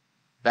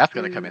 That's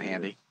gonna come in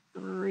handy.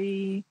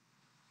 3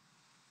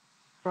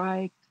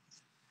 strikes.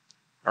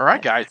 All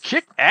right, guys,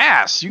 kick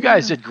ass. You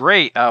guys did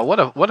great.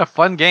 What a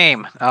fun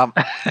game.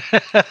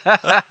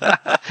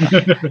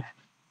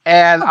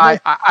 And I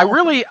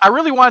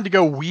really wanted to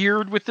go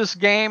weird with this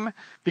game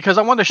because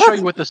I wanted to show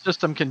you what the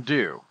system can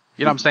do.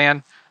 You know what I'm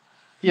saying?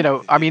 You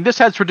know, I mean, this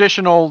has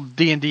traditional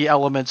D&D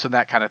elements and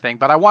that kind of thing,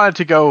 but I wanted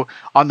to go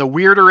on the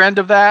weirder end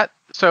of that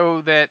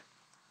so that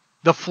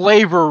the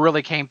flavor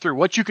really came through.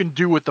 What you can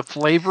do with the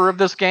flavor of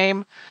this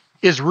game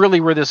is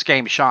really where this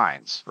game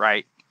shines,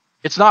 right?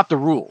 It's not the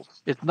rules.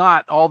 It's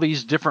not all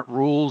these different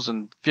rules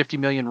and 50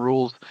 million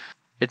rules.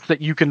 It's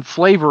that you can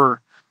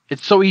flavor.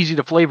 It's so easy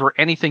to flavor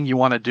anything you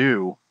want to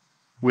do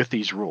with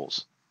these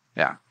rules.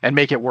 Yeah, and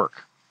make it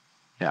work.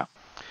 Yeah.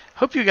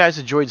 Hope you guys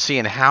enjoyed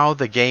seeing how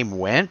the game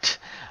went,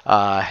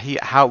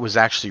 how it was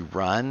actually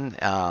run.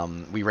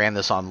 We ran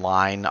this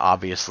online,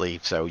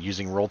 obviously, so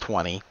using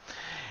Roll20.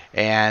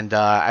 And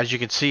as you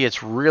can see,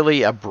 it's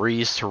really a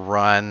breeze to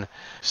run,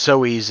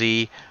 so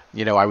easy.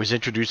 You know, I was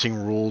introducing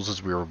rules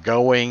as we were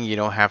going. You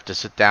don't have to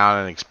sit down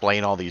and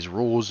explain all these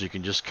rules. You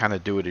can just kind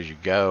of do it as you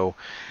go.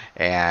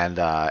 And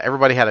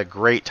everybody had a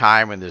great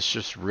time in this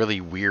just really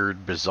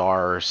weird,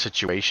 bizarre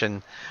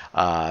situation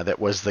that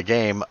was the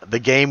game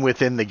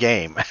within the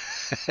game,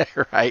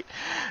 right?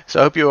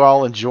 So I hope you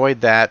all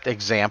enjoyed that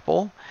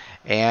example.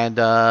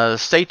 And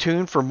stay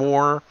tuned for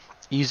more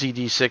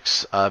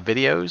EZD6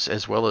 videos,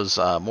 as well as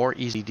more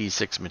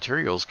EZD6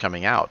 materials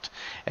coming out.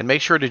 And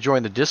make sure to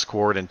join the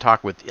Discord and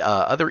talk with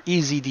other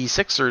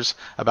EZD6ers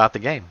about the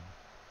game.